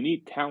when you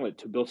need talent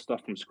to build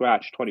stuff from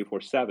scratch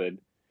 24/7, and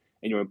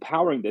you're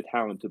empowering the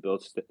talent to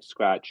build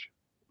scratch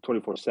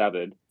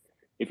 24/7,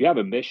 if you have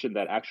a mission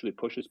that actually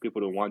pushes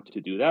people to want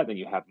to do that, then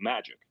you have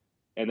magic.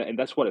 And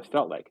that's what it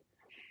felt like,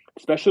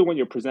 especially when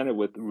you're presented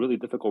with really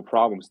difficult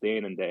problems day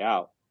in and day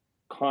out,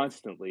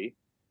 constantly,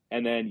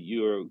 and then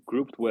you're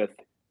grouped with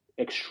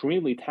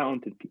extremely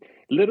talented people.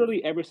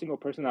 Literally every single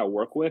person I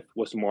work with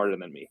was smarter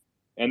than me.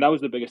 And that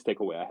was the biggest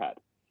takeaway I had.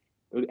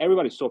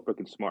 Everybody's so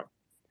freaking smart.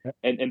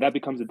 And that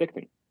becomes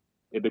addicting.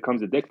 It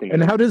becomes addicting.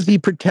 And how does he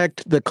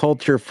protect the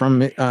culture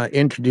from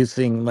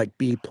introducing like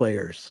B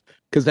players?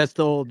 Because that's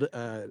the old,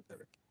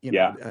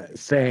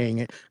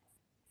 saying,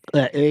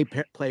 A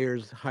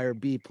players hire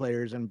B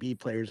players and B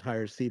players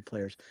hire C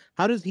players.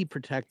 How does he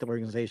protect the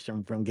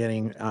organization from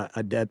getting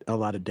a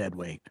lot of dead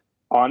weight?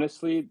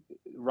 Honestly,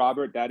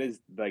 Robert, that is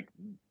like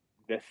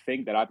the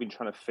thing that I've been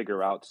trying to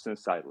figure out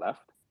since I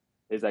left,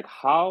 is like,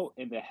 how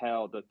in the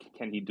hell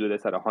can he do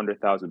this at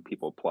 100,000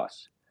 people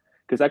plus?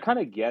 Because I kind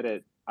of get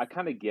it. I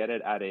kind of get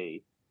it at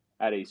a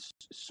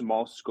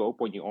small scope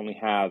when you only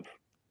have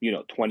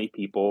 20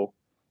 people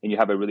and you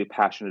have a really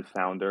passionate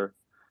founder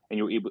and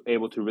you're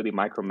able to really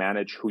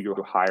micromanage who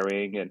you're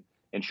hiring and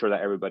ensure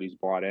that everybody's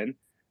bought in.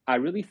 I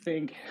really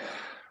think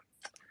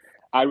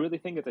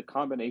it's a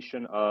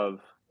combination of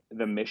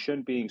the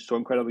mission being so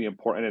incredibly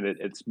important, and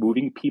it's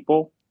moving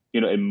people.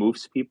 It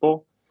moves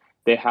people.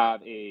 They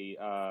have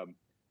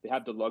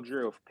the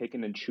luxury of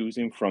picking and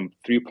choosing from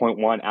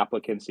 3.1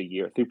 applicants a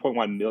year,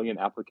 3.1 million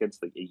applicants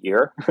a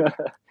year.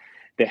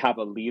 They have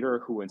a leader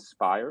who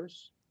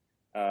inspires.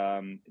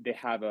 They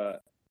have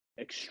a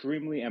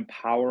extremely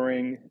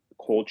empowering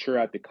culture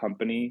at the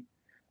company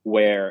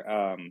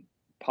where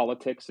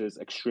politics is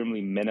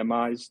extremely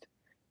minimized,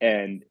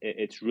 and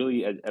it's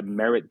really a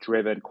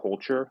merit-driven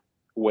culture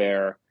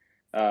where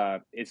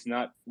it's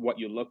not what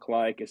you look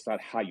like, it's not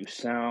how you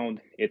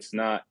sound, it's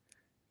not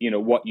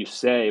what you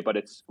say, but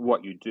it's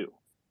what you do.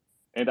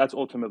 And that's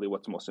ultimately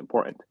what's most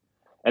important.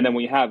 And then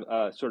when you have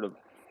sort of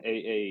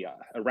a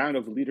round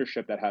of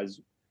leadership that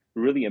has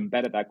really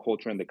embedded that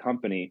culture in the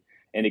company,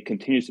 and it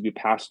continues to be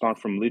passed on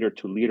from leader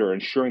to leader,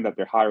 ensuring that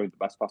they're hiring the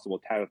best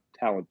possible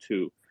talent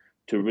to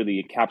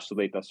really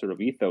encapsulate that sort of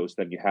ethos,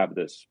 then you have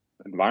this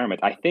environment.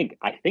 I think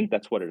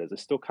that's what it is.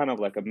 It's still kind of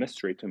like a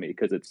mystery to me,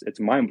 because it's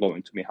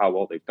mind-blowing to me how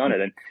well they've done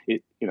it. And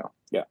it,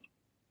 yeah.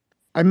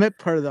 I met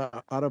part of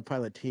the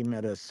Autopilot team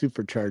at a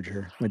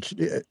supercharger, which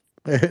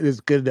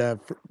is good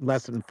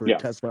lesson for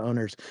Tesla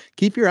owners.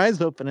 Keep your eyes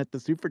open at the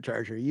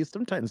supercharger. You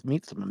sometimes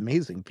meet some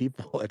amazing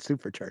people at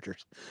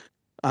superchargers.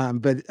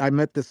 But I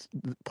met this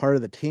part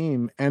of the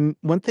team, and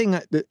one thing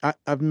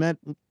I've met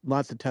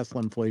lots of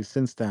Tesla employees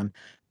since then.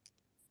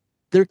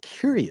 They're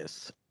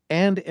curious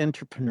and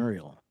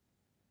entrepreneurial.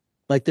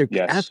 Like they're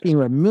asking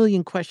you a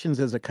million questions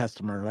as a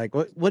customer. Like,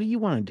 what do you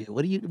want to do?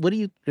 What do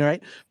you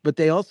right? But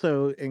they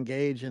also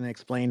engage and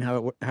explain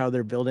how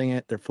they're building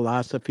it, their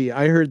philosophy.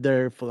 I heard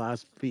their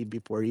philosophy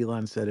before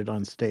Elon said it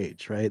on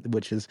stage, right?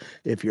 Which is,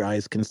 if your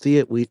eyes can see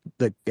it,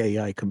 the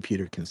AI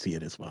computer can see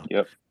it as well.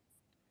 Yep.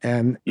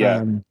 And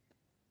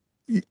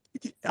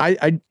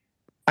I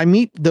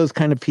meet those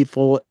kind of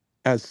people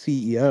as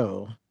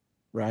CEO,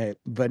 right?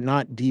 But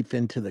not deep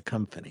into the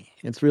company.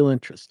 It's real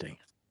interesting.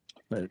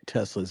 But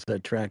Tesla's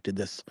attracted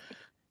this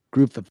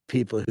group of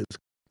people who's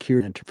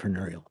curious,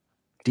 entrepreneurial,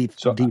 deep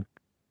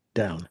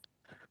down.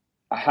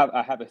 I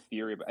have a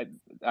theory, but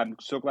I'm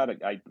so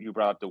glad you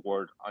brought up the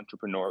word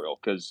entrepreneurial,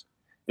 because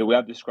the way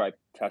I've described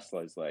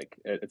Tesla is like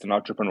it's an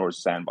entrepreneur's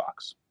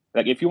sandbox.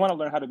 Like, if you want to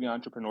learn how to be an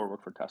entrepreneur,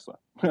 work for Tesla.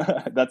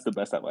 That's the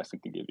best advice I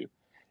can give you.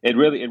 It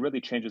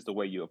really changes the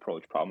way you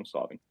approach problem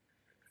solving.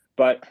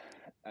 But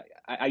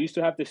I used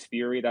to have this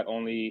theory that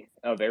only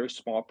a very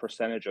small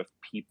percentage of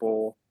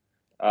people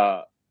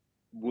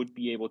would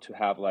be able to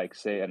have, like,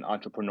 say, an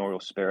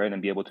entrepreneurial spirit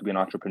and be able to be an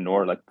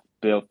entrepreneur, like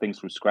build things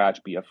from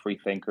scratch, be a free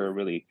thinker,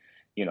 really,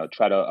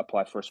 try to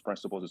apply first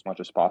principles as much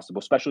as possible,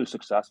 especially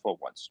successful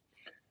ones.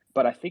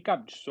 But I think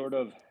I'm sort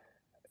of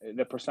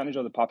the percentage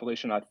of the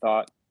population I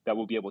thought that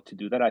will be able to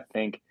do that. I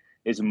think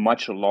is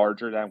much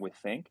larger than we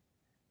think.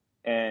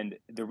 And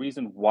the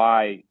reason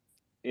why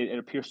it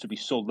appears to be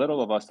so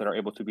little of us that are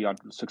able to be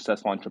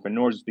successful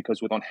entrepreneurs is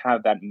because we don't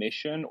have that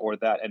mission or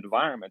that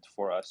environment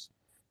for us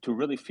to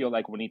really feel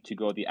like we need to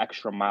go the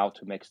extra mile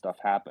to make stuff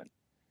happen.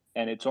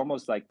 And it's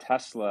almost like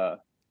Tesla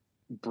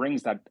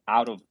brings that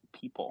out of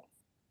people,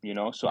 you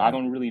know? So I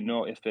don't really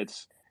know if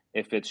it's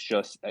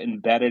just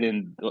embedded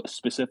in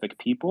specific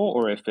people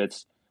or if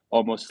it's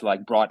almost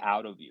like brought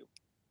out of you,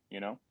 you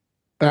know?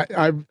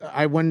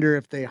 I wonder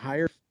if they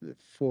hire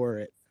for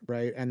it,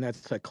 right? And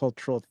that's a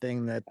cultural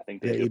thing that I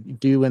think they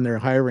do in their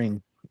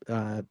hiring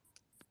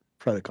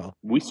protocol.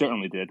 We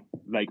certainly did.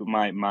 Like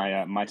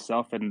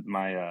myself and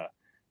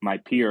my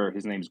peer,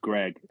 his name's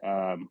Greg.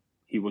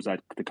 He was at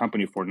the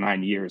company for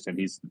 9 years, and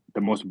he's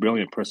the most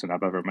brilliant person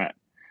I've ever met.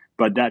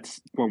 But that's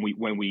when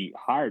we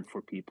hired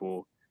for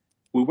people,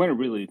 we weren't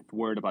really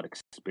worried about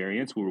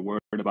experience. We were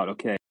worried about,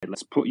 okay,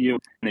 let's put you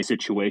in a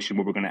situation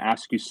where we're going to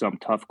ask you some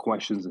tough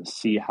questions and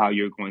see how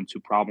you're going to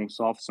problem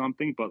solve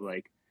something, but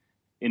like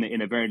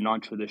in a very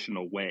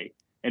non-traditional way.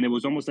 And it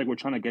was almost like we're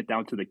trying to get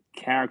down to the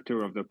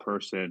character of the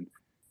person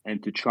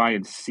and to try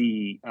and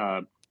see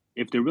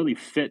if they're really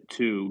fit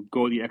to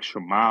go the extra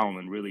mile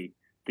and really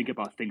think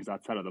about things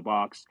outside of the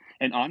box.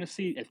 And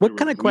honestly, if what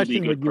kind of really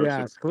question would you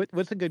person, ask?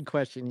 What's a good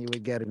question you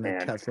would get in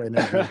a Tesla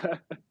interview?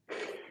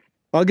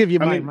 I'll give you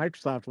my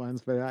Microsoft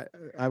ones, but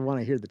I want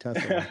to hear the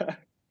Tesla one.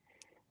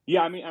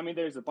 Yeah, I mean,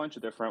 there's a bunch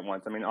of different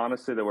ones. I mean,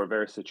 honestly, they were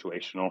very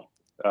situational.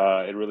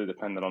 It really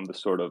depended on the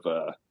sort of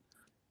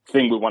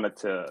thing we wanted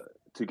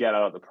to get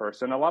out of the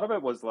person. A lot of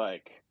it was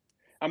like,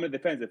 I mean, it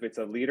depends. If it's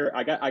a leader,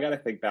 I got to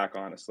think back,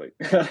 honestly.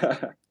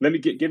 Let me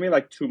give me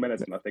like 2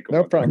 minutes and I'll think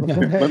about problem.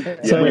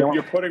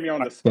 You're putting me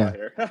on the spot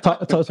here.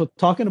 So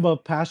talking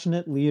about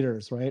passionate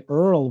leaders, right?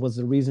 Earl was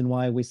the reason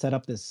why we set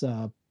up this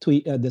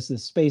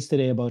this space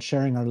today about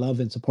sharing our love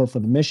and support for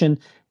the mission.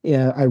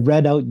 I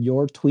read out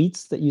your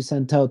tweets that you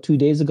sent out 2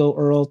 days ago,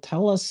 Earl.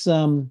 Tell us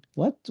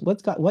what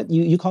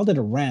you called it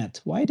a rant.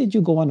 Why did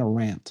you go on a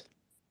rant?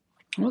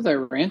 What was I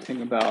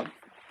ranting about?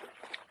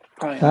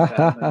 Probably not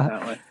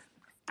that way.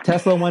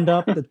 Tesla went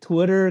up, the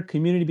Twitter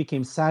community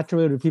became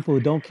saturated with people who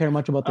don't care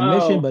much about the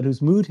mission, but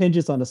whose mood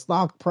hinges on the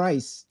stock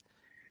price.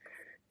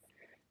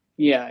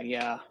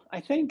 Yeah. I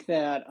think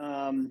that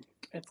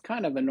it's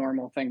kind of a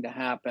normal thing to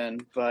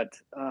happen, but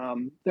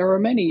there were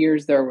many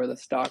years there where the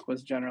stock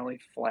was generally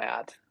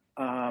flat.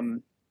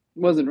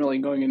 Wasn't really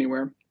going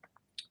anywhere.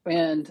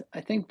 And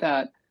I think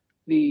that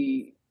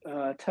the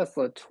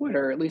Tesla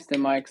Twitter, at least in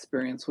my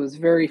experience, was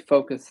very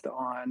focused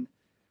on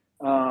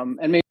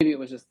and maybe it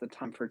was just the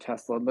time for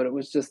Tesla, but it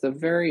was just a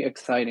very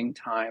exciting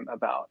time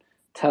about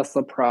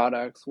Tesla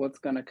products, what's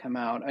going to come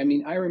out. I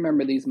mean, I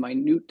remember these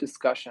minute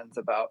discussions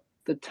about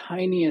the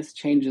tiniest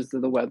changes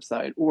to the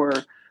website or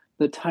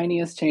the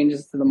tiniest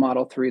changes to the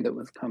Model 3 that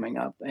was coming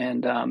up.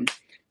 And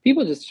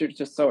people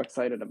just so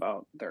excited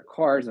about their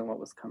cars and what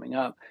was coming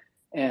up.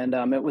 And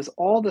it was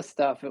all the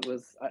stuff. It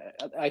was,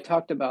 I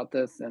talked about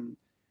this and,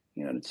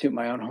 you know, to toot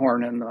my own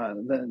horn in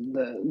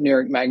the New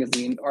York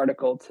Magazine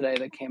article today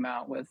that came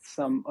out with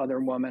some other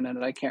woman,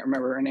 and I can't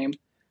remember her name.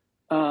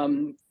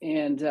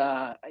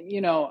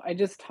 You know, I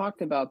just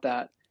talked about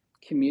that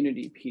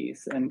community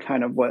piece and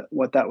kind of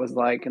what that was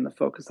like and the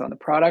focus on the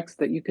products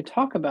that you could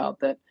talk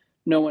about that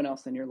no one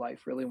else in your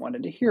life really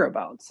wanted to hear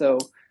about. So,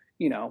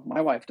 you know,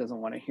 my wife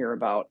doesn't want to hear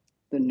about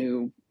the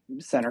new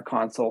center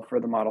console for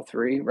the Model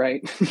 3,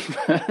 right?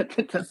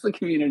 The Tesla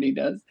community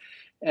does.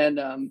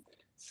 And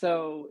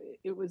so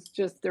it was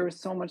just, there was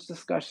so much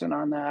discussion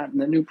on that and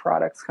the new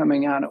products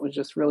coming out. It was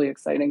just really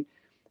exciting.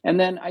 And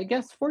then I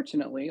guess,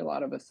 fortunately, a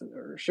lot of us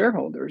are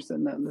shareholders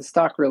and the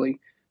stock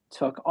really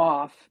took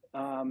off.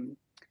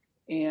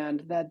 And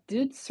that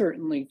did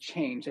certainly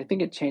change. I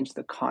think it changed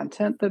the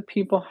content that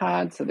people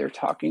had. So they're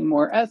talking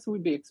more, as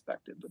would be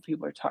expected, but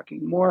people are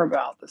talking more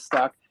about the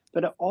stock.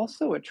 But it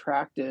also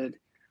attracted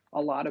a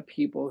lot of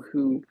people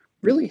who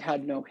really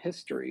had no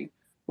history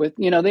with,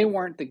 you know, they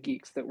weren't the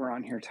geeks that were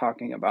on here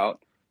talking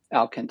about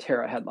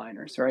Alcantara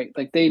headliners, right?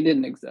 Like they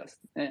didn't exist.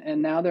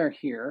 And now they're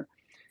here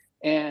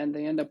and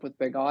they end up with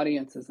big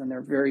audiences and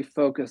they're very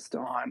focused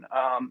on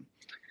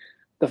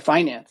the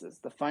finances,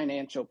 the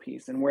financial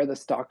piece and where the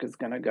stock is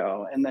going to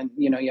go. And then,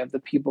 you know, you have the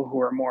people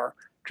who are more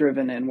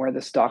driven in where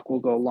the stock will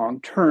go long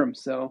term.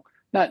 So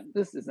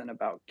this isn't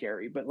about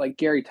Gary, but like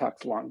Gary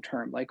talks long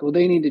term, like, well,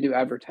 they need to do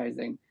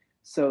advertising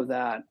so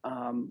that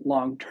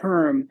long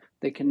term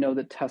they can know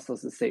that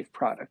Tesla's a safe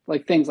product,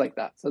 like things like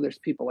that. So there's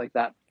people like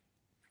that.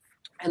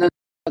 And then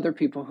other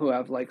people who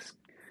have like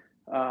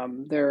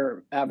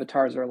their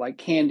avatars are like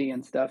candy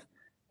and stuff.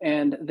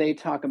 And they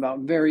talk about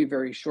very,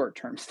 very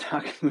short-term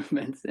stock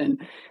movements,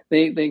 and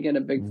they get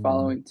a big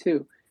following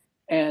too.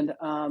 And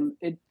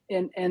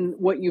and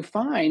what you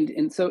find,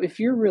 and so if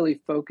you're really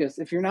focused,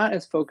 if you're not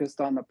as focused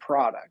on the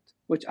product,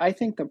 which I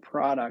think the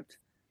product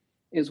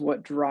is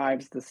what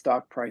drives the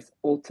stock price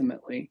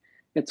ultimately.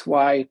 It's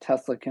why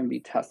Tesla can be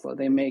Tesla.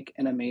 They make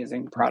an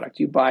amazing product.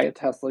 You buy a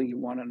Tesla, you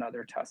want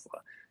another Tesla.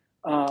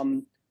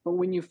 But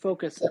when you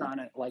focus in on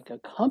it like a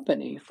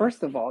company,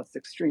 first of all, it's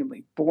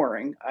extremely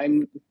boring.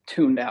 I'm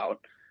tuned out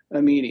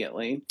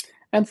immediately.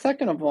 And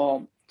second of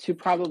all, to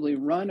probably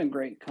run a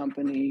great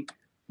company,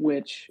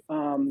 which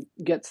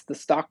gets the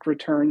stock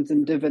returns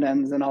and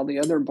dividends and all the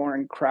other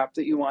boring crap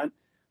that you want,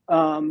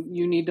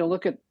 you need to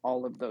look at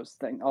all of those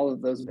things, all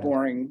of those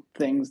boring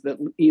things that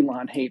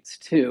Elon hates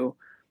too,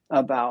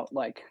 about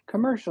like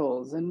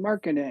commercials and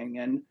marketing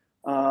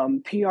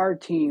and PR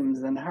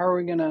teams and how are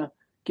we going to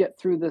get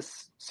through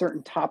this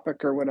certain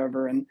topic or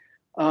whatever. And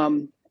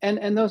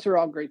those are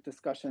all great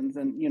discussions.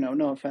 And, you know,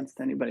 no offense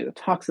to anybody that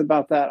talks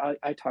about that.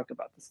 I talk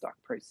about the stock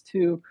price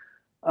too.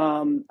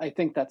 I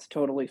think that's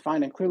totally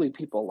fine. And clearly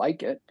people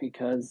like it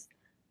because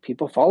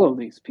people follow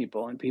these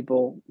people and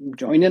people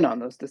join in on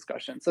those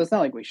discussions. So it's not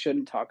like we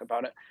shouldn't talk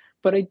about it.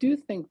 But I do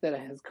think that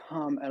it has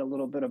come at a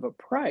little bit of a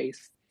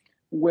price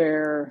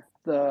where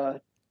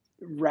the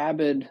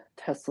rabid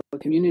Tesla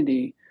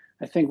community,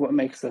 I think what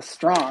makes us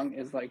strong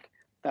is like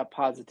that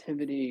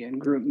positivity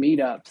and group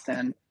meetups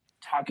and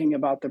talking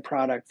about the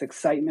products,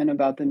 excitement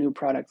about the new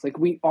products. Like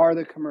we are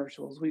the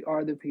commercials, we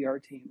are the PR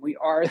team, we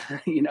are,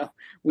 you know,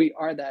 we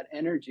are that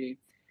energy.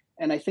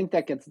 And I think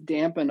that gets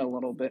dampened a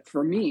little bit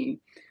for me.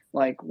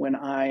 Like when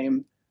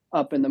I'm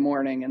up in the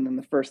morning and then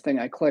the first thing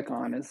I click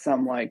on is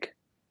some like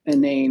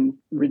inane,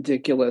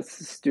 ridiculous,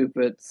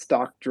 stupid,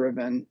 stock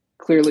driven,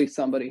 clearly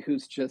somebody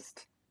who's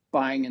just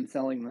buying and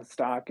selling the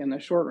stock in the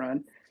short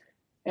run.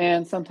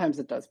 And sometimes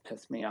it does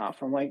piss me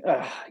off. I'm like,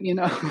 ugh, you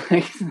know,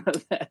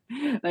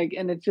 like,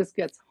 and it just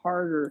gets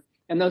harder.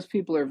 And those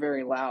people are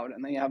very loud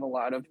and they have a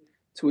lot of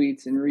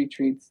tweets and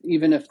retweets,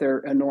 even if they're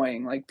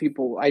annoying. Like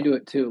people, I do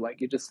it too.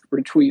 Like you just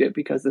retweet it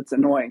because it's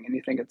annoying and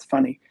you think it's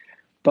funny.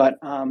 But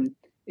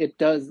it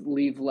does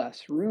leave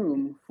less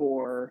room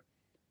for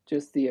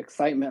just the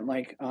excitement.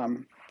 Like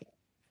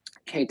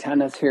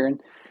K-Tennis here and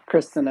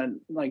Kristen had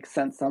like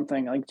sent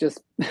something like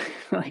just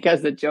like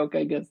as a joke,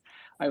 I guess.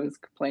 I was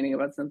complaining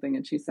about something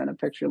and she sent a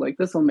picture like,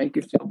 this will make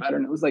you feel better.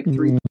 And it was like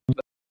 3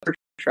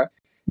 truck.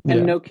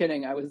 And no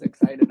kidding, I was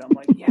excited. I'm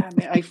like, yeah,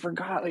 man, I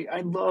forgot. Like,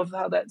 I love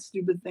how that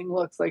stupid thing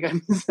looks. Like,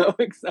 I'm so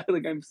excited.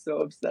 Like, I'm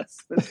so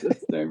obsessed with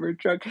this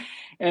Cybertruck.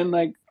 And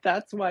like,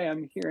 that's why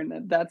I'm here.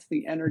 And that's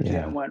the energy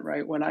I want,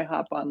 right? When I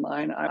hop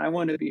online, I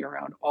want to be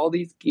around all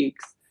these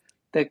geeks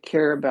that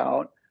care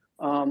about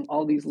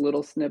all these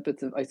little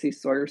snippets of, I see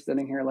Sawyer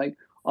sitting here, like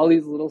all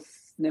these little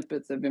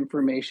snippets of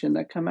information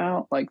that come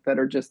out, like that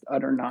are just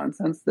utter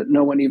nonsense that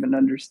no one even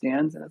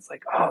understands. And it's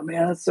like, oh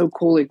man, that's so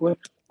cool. Like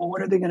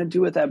what are they going to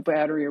do with that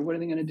battery or what are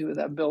they going to do with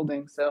that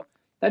building? So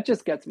that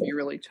just gets me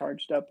really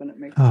charged up and it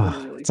makes it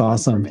really it's fun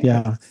awesome. for me,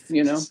 Yeah.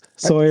 you know?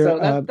 Sawyer,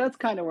 So that's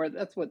kind of where,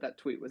 that's what that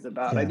tweet was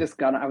about. I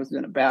was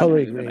in a bad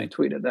mood and I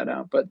tweeted that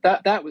out, but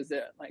that was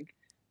it. Like,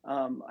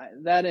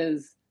 that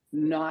is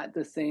not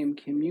the same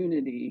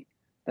community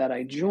that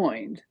I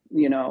joined,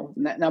 you know.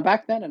 Now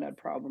back then it had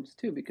problems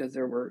too because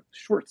there were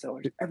short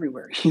sellers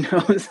everywhere, you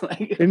know. It's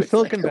like in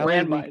Silicon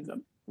like Valley,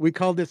 we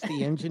call this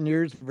the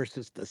engineers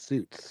versus the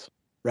suits,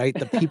 right?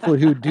 The people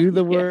who do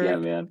the work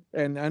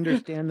and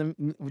understand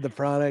the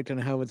product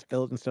and how it's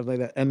built and stuff like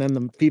that, and then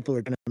the people who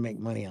are going to make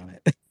money on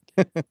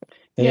it.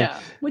 Yeah,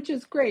 which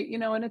is great, you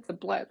know, and it's a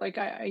like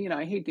I you know,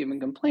 I hate to even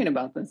complain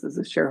about this as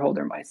a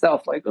shareholder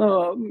myself. Like,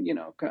 oh, you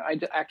know, I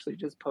actually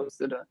just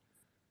posted a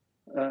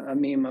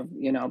meme of,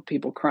 you know,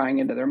 people crying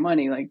into their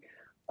money. Like,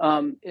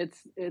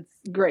 it's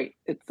great.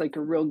 It's like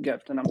a real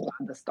gift, and I'm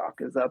glad the stock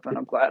is up, and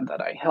I'm glad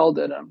that I held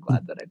it. I'm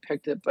glad that I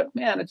picked it. But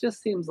man, it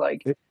just seems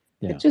like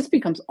it just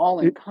becomes all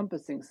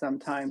encompassing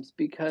sometimes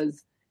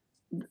because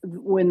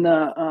when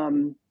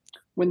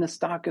the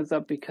stock is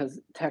up because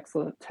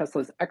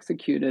Tesla's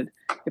executed,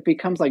 it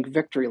becomes like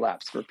victory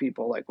laps for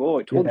people. Like, oh,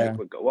 I told you it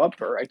would go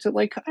up, or I said,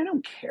 like, I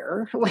don't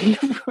care.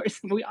 Like, of course,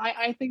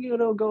 I think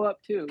it'll go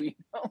up too. You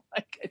know,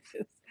 like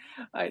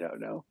I don't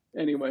know.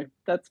 Anyway,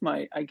 that's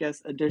my, I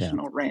guess,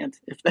 additional rant.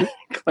 If that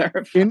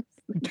clarifies.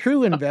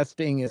 True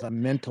investing is a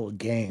mental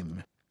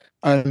game.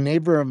 A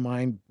neighbor of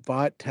mine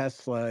bought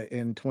Tesla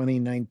in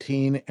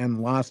 2019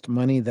 and lost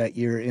money that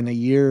year in a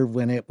year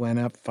when it went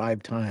up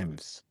 5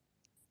 times.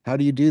 How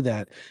do you do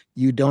that?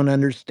 You don't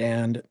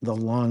understand the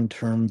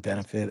long-term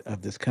benefit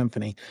of this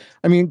company.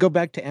 I mean, go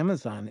back to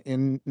Amazon.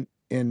 In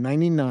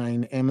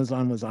 99,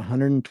 Amazon was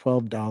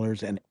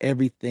 $112 and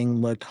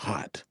everything looked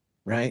hot,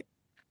 right?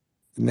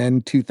 And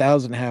then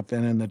 2000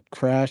 happened and the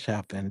crash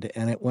happened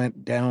and it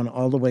went down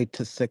all the way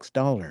to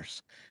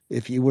 $6.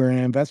 If you were an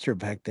investor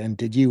back then,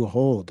 did you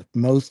hold?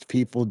 Most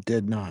people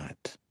did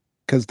not,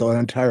 because the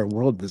entire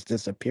world was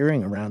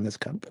disappearing around this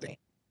company.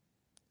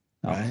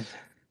 Right?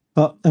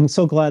 Well, I'm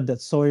so glad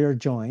that Sawyer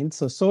joined.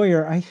 So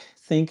Sawyer, I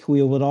think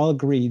we would all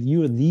agree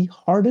you are the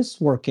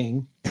hardest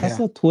working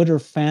Tesla Twitter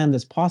fan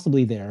that's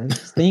possibly there,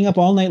 staying up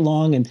all night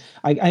long. And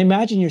I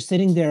imagine you're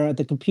sitting there at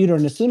the computer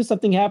and as soon as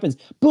something happens,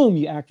 boom,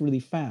 you act really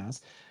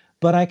fast.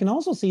 But I can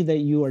also see that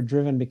you are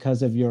driven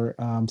because of your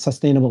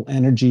sustainable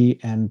energy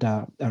and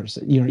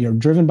you're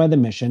driven by the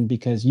mission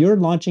because you're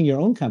launching your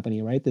own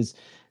company, right? This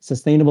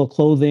sustainable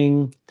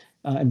clothing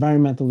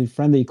environmentally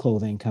friendly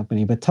clothing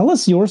company. But tell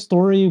us your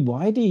story.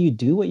 Why do you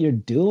do what you're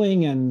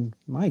doing? And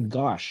my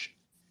gosh,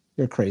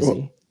 you're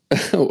crazy.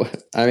 Well,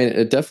 I mean,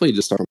 it definitely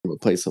just started from a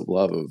place of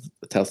love of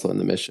Tesla and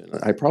the mission.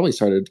 I probably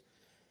started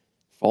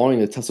following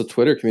the Tesla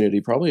Twitter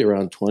community probably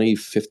around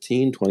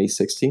 2015,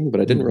 2016,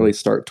 but I didn't really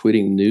start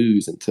tweeting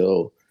news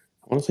until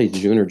I want to say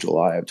June or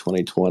July of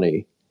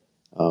 2020.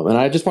 And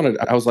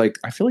I was like,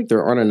 I feel like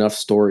there aren't enough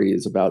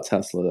stories about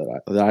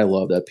Tesla that I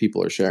love that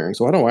people are sharing.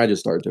 So why don't I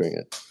just start doing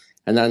it?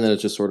 And then it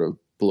just sort of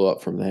blew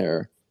up from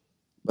there.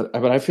 But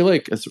I feel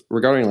like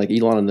regarding like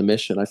Elon and the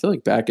mission, I feel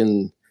like back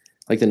in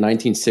like the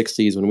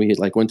 1960s when we had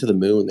like went to the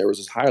moon, there was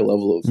this high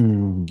level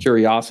of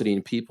curiosity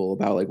in people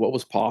about like what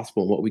was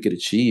possible and what we could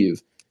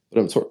achieve.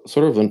 But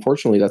sort of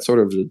unfortunately, that's sort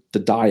of to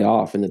die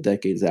off in the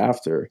decades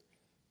after.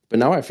 But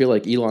now I feel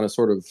like Elon has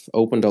sort of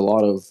opened a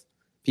lot of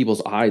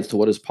people's eyes to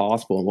what is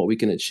possible and what we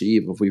can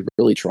achieve if we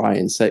really try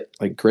and set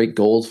like great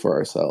goals for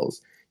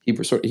ourselves. He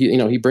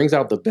brings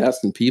out the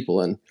best in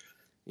people, and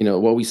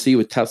what we see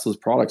with Tesla's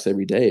products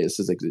every day is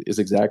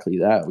exactly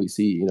that. We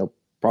see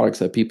products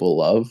that people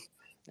love,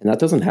 and that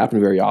doesn't happen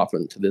very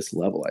often to this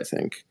level. I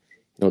think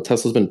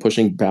Tesla's been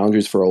pushing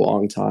boundaries for a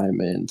long time,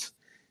 and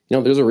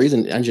there's a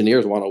reason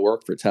engineers want to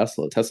work for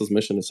Tesla. Tesla's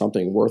mission is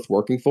something worth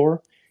working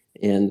for,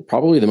 and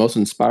probably the most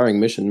inspiring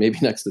mission, maybe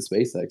next to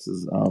SpaceX,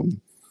 is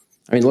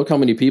I mean, look how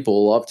many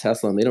people love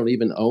Tesla and they don't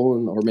even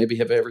own or maybe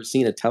have ever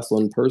seen a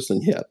Tesla in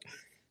person yet.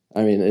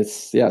 I mean,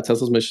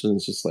 Tesla's mission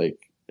is just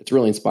like, it's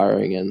really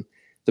inspiring. And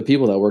the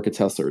people that work at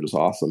Tesla are just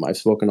awesome. I've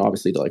spoken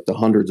obviously to like the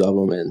hundreds of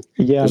them, and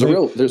they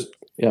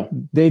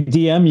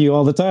DM you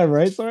all the time,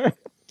 right, sir?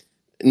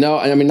 No,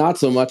 I mean, not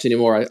so much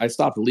anymore. I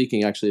stopped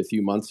leaking actually a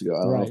few months ago.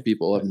 I don't know if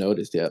people have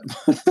noticed yet.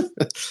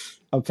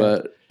 Okay.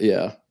 But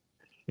yeah.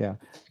 Yeah.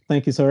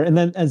 Thank you, sir. And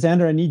then,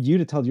 Xander, I need you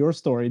to tell your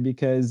story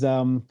because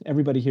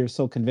everybody here is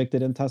so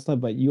convicted in Tesla,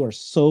 but you are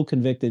so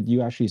convicted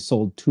you actually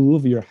sold 2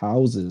 of your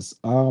houses.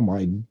 Oh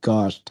my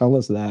gosh. Tell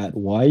us that.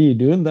 Why are you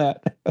doing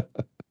that?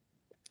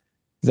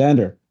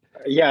 Xander.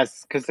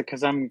 Yes,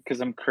 because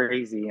I'm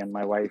crazy and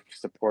my wife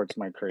supports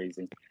my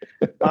crazy.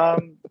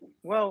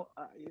 Well,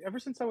 ever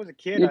since I was a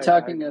kid, You're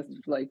talking us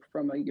like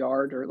from a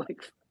yard or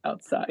like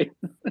outside.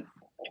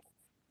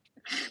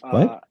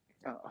 What?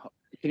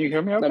 Can you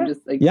hear me okay? I'm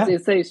just like, Yeah. they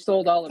say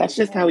sold all of That's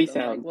his just how he homes.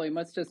 I'm like, sounds. well, he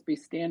must just be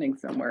standing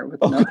somewhere with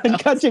Oh, no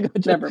house. gotcha.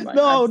 Never mind.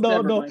 No.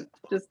 Never mind.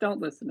 Just don't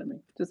listen to me.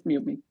 Just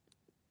mute me.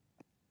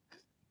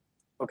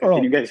 Okay,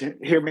 can you guys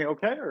hear me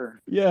okay?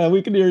 Or Yeah,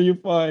 we can hear you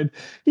fine.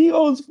 He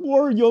owns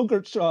 4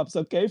 yogurt shops,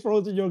 okay?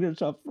 Frozen yogurt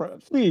shop.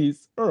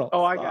 Please, Earl.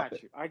 Oh, I stop got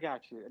it. you. I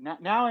got you.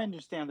 Now I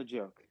understand the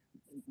joke.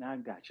 Now I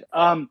got you.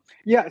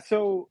 Yeah.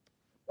 So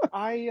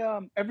I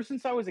ever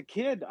since I was a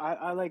kid,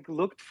 I like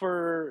looked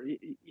for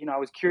I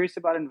was curious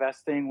about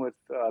investing. With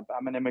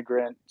I'm an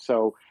immigrant,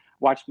 so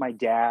watched my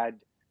dad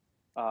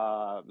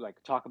like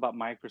talk about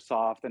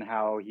Microsoft and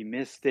how he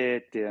missed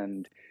it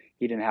and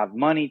he didn't have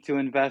money to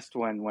invest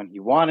when he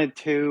wanted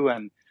to,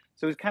 and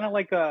so it's kind of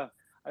like I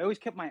always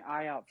kept my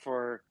eye out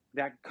for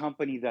that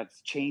company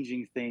that's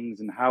changing things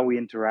and how we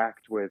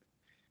interact with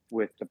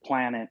the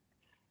planet.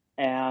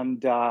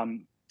 And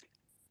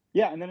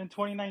yeah, and then in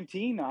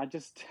 2019, I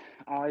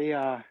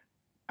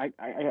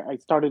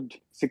started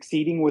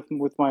succeeding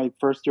with my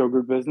first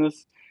yogurt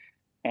business,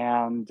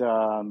 and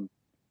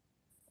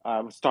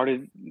I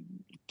started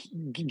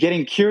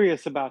getting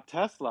curious about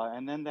Tesla.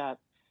 And then that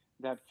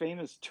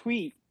famous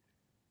tweet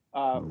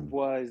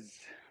was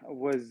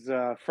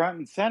front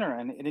and center,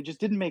 and it just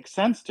didn't make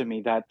sense to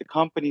me that the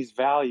company's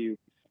value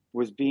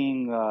was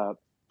being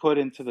put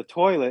into the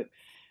toilet.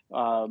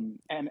 And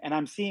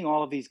I'm seeing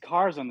all of these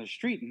cars on the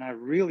street, and I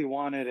really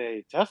wanted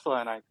a Tesla,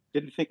 and I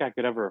didn't think I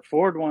could ever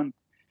afford one.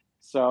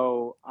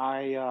 So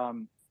I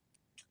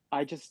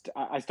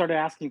started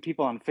asking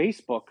people on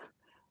Facebook,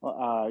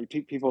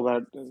 people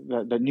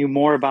that knew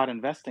more about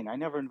investing. I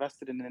never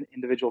invested in an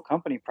individual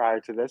company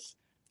prior to this,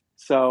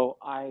 so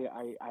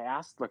I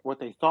asked like what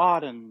they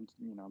thought, and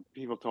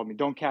people told me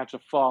don't catch a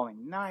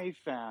falling knife,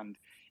 and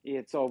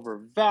it's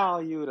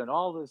overvalued, and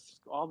all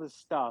this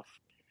stuff.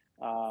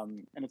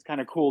 And it's kind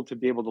of cool to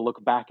be able to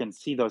look back and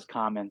see those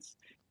comments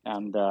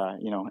and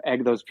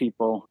egg those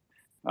people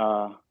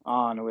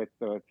on with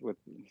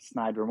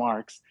snide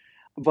remarks.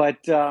 But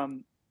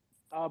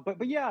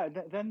yeah,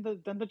 then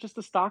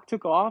the stock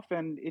took off,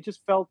 and it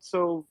just felt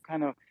so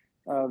kind of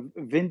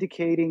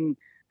vindicating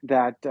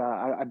that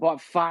I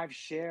bought 5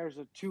 shares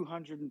of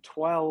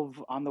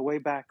 212 on the way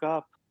back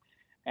up.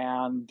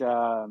 And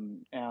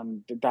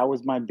that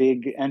was my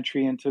big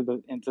entry into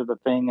the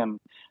thing, and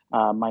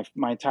my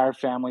entire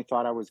family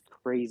thought I was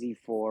crazy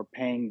for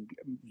paying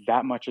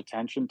that much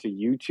attention to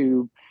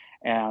YouTube,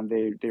 and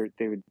they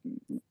would,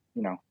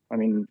 I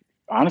mean,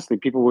 honestly,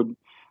 people would,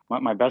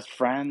 my best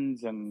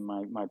friends and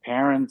my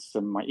parents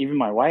and even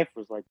my wife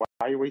was like, why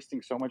are you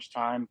wasting so much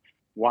time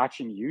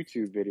watching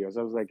YouTube videos?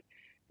 I was like,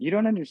 you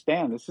don't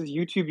understand, this is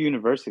YouTube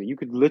University. You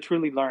could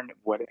literally learn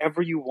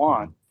whatever you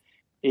want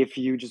if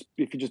you just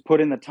put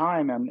in the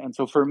time. And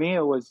so for me,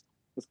 it's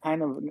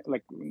kind of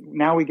like,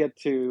 now we get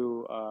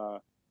to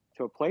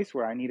to a place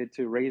where I needed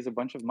to raise a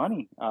bunch of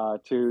money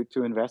to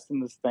invest in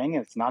this thing.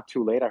 It's not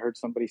too late. I heard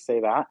somebody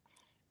say that,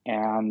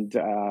 and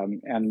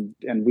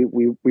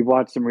we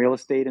bought some real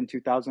estate in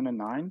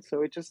 2009.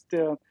 So it just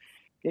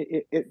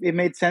it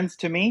made sense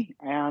to me,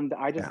 and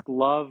I just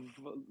love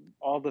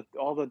all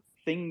the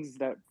things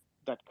that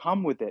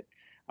come with it.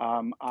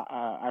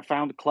 I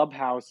found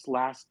Clubhouse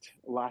last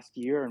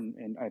year,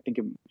 and I think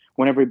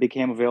whenever it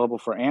became available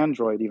for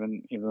Android,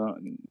 even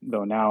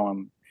though now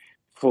I'm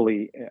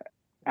fully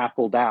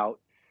appled out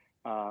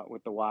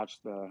with the watch,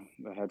 the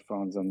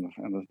headphones, and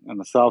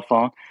the cell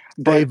phone.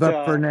 Save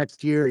up for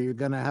next year. You're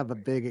gonna have a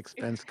big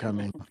expense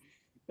coming.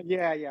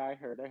 Yeah, I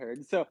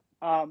heard. So,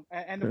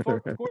 and of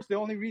course, the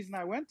only reason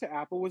I went to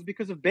Apple was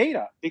because of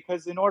beta.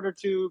 Because in order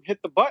to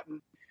hit the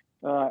button,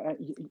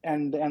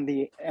 and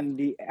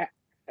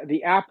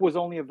the app was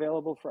only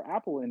available for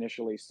Apple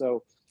initially,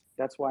 so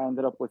that's why I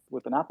ended up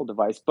with an Apple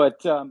device.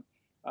 But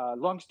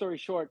long story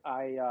short,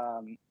 I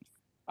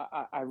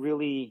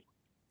really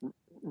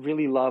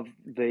love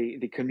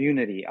the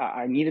community.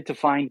 I needed to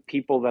find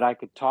people that I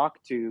could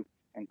talk to,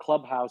 and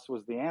Clubhouse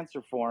was the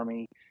answer for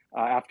me.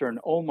 After an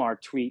Omar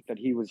tweet that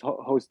he was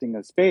hosting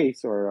a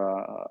space or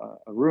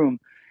a room,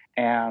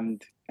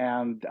 and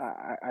I'm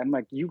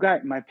like, you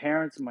guys, my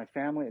parents and my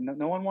family,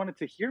 no one wanted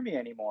to hear me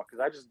anymore because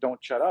I just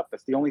don't shut up.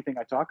 That's the only thing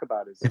I talk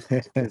about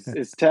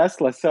is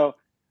Tesla. So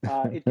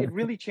it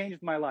really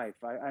changed my life.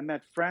 I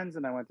met friends,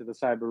 and I went to the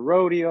Cyber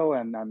Rodeo,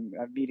 and I'm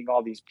meeting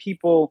all these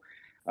people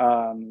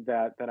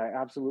that I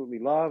absolutely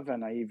love,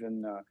 and I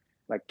even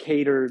like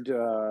catered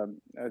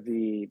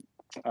the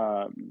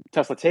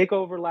Tesla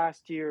takeover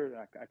last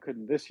year. I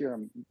couldn't this year.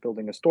 I'm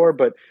building a store,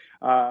 but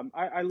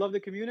I love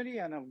the community,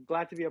 and I'm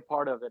glad to be a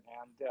part of it.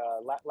 And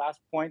last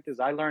point is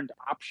I learned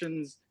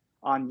options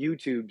on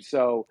YouTube.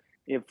 So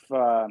if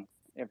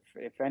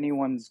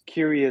anyone's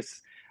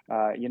curious,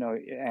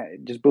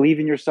 just believe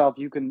in yourself.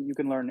 You can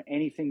learn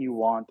anything you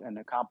want and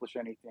accomplish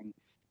anything.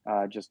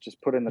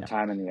 Just put in the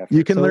time and the effort.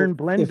 You can learn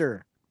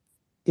Blender.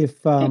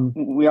 If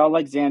we all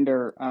like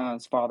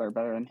Xander's father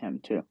better than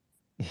him too.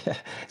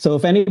 So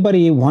if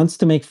anybody wants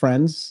to make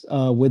friends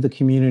with the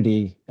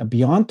community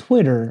beyond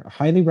Twitter, I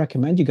highly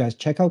recommend you guys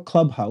check out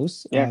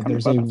Clubhouse.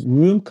 There's a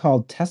room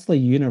called Tesla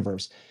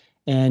Universe,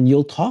 and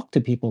you'll talk to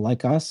people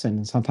like us,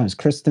 and sometimes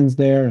Kristen's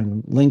there,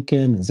 and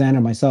Lincoln, and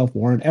Xander, myself,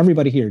 Warren,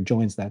 everybody here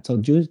joins that. So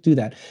just do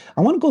that.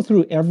 I want to go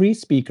through every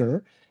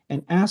speaker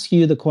and ask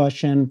you the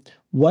question,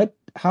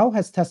 how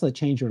has Tesla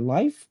changed your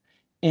life?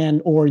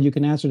 Or you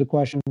can answer the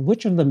question,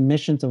 which of the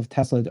missions of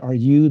Tesla are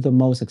you the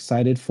most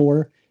excited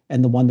for,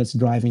 and the one that's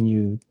driving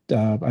you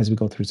as we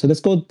go through. So let's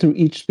go through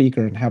each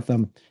speaker and have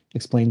them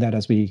explain that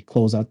as we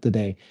close out the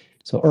day.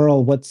 So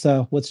Earl,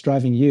 what's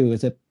driving you?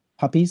 Is it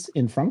puppies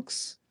in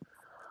Frunks?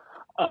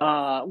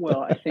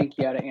 Well, I think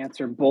you had to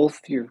answer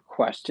both your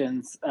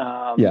questions.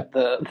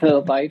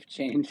 The life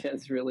change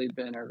has really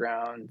been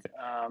around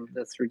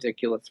this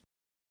ridiculous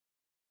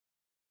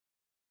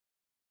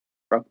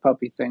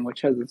puppy thing,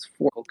 which has its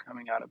foil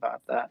coming out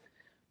about that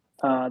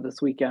this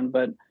weekend.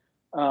 But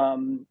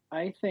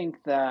I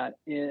think that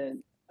it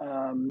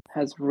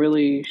has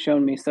really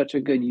shown me such a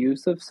good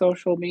use of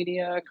social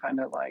media, kind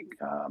of like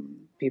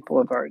people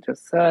have already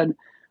just said,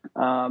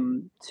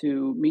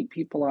 to meet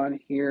people on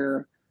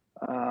here.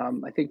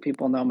 I think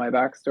people know my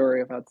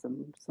backstory. I've had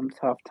some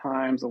tough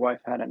times. The wife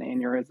had an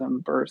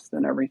aneurysm, burst,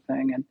 and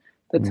everything. And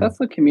the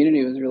Tesla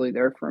community was really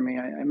there for me.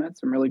 I met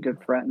some really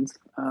good friends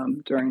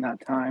during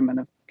that time, and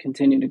have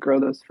continued to grow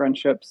those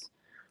friendships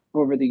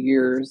over the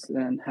years,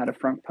 and had a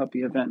Frunk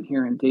Puppy event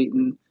here in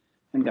Dayton,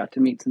 and got to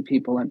meet some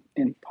people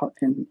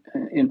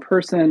in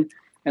person,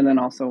 and then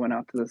also went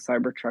out to the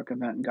Cybertruck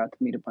event and got to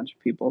meet a bunch of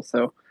people.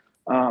 So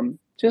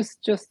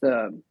just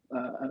a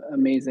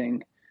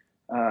amazing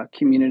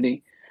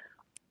community.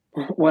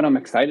 What I'm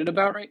excited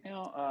about right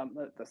now,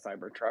 the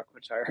Cybertruck,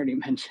 which I already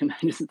mentioned.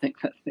 I just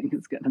think that thing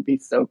is going to be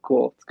so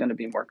cool. It's going to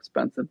be more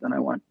expensive than I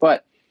want,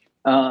 but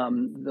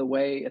the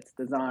way it's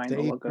designed,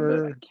 the look of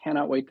it, I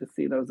cannot wait to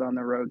see those on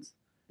the roads.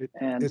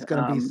 And it's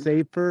going to be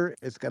safer.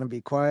 It's going to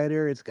be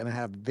quieter. It's going to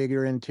have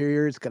bigger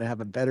interior. It's going to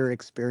have a better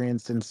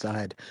experience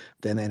inside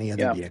than any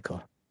other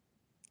vehicle.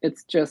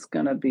 It's just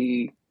going to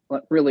be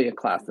really a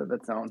class of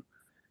its own,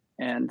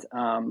 and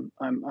I'm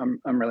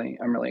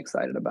really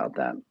excited about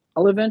that.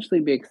 I'll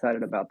eventually be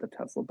excited about the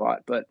Tesla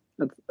Bot, but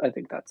I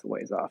think that's a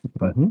ways off.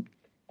 But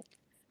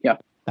yeah,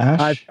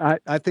 Ash,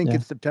 I think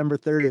it's September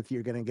 30th.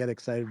 You're going to get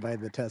excited by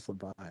the Tesla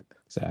Bot.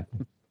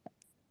 Exactly.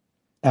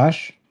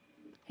 Ash.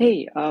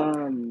 Hey,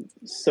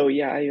 so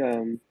yeah,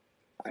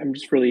 I'm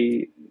just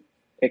really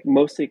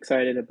mostly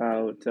excited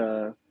about.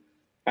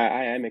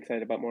 I am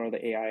excited about more of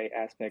the AI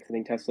aspects. I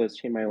think Tesla has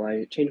changed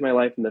my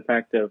life in the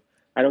fact of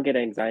I don't get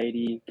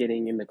anxiety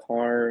getting in the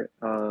car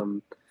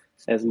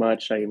as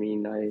much. I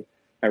mean,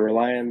 I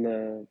rely on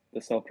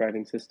the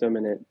self-driving system,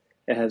 and it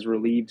has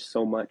relieved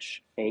so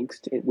much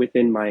angst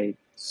within my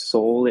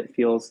soul. It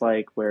feels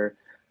like where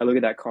I look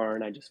at that car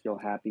and I just feel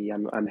happy.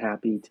 I'm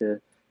happy to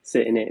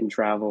sit in it and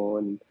travel,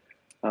 and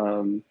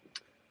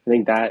I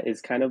think that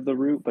is kind of the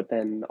root. But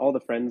then all the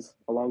friends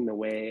along the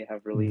way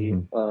have really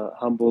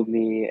humbled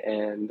me,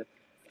 and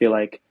feel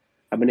like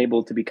I've been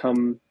able to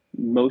become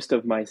most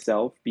of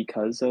myself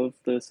because of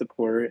the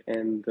support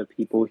and the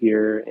people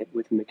here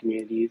within the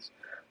communities.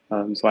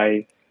 So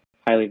I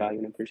highly value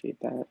and appreciate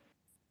that.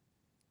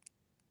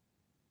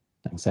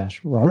 Thanks,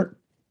 Ash. Robert?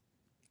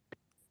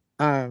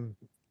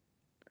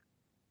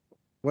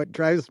 What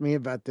drives me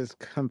about this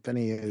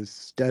company is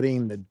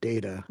studying the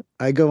data.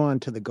 I go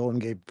onto the Golden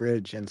Gate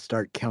Bridge and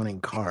start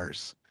counting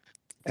cars.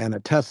 And a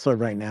Tesla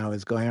right now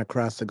is going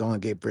across the Golden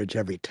Gate Bridge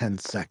every 10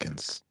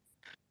 seconds.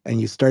 And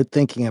you start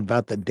thinking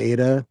about the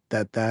data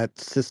that that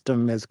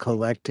system is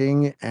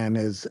collecting and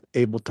is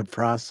able to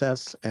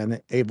process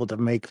and able to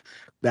make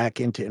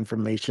back into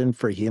information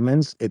for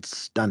humans. It's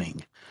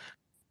stunning.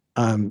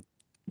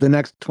 The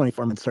next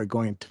 24 months are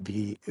going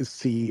to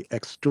see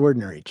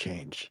extraordinary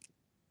change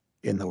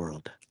in the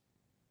world.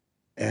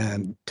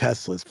 And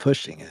Tesla's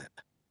pushing it.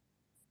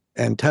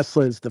 And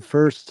Tesla is the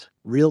first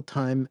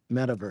real-time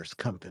metaverse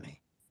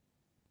company,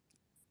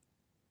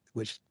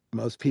 which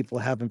most people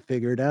haven't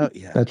figured out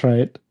yet. That's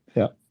right.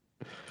 Yeah.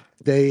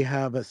 They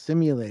have a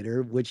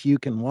simulator which you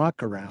can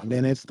walk around,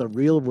 and it's the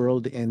real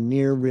world in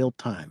near real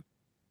time.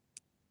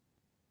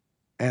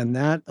 And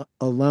that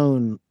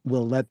alone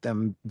will let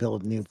them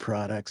build new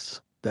products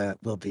that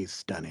will be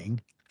stunning,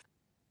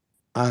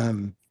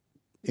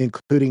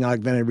 including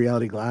augmented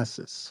reality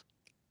glasses.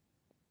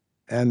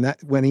 And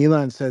that when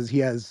Elon says he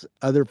has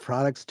other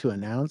products to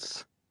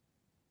announce,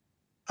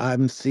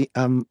 I'm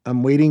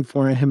waiting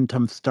for him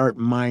to start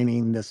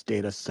mining this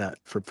data set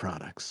for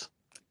products,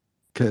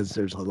 because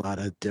there's a lot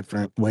of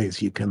different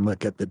ways you can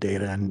look at the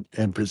data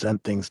and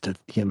present things to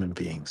human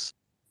beings.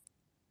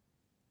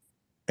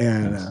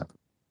 And Nice.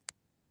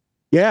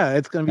 yeah,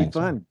 it's going to be Thanks,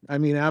 fun. I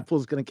mean,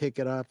 Apple's going to kick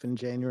it off in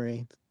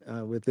January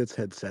with its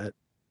headset.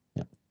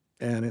 Yeah.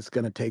 And it's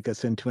going to take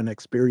us into an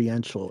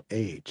experiential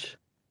age.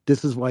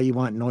 This is why you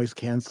want noise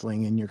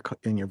canceling in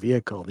your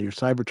vehicle. Your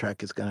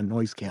Cybertruck is going to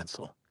noise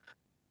cancel,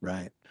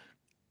 right?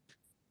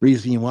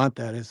 Reason you want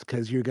that is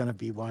because you're going to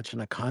be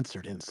watching a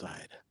concert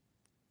inside.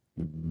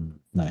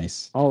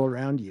 Nice. All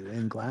around you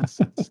in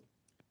glasses.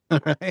 All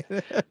right.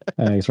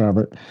 Thanks,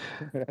 Robert.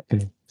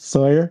 Okay.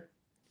 Sawyer?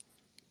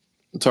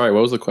 Sorry,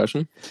 what was the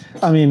question?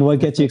 I mean, what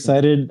gets you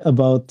excited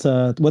about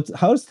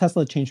how does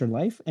Tesla change your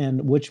life,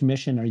 and which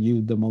mission are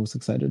you the most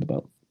excited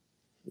about?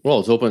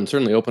 Well, it's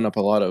certainly opened up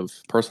a lot of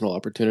personal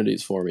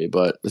opportunities for me,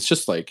 but it's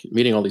just like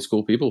meeting all these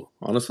cool people.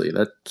 Honestly,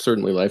 that's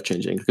certainly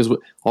life-changing, because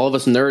all of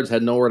us nerds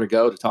had nowhere to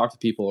go to talk to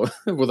people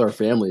with our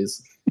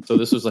families. So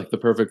this was like the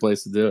perfect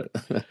place to do it.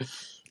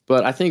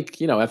 But I think,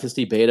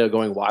 FSD beta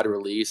going wide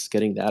release,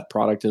 getting that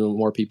product into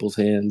more people's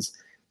hands,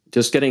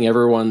 just getting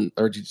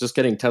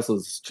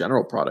Tesla's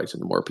general products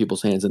into more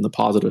people's hands, and the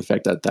positive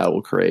effect that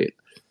will create.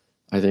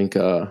 I think,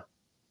 I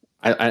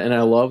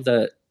love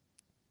that,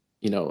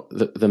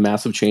 the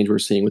massive change we're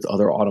seeing with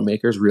other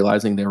automakers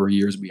realizing they were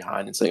years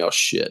behind and saying, oh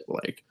shit,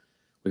 like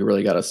we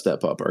really got to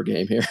step up our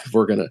game here if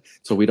we're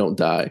so we don't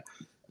die.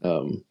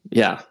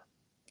 Yeah,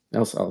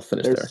 I'll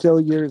finish They're there.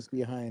 still years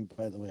behind,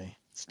 by the way.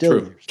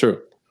 Still years.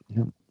 True.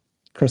 Yeah.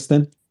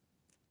 Kristen?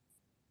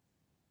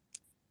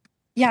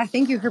 Yeah,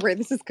 thank you, Herbert.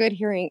 This is good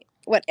hearing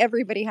what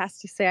everybody has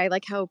to say. I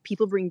like how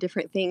people bring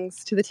different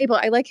things to the table.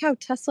 I like how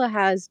Tesla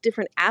has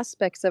different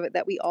aspects of it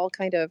that we all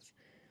kind of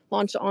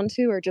launch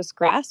onto or just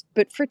grasp.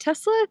 But for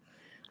Tesla,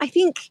 I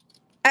think,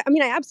 I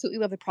absolutely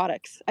love the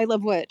products. I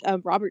love what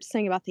Robert's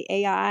saying about the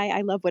AI.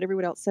 I love what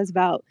everyone else says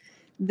about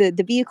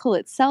the vehicle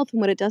itself and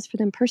what it does for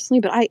them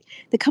personally. But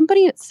the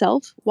company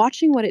itself,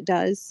 watching what it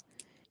does,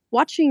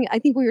 I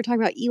think we were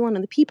talking about Elon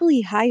and the people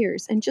he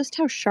hires and just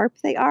how sharp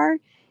they are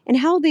and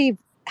how they've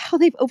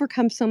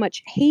overcome so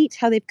much hate,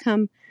 how they've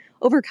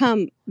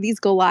overcome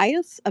these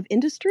Goliaths of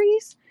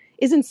industries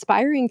is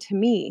inspiring to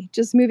me,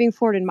 just moving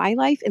forward in my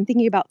life and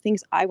thinking about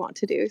things I want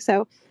to do.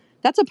 So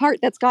that's a part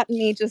that's gotten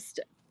me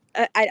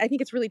I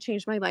think it's really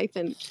changed my life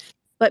and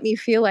let me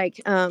feel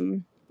like, I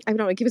don't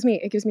know, it gives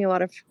me a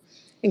lot of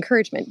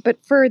encouragement. But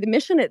for the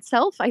mission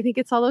itself, I think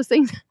it's all those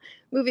things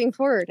moving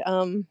forward.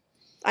 I'm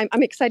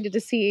excited to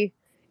see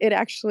it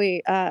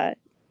actually, I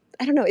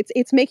don't know,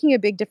 it's making a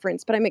big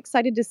difference, but I'm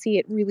excited to see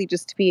it really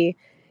just be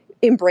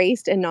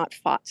embraced and not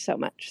fought so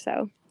much.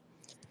 So,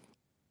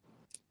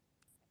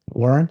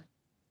 Warren?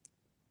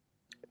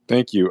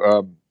 Thank you.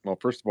 Well,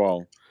 first of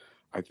all,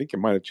 I think it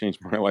might have changed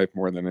my life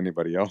more than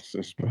anybody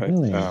else's. But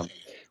Really?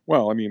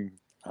 well, I mean,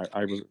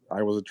 I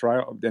was a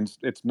trial, and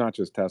it's not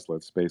just Tesla;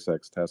 it's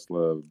SpaceX,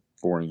 Tesla,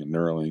 Boring, and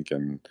Neuralink,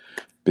 and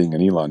being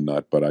an Elon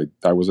nut. But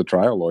I was a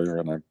trial lawyer,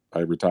 and I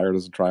retired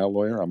as a trial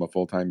lawyer. I'm a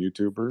full-time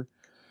YouTuber.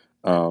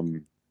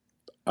 My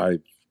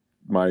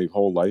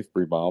whole life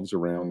revolves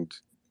around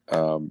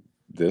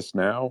this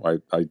now.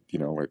 It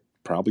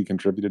probably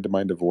contributed to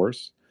my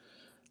divorce.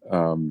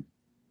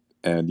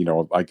 And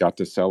I got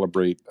to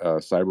celebrate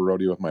Cyber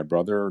Rodeo with my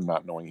brother,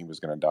 not knowing he was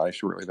going to die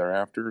shortly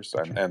thereafter.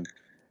 So, and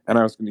And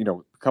I was,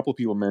 a couple of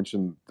people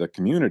mentioned the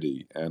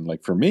community, and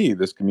like for me,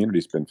 this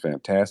community's been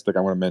fantastic.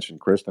 I want to mention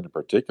Kristen in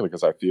particular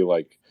because I feel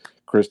like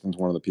Kristen's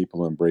one of the people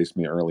who embraced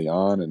me early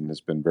on and has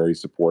been very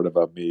supportive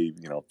of me.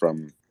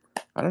 From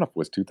I don't know if it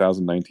was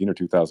 2019 or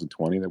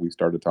 2020 that we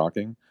started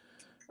talking.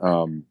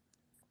 And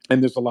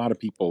there's a lot of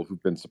people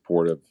who've been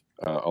supportive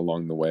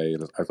along the way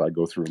as I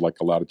go through like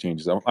a lot of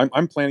changes.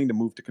 I'm planning to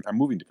move to. I'm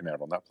moving to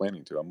Canaveral. Not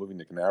planning to. I'm moving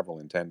to Canaveral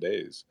in 10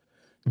 days.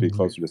 To be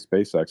closer to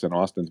SpaceX, and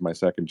Austin's my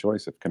second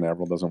choice if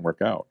Canaveral doesn't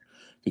work out,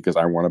 because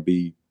I want to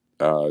be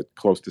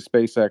close to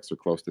SpaceX or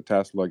close to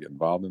Tesla, get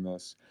involved in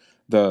this.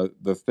 The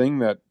thing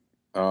that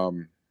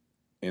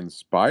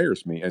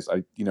inspires me is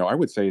I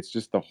would say it's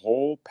just the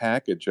whole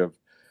package of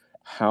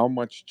how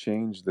much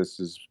change this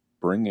is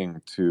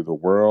bringing to the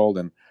world.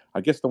 And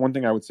I guess the one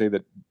thing I would say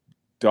that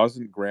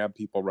doesn't grab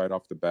people right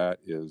off the bat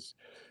is,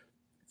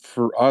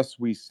 for us,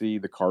 we see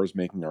the cars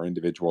making our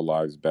individual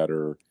lives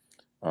better.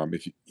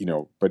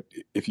 But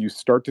if you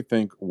start to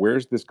think,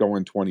 where's this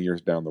going 20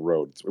 years down the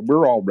road?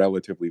 We're all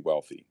relatively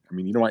wealthy. I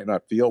mean, you might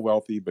not feel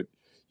wealthy, but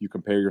you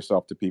compare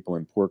yourself to people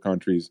in poor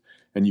countries,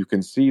 and you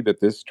can see that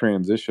this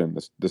transition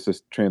to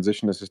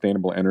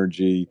sustainable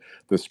energy,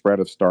 the spread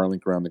of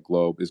Starlink around the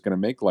globe, is going to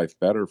make life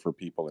better for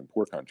people in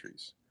poor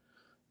countries.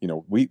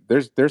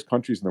 There's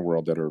countries in the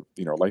world that are,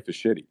 life is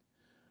shitty,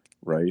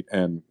 right?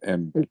 And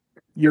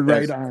you're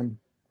right on.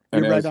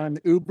 You're right on.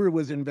 Uber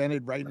was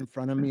invented right in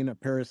front of me in a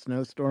Paris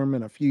snowstorm,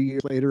 and a few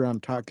years later, I'm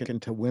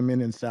talking to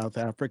women in South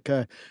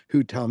Africa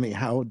who tell me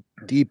how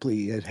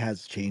deeply it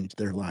has changed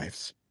their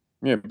lives.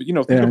 Yeah, but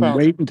think about,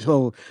 wait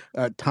until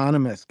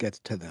autonomous gets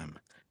to them.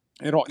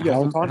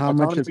 How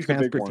much is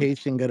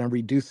transportation going to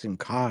reduce in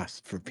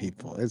cost for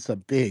people? It's a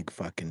big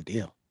fucking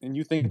deal. And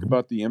you think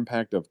about the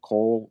impact of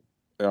coal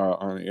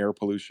on air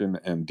pollution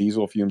and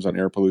diesel fumes on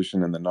air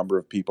pollution, and the number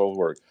of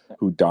people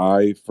who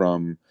die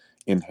from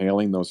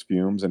inhaling those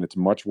fumes, and it's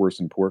much worse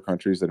in poor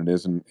countries than it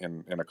is in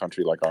a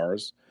country like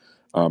ours.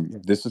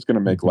 This is going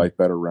to make life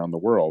better around the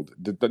world.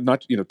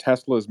 Not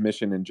Tesla's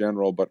mission in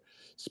general, but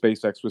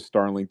SpaceX with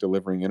Starlink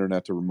delivering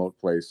internet to remote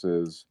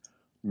places.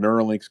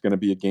 Neuralink's going to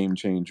be a game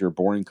changer.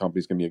 Boring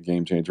Company's going to be a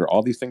game changer.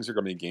 All these things are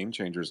going to be game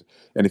changers.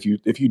 And if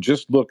you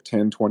just look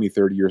 10, 20,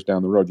 30 years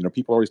down the road,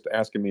 people are always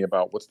asking me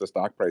about what's the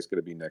stock price going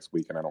to be next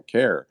week, and I don't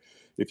care.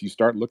 If you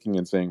start looking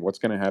and saying what's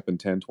going to happen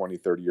 10, 20,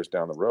 30 years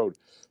down the road,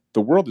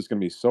 the world is going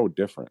to be so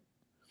different.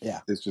 Yeah.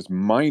 It's just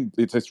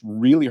it's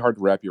really hard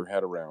to wrap your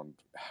head around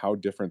how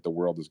different the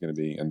world is going to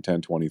be in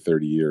 10, 20,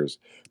 30 years.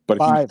 But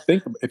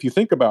if you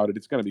think about it,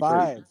 it's going to be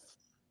crazy.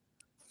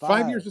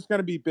 5 years is going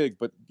to be big,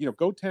 but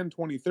go 10,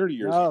 20, 30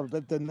 years. No,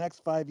 but the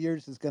next 5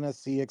 years is going to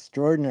see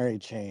extraordinary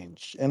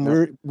change, and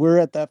we're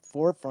at that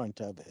forefront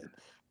of it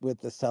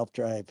with the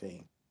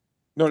self-driving.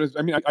 No,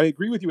 I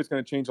agree with you. It's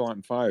going to change a lot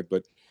in 5,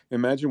 but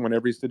imagine when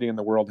every city in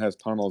the world has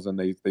tunnels and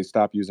they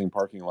stop using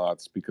parking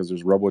lots because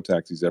there's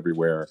robo-taxis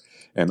everywhere,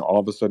 and all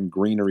of a sudden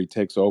greenery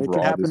takes over. It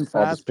could happen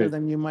faster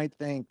than you might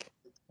think.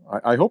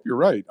 I hope you're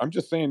right. I'm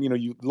just saying,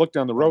 you look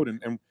down the road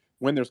and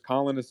when there's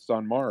colonists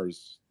on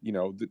Mars,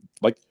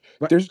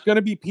 there's going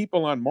to be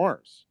people on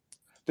Mars.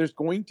 There's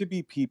going to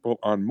be people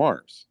on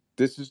Mars.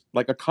 This is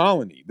like a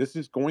colony. This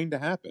is going to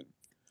happen.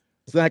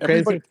 Isn't that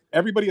crazy?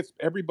 Everybody at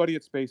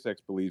SpaceX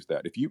believes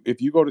that. If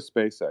you go to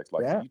SpaceX,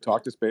 if you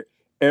talk to space,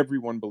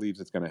 everyone believes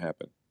it's going to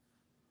happen.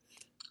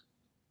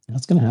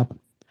 That's going to happen.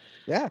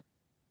 Yeah.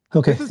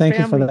 Okay, thank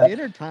you for that.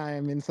 Dinner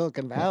time in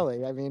Silicon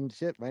Valley. I mean,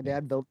 shit, my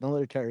dad built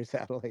military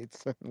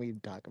satellites, and we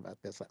talk about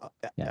this.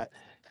 Yeah.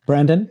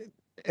 Brandon?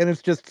 And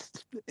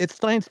it's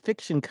science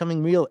fiction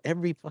coming real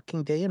every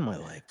fucking day in my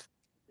life.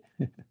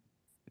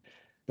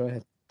 Go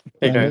ahead.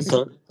 Hey guys,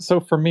 so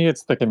for me,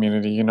 it's the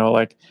community.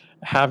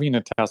 Having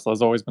a Tesla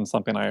has always been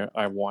something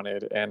I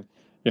wanted, and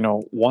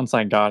once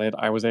I got it,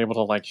 I was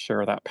able to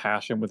share that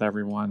passion with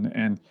everyone,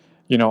 and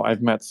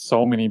I've met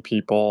so many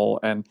people,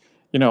 and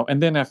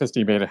and then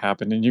FSD beta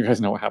happened, and you guys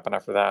know what happened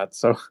after that.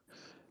 So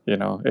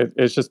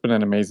it's just been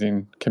an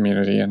amazing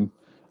community, and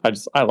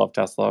I love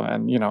Tesla,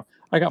 and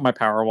I got my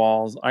power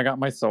walls, I got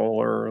my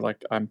solar,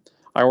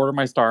 I ordered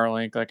my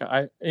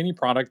Starlink, any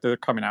product they're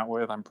coming out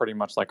with, I'm pretty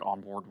much on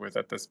board with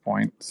at this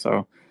point.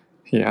 So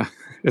yeah,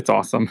 it's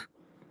awesome.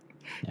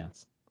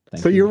 Yes.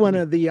 So you're one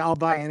of the I'll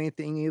buy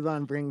anything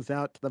Elon brings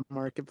out to the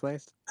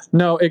marketplace?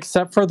 No,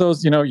 except for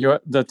those,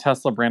 the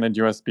Tesla branded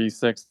USB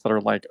sticks that are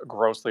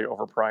grossly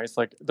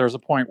overpriced. There's a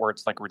point where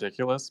it's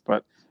ridiculous,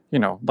 but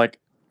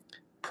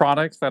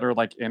products that are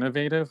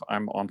innovative,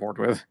 I'm on board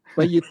with.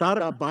 But you thought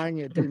about buying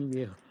it, didn't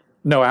you?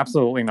 No,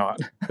 absolutely not.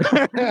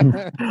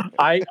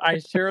 I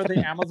share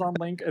the Amazon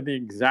link of the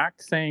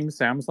exact same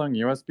Samsung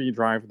USB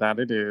drive that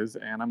it is,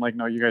 and I'm like,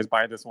 no, you guys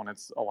buy this one.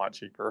 It's a lot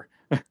cheaper.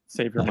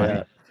 Save your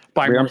money.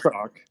 Buy more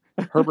stock.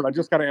 Herbert, I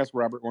just got to ask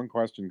Robert one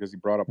question because he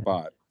brought up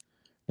bot.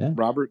 Yeah.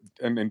 Robert,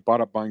 and brought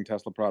up buying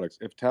Tesla products.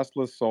 If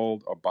Tesla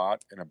sold a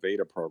bot in a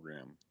beta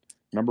program,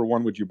 number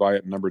one, would you buy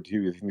it? Number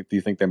two, do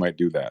you think they might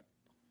do that?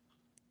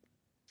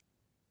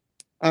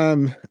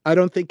 I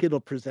don't think it'll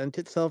present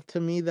itself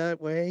to me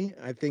that way.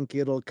 I think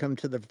it'll come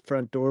to the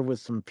front door with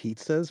some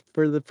pizzas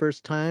for the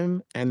first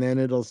time, and then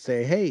it'll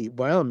say, "Hey,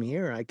 while I'm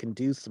here, I can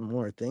do some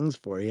more things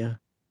for you.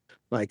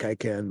 Like I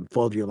can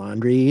fold your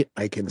laundry,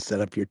 I can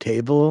set up your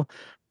table,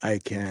 I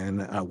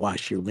can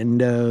wash your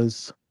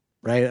windows,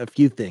 right? A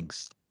few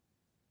things."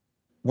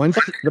 Once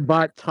the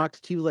bot talks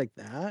to you like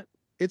that,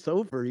 it's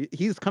over.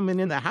 He's coming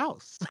in the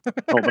house. Oh,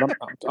 but I'm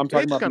talking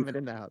It's about coming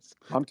in the house.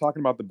 I'm talking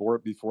about the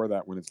board before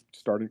that when it's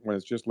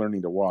just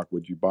learning to walk.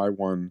 Would you buy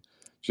one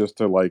just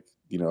to like,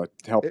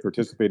 help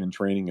participate in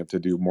training it to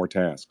do more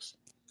tasks?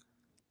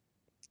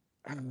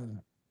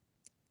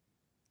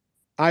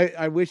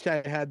 I wish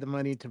I had the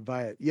money to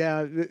buy it.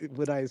 Yeah,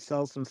 would I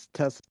sell some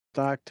Tesla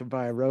stock to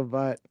buy a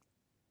robot?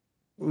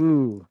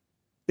 Ooh,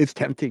 it's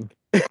tempting.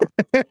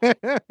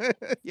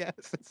 Yes,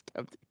 it's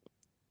tempting.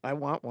 I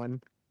want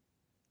one.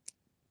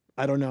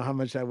 I don't know how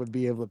much I would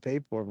be able to pay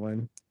for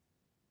one,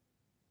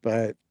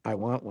 but I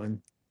want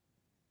one.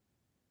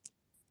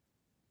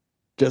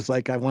 Just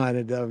like I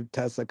wanted a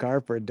Tesla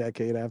car for a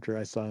decade after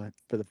I saw it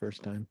for the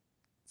first time.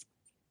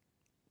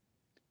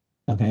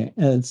 Okay,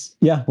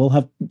 we'll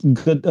have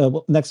good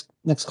next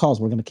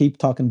calls. We're going to keep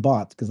talking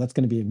bots because that's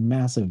going to be a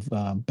massive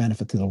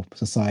benefit to the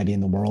society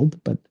and the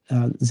world. But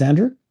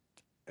Xander?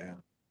 Yeah.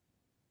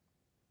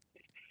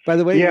 By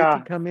the way, we Yeah.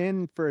 could come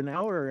in for an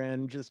hour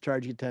and just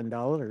charge you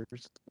 $10.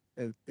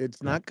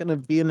 It's not going to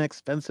be an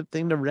expensive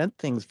thing to rent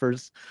things for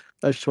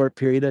a short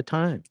period of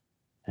time.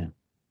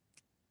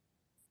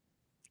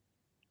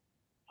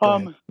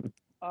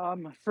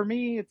 For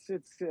me,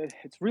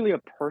 it's really a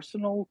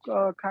personal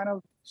kind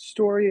of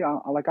story.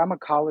 Like I'm a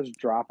college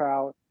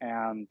dropout,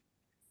 and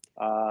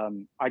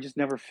I just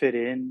never fit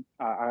in.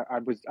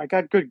 I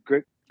got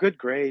good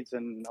grades,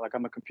 and like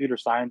I'm a computer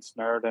science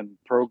nerd and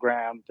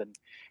programmed, and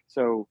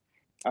so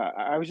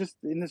I was just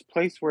in this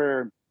place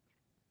where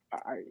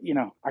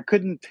I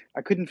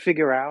couldn't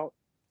figure out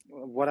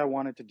what I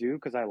wanted to do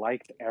because I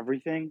liked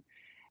everything.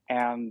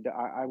 And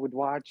I would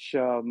watch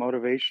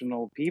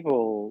motivational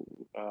people,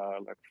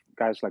 like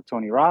guys like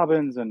Tony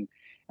Robbins and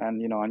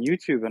on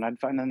YouTube, and I'd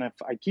find, and if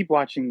I keep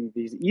watching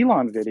these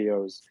Elon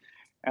videos,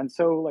 and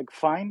so like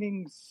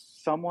finding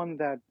someone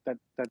that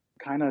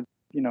kind of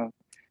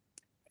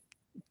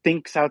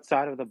thinks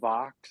outside of the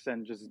box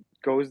and just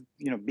goes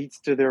beats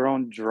to their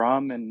own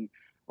drum and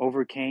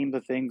overcame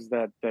the things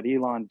that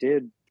Elon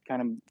did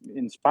kind of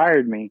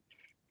inspired me,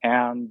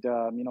 and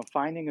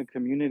finding a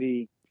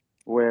community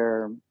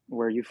where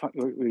you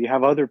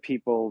have other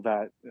people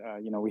that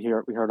we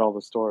heard all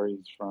the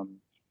stories from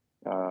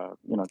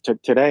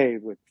today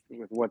with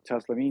what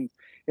Tesla means.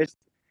 It's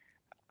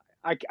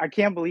I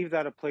can't believe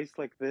that a place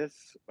like this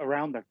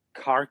around a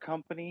car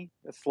company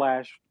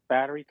slash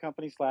battery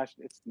company slash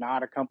it's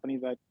not a company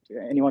that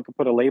anyone can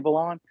put a label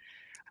on.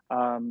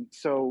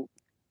 So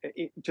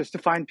just to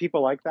find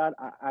people like that,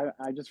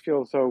 I just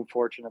feel so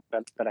fortunate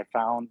that I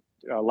found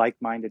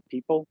like-minded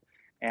people,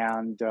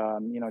 and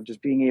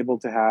just being able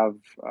to have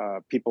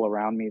people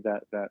around me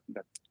that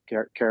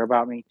care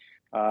about me.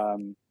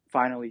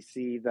 Finally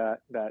see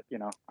that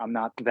I'm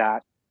not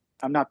that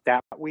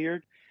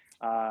weird.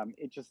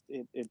 It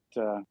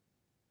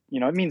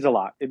means a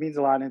lot. It means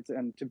a lot,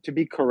 and to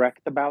be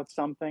correct about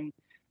something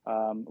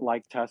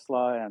like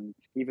Tesla, and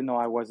even though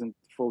I wasn't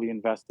fully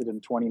invested in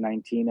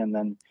 2019, and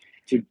then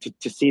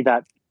to see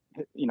that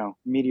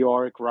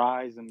meteoric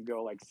rise and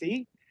go like,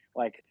 see,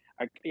 like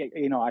I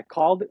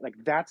called it. Like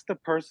that's the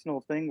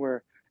personal thing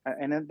where,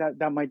 and then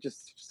that might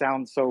just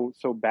sound so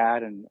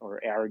bad or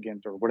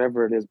arrogant or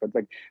whatever it is, but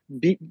like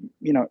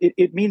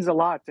it means a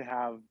lot to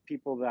have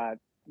people that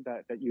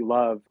you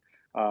love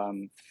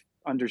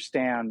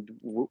understand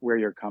where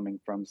you're coming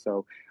from.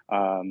 So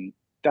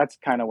that's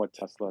kind of what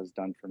Tesla has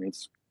done for me.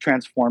 It's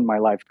transformed my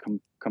life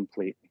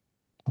completely.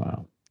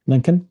 Wow.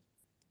 Lincoln?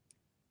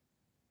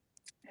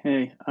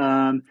 Hey,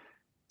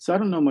 so I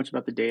don't know much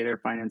about the data or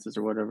finances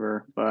or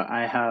whatever, but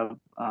I have,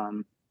 I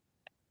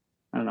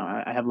don't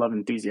know, I have love and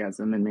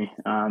enthusiasm in me.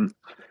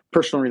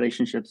 Personal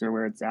relationships are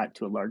where it's at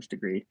to a large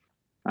degree.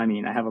 I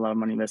mean, I have a lot of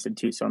money invested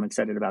too, so I'm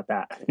excited about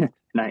that. And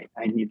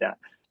I need that.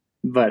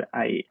 But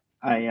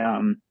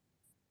the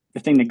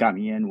thing that got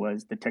me in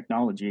was the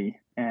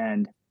technology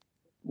and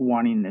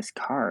wanting this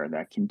car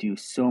that can do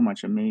so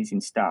much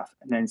amazing stuff,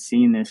 and then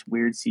seeing this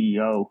weird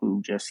CEO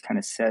who just kind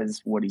of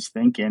says what he's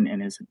thinking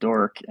and is a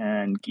dork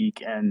and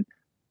geek and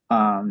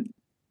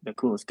the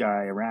coolest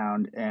guy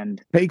around,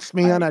 and takes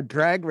me on a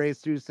drag race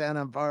through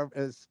Santa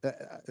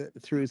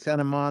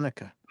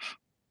Monica.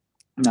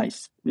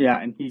 Nice.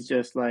 Yeah, and he's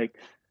just like,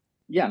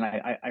 yeah, and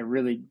I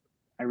really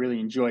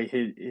enjoy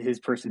his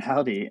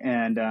personality,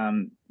 and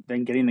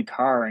then getting the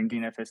car and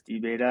getting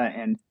FSD beta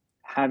and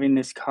having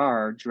this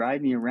car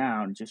drive me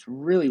around just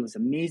really was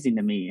amazing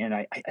to me. And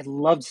I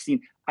loved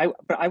seeing,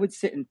 but I would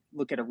sit and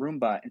look at a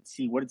Roomba and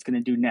see what it's going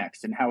to do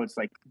next and how it's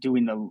like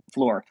doing the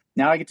floor.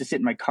 Now I get to sit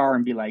in my car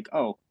and be like,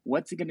 oh,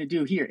 what's it going to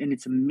do here? And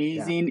it's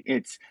amazing. Yeah.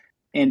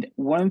 And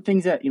one of the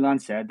things that Elon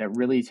said that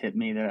really hit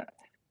me that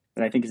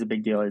I think is a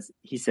big deal is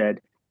he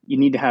said, you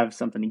need to have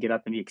something to get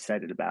up and be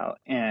excited about.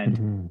 And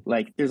Mm-hmm.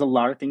 like, there's a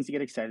lot of things to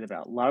get excited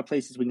about, a lot of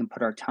places we can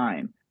put our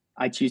time.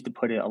 I choose to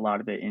put a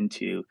lot of it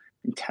into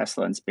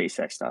Tesla and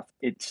SpaceX stuff.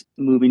 It's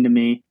moving to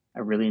me. I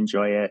really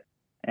enjoy it,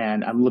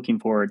 and I'm looking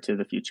forward to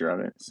the future of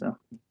it. So,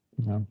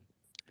 Yeah.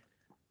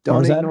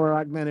 Don't Farzad? ignore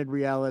augmented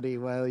reality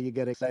while you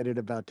get excited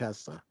about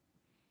Tesla.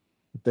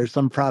 There's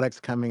some products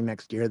coming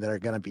next year that are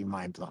going to be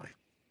mind-blowing.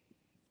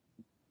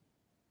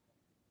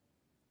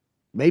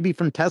 Maybe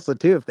from Tesla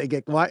too, if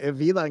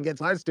Elon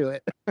gets wise to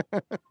it.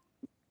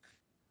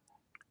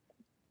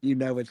 You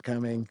know it's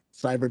coming.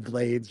 Cyber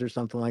Blades or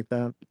something like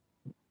that.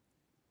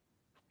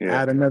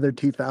 Yeah. Add another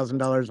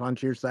 $2,000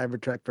 onto your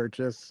Cybertruck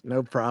purchase.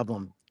 No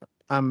problem.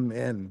 I'm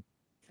in.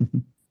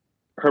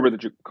 Herbert,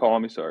 did you call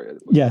me? Sorry.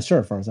 Yeah,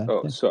 sure, Farzad.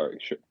 Oh, Yeah. sorry.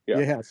 Sure. Yeah.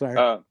 Yeah,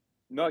 sorry.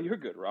 No, you're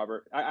good,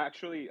 Robert. I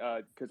actually,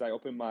 because I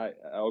opened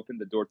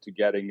the door to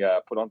getting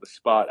put on the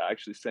spot. I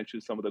actually sent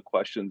you some of the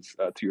questions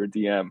to your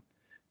DM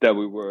that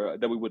we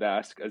would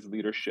ask as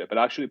leadership, and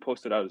I actually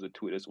posted out as a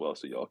tweet as well,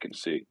 so y'all can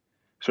see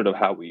sort of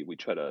how we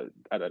try to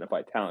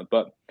identify talent.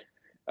 But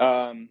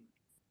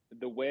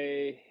the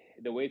way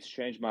it's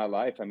changed my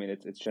life, I mean,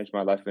 it's changed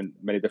my life in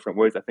many different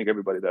ways. I think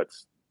everybody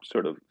that's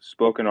sort of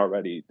spoken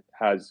already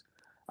has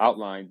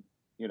outlined,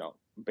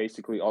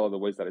 basically all of the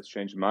ways that it's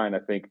changed mine. I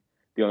think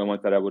the only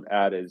ones that I would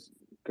add is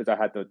because I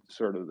had the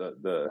sort of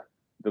the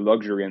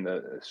luxury and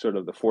the sort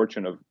of the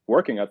fortune of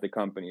working at the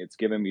company. It's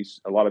given me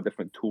a lot of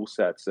different tool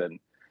sets and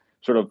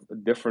sort of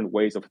different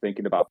ways of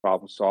thinking about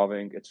problem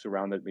solving. It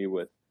surrounded me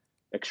with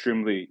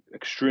extremely,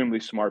 extremely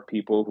smart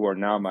people who are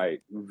now my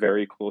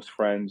very close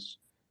friends,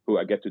 who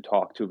I get to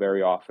talk to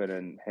very often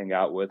and hang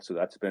out with. So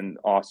that's been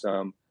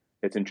awesome.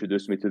 It's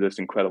introduced me to this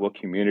incredible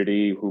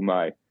community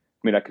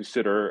I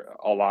consider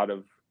a lot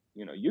of,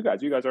 you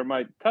guys are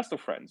my Tesla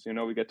friends.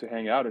 We get to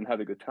hang out and have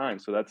a good time.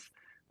 So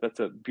that's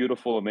a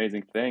beautiful,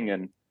 amazing thing.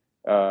 And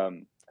I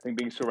think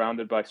being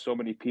surrounded by so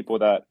many people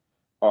that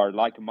are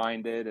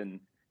like-minded and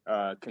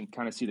can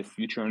kind of see the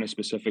future in a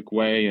specific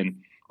way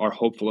and are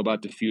hopeful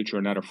about the future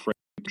and not afraid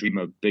to dream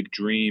a big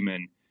dream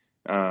and,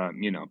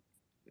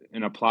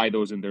 and apply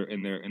those in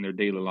their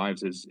daily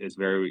lives is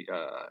very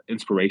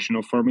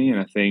inspirational for me. And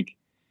I think,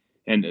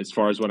 and as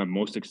far as what I'm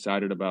most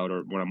excited about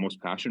or what I'm most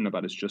passionate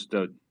about, is just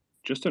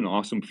an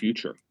awesome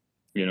future.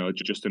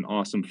 It's just an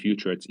awesome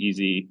future. It's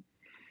easy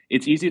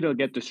to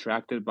get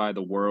distracted by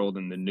the world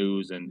and the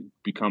news and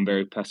become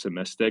very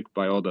pessimistic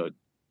by all the,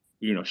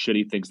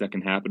 shitty things that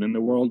can happen in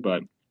the world.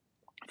 But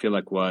I feel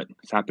like what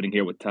is happening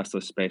here with Tesla,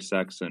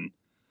 SpaceX, and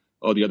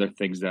all the other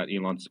things that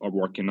Elon's are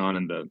working on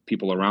and the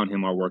people around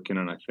him are working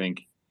on, I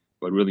think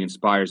what really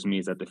inspires me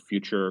is that the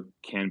future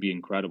can be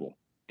incredible.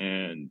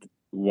 And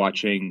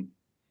watching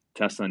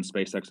Tesla and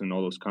SpaceX and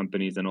all those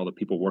companies and all the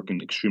people working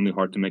extremely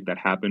hard to make that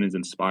happen is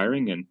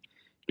inspiring, and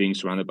being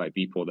surrounded by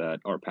people that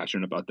are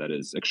passionate about that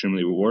is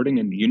extremely rewarding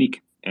and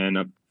unique. And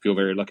I feel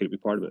very lucky to be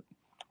part of it.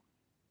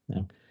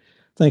 Yeah.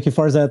 Thank you,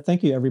 Farzad.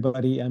 Thank you,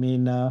 everybody. I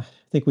mean, I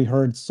think we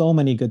heard so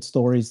many good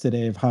stories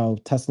today of how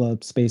Tesla,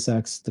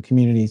 SpaceX, the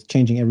community is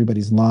changing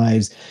everybody's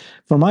lives.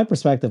 From my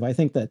perspective, I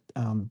think that,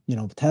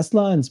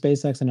 Tesla and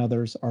SpaceX and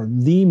others are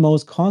the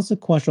most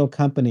consequential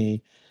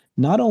company,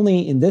 not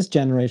only in this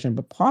generation,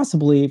 but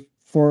possibly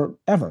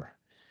forever.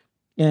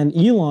 And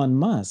Elon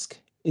Musk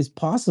is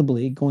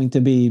possibly going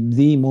to be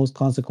the most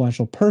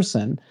consequential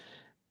person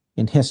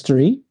in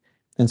history,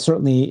 and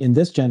certainly in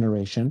this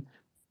generation.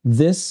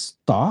 This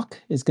stock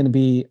is going to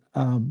be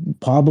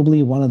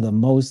probably one of the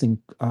most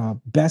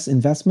best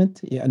investment,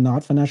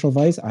 not financial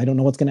advice. I don't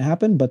know what's going to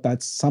happen, but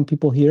that's some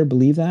people here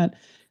believe that.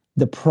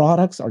 The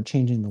products are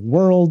changing the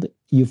world.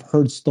 You've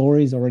heard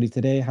stories already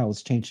today, how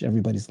it's changed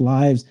everybody's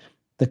lives.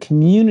 The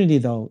community,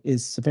 though,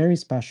 is very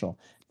special.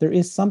 There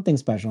is something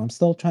special. I'm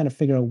still trying to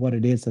figure out what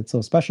it is that's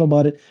so special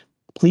about it.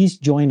 Please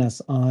join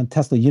us on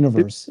Tesla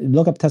Universe.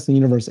 Look up Tesla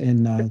Universe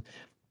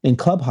in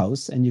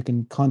Clubhouse, and you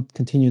can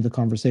continue the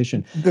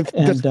conversation. The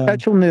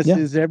specialness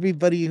is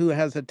everybody who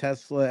has a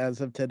Tesla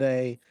as of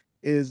today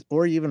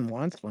or even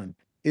wants one,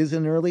 is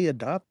an early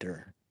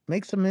adopter.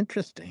 Makes them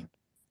interesting.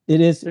 It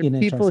is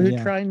people who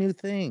try new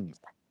things.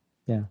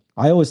 Yeah,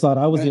 I always thought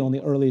I was the only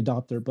early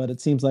adopter, but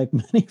it seems like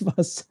many of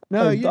us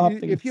are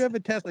adopting. If you have a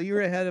Tesla,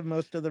 you're ahead of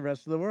most of the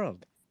rest of the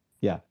world.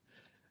 Yeah.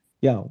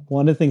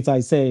 One of the things I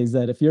say is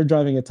that if you're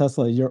driving a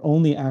Tesla, you're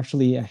only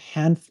actually a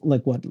handful,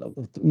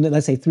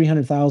 let's say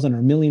 300,000 or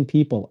a million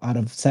people out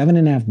of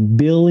 7.5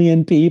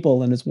 billion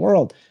people in this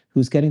world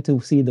who's getting to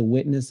see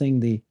witnessing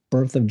the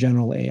birth of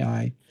general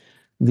AI,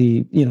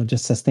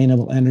 just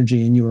sustainable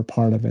energy, and you were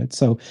part of it.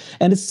 So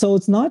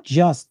it's not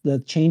just the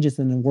changes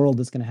in the world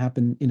that's going to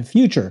happen in the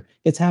future.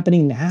 It's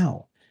happening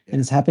now. And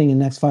it's happening in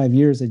the next 5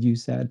 years, as you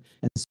said.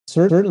 And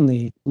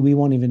certainly we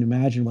won't even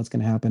imagine what's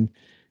going to happen.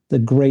 The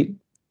great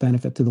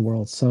benefit to the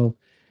world. So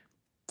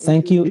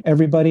thank you,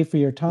 everybody, for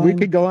your time. We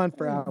could go on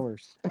for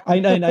hours.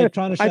 I'm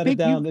trying to shut it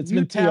down. It's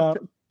been 2 hours.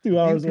 2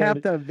 hours. You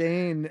tapped a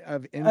vein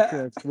of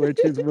interest, which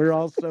is we're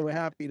all so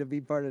happy to be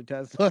part of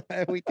Tesla.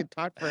 We could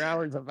talk for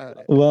hours about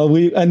it. Well,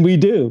 we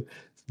do.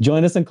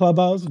 Join us in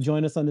Clubhouse.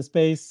 Join us on the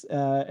space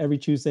every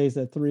Tuesdays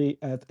at 3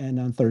 and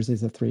on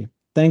Thursdays at 3.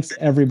 Thanks,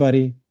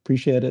 everybody.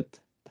 Appreciate it.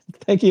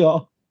 Thank you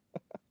all.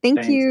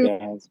 Thank you.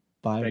 Guys.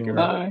 Bye. Thank you,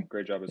 everyone. everybody. Bye.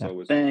 Great job as Yeah.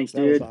 always. Thanks,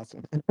 That was dude.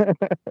 awesome.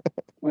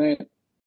 Wait.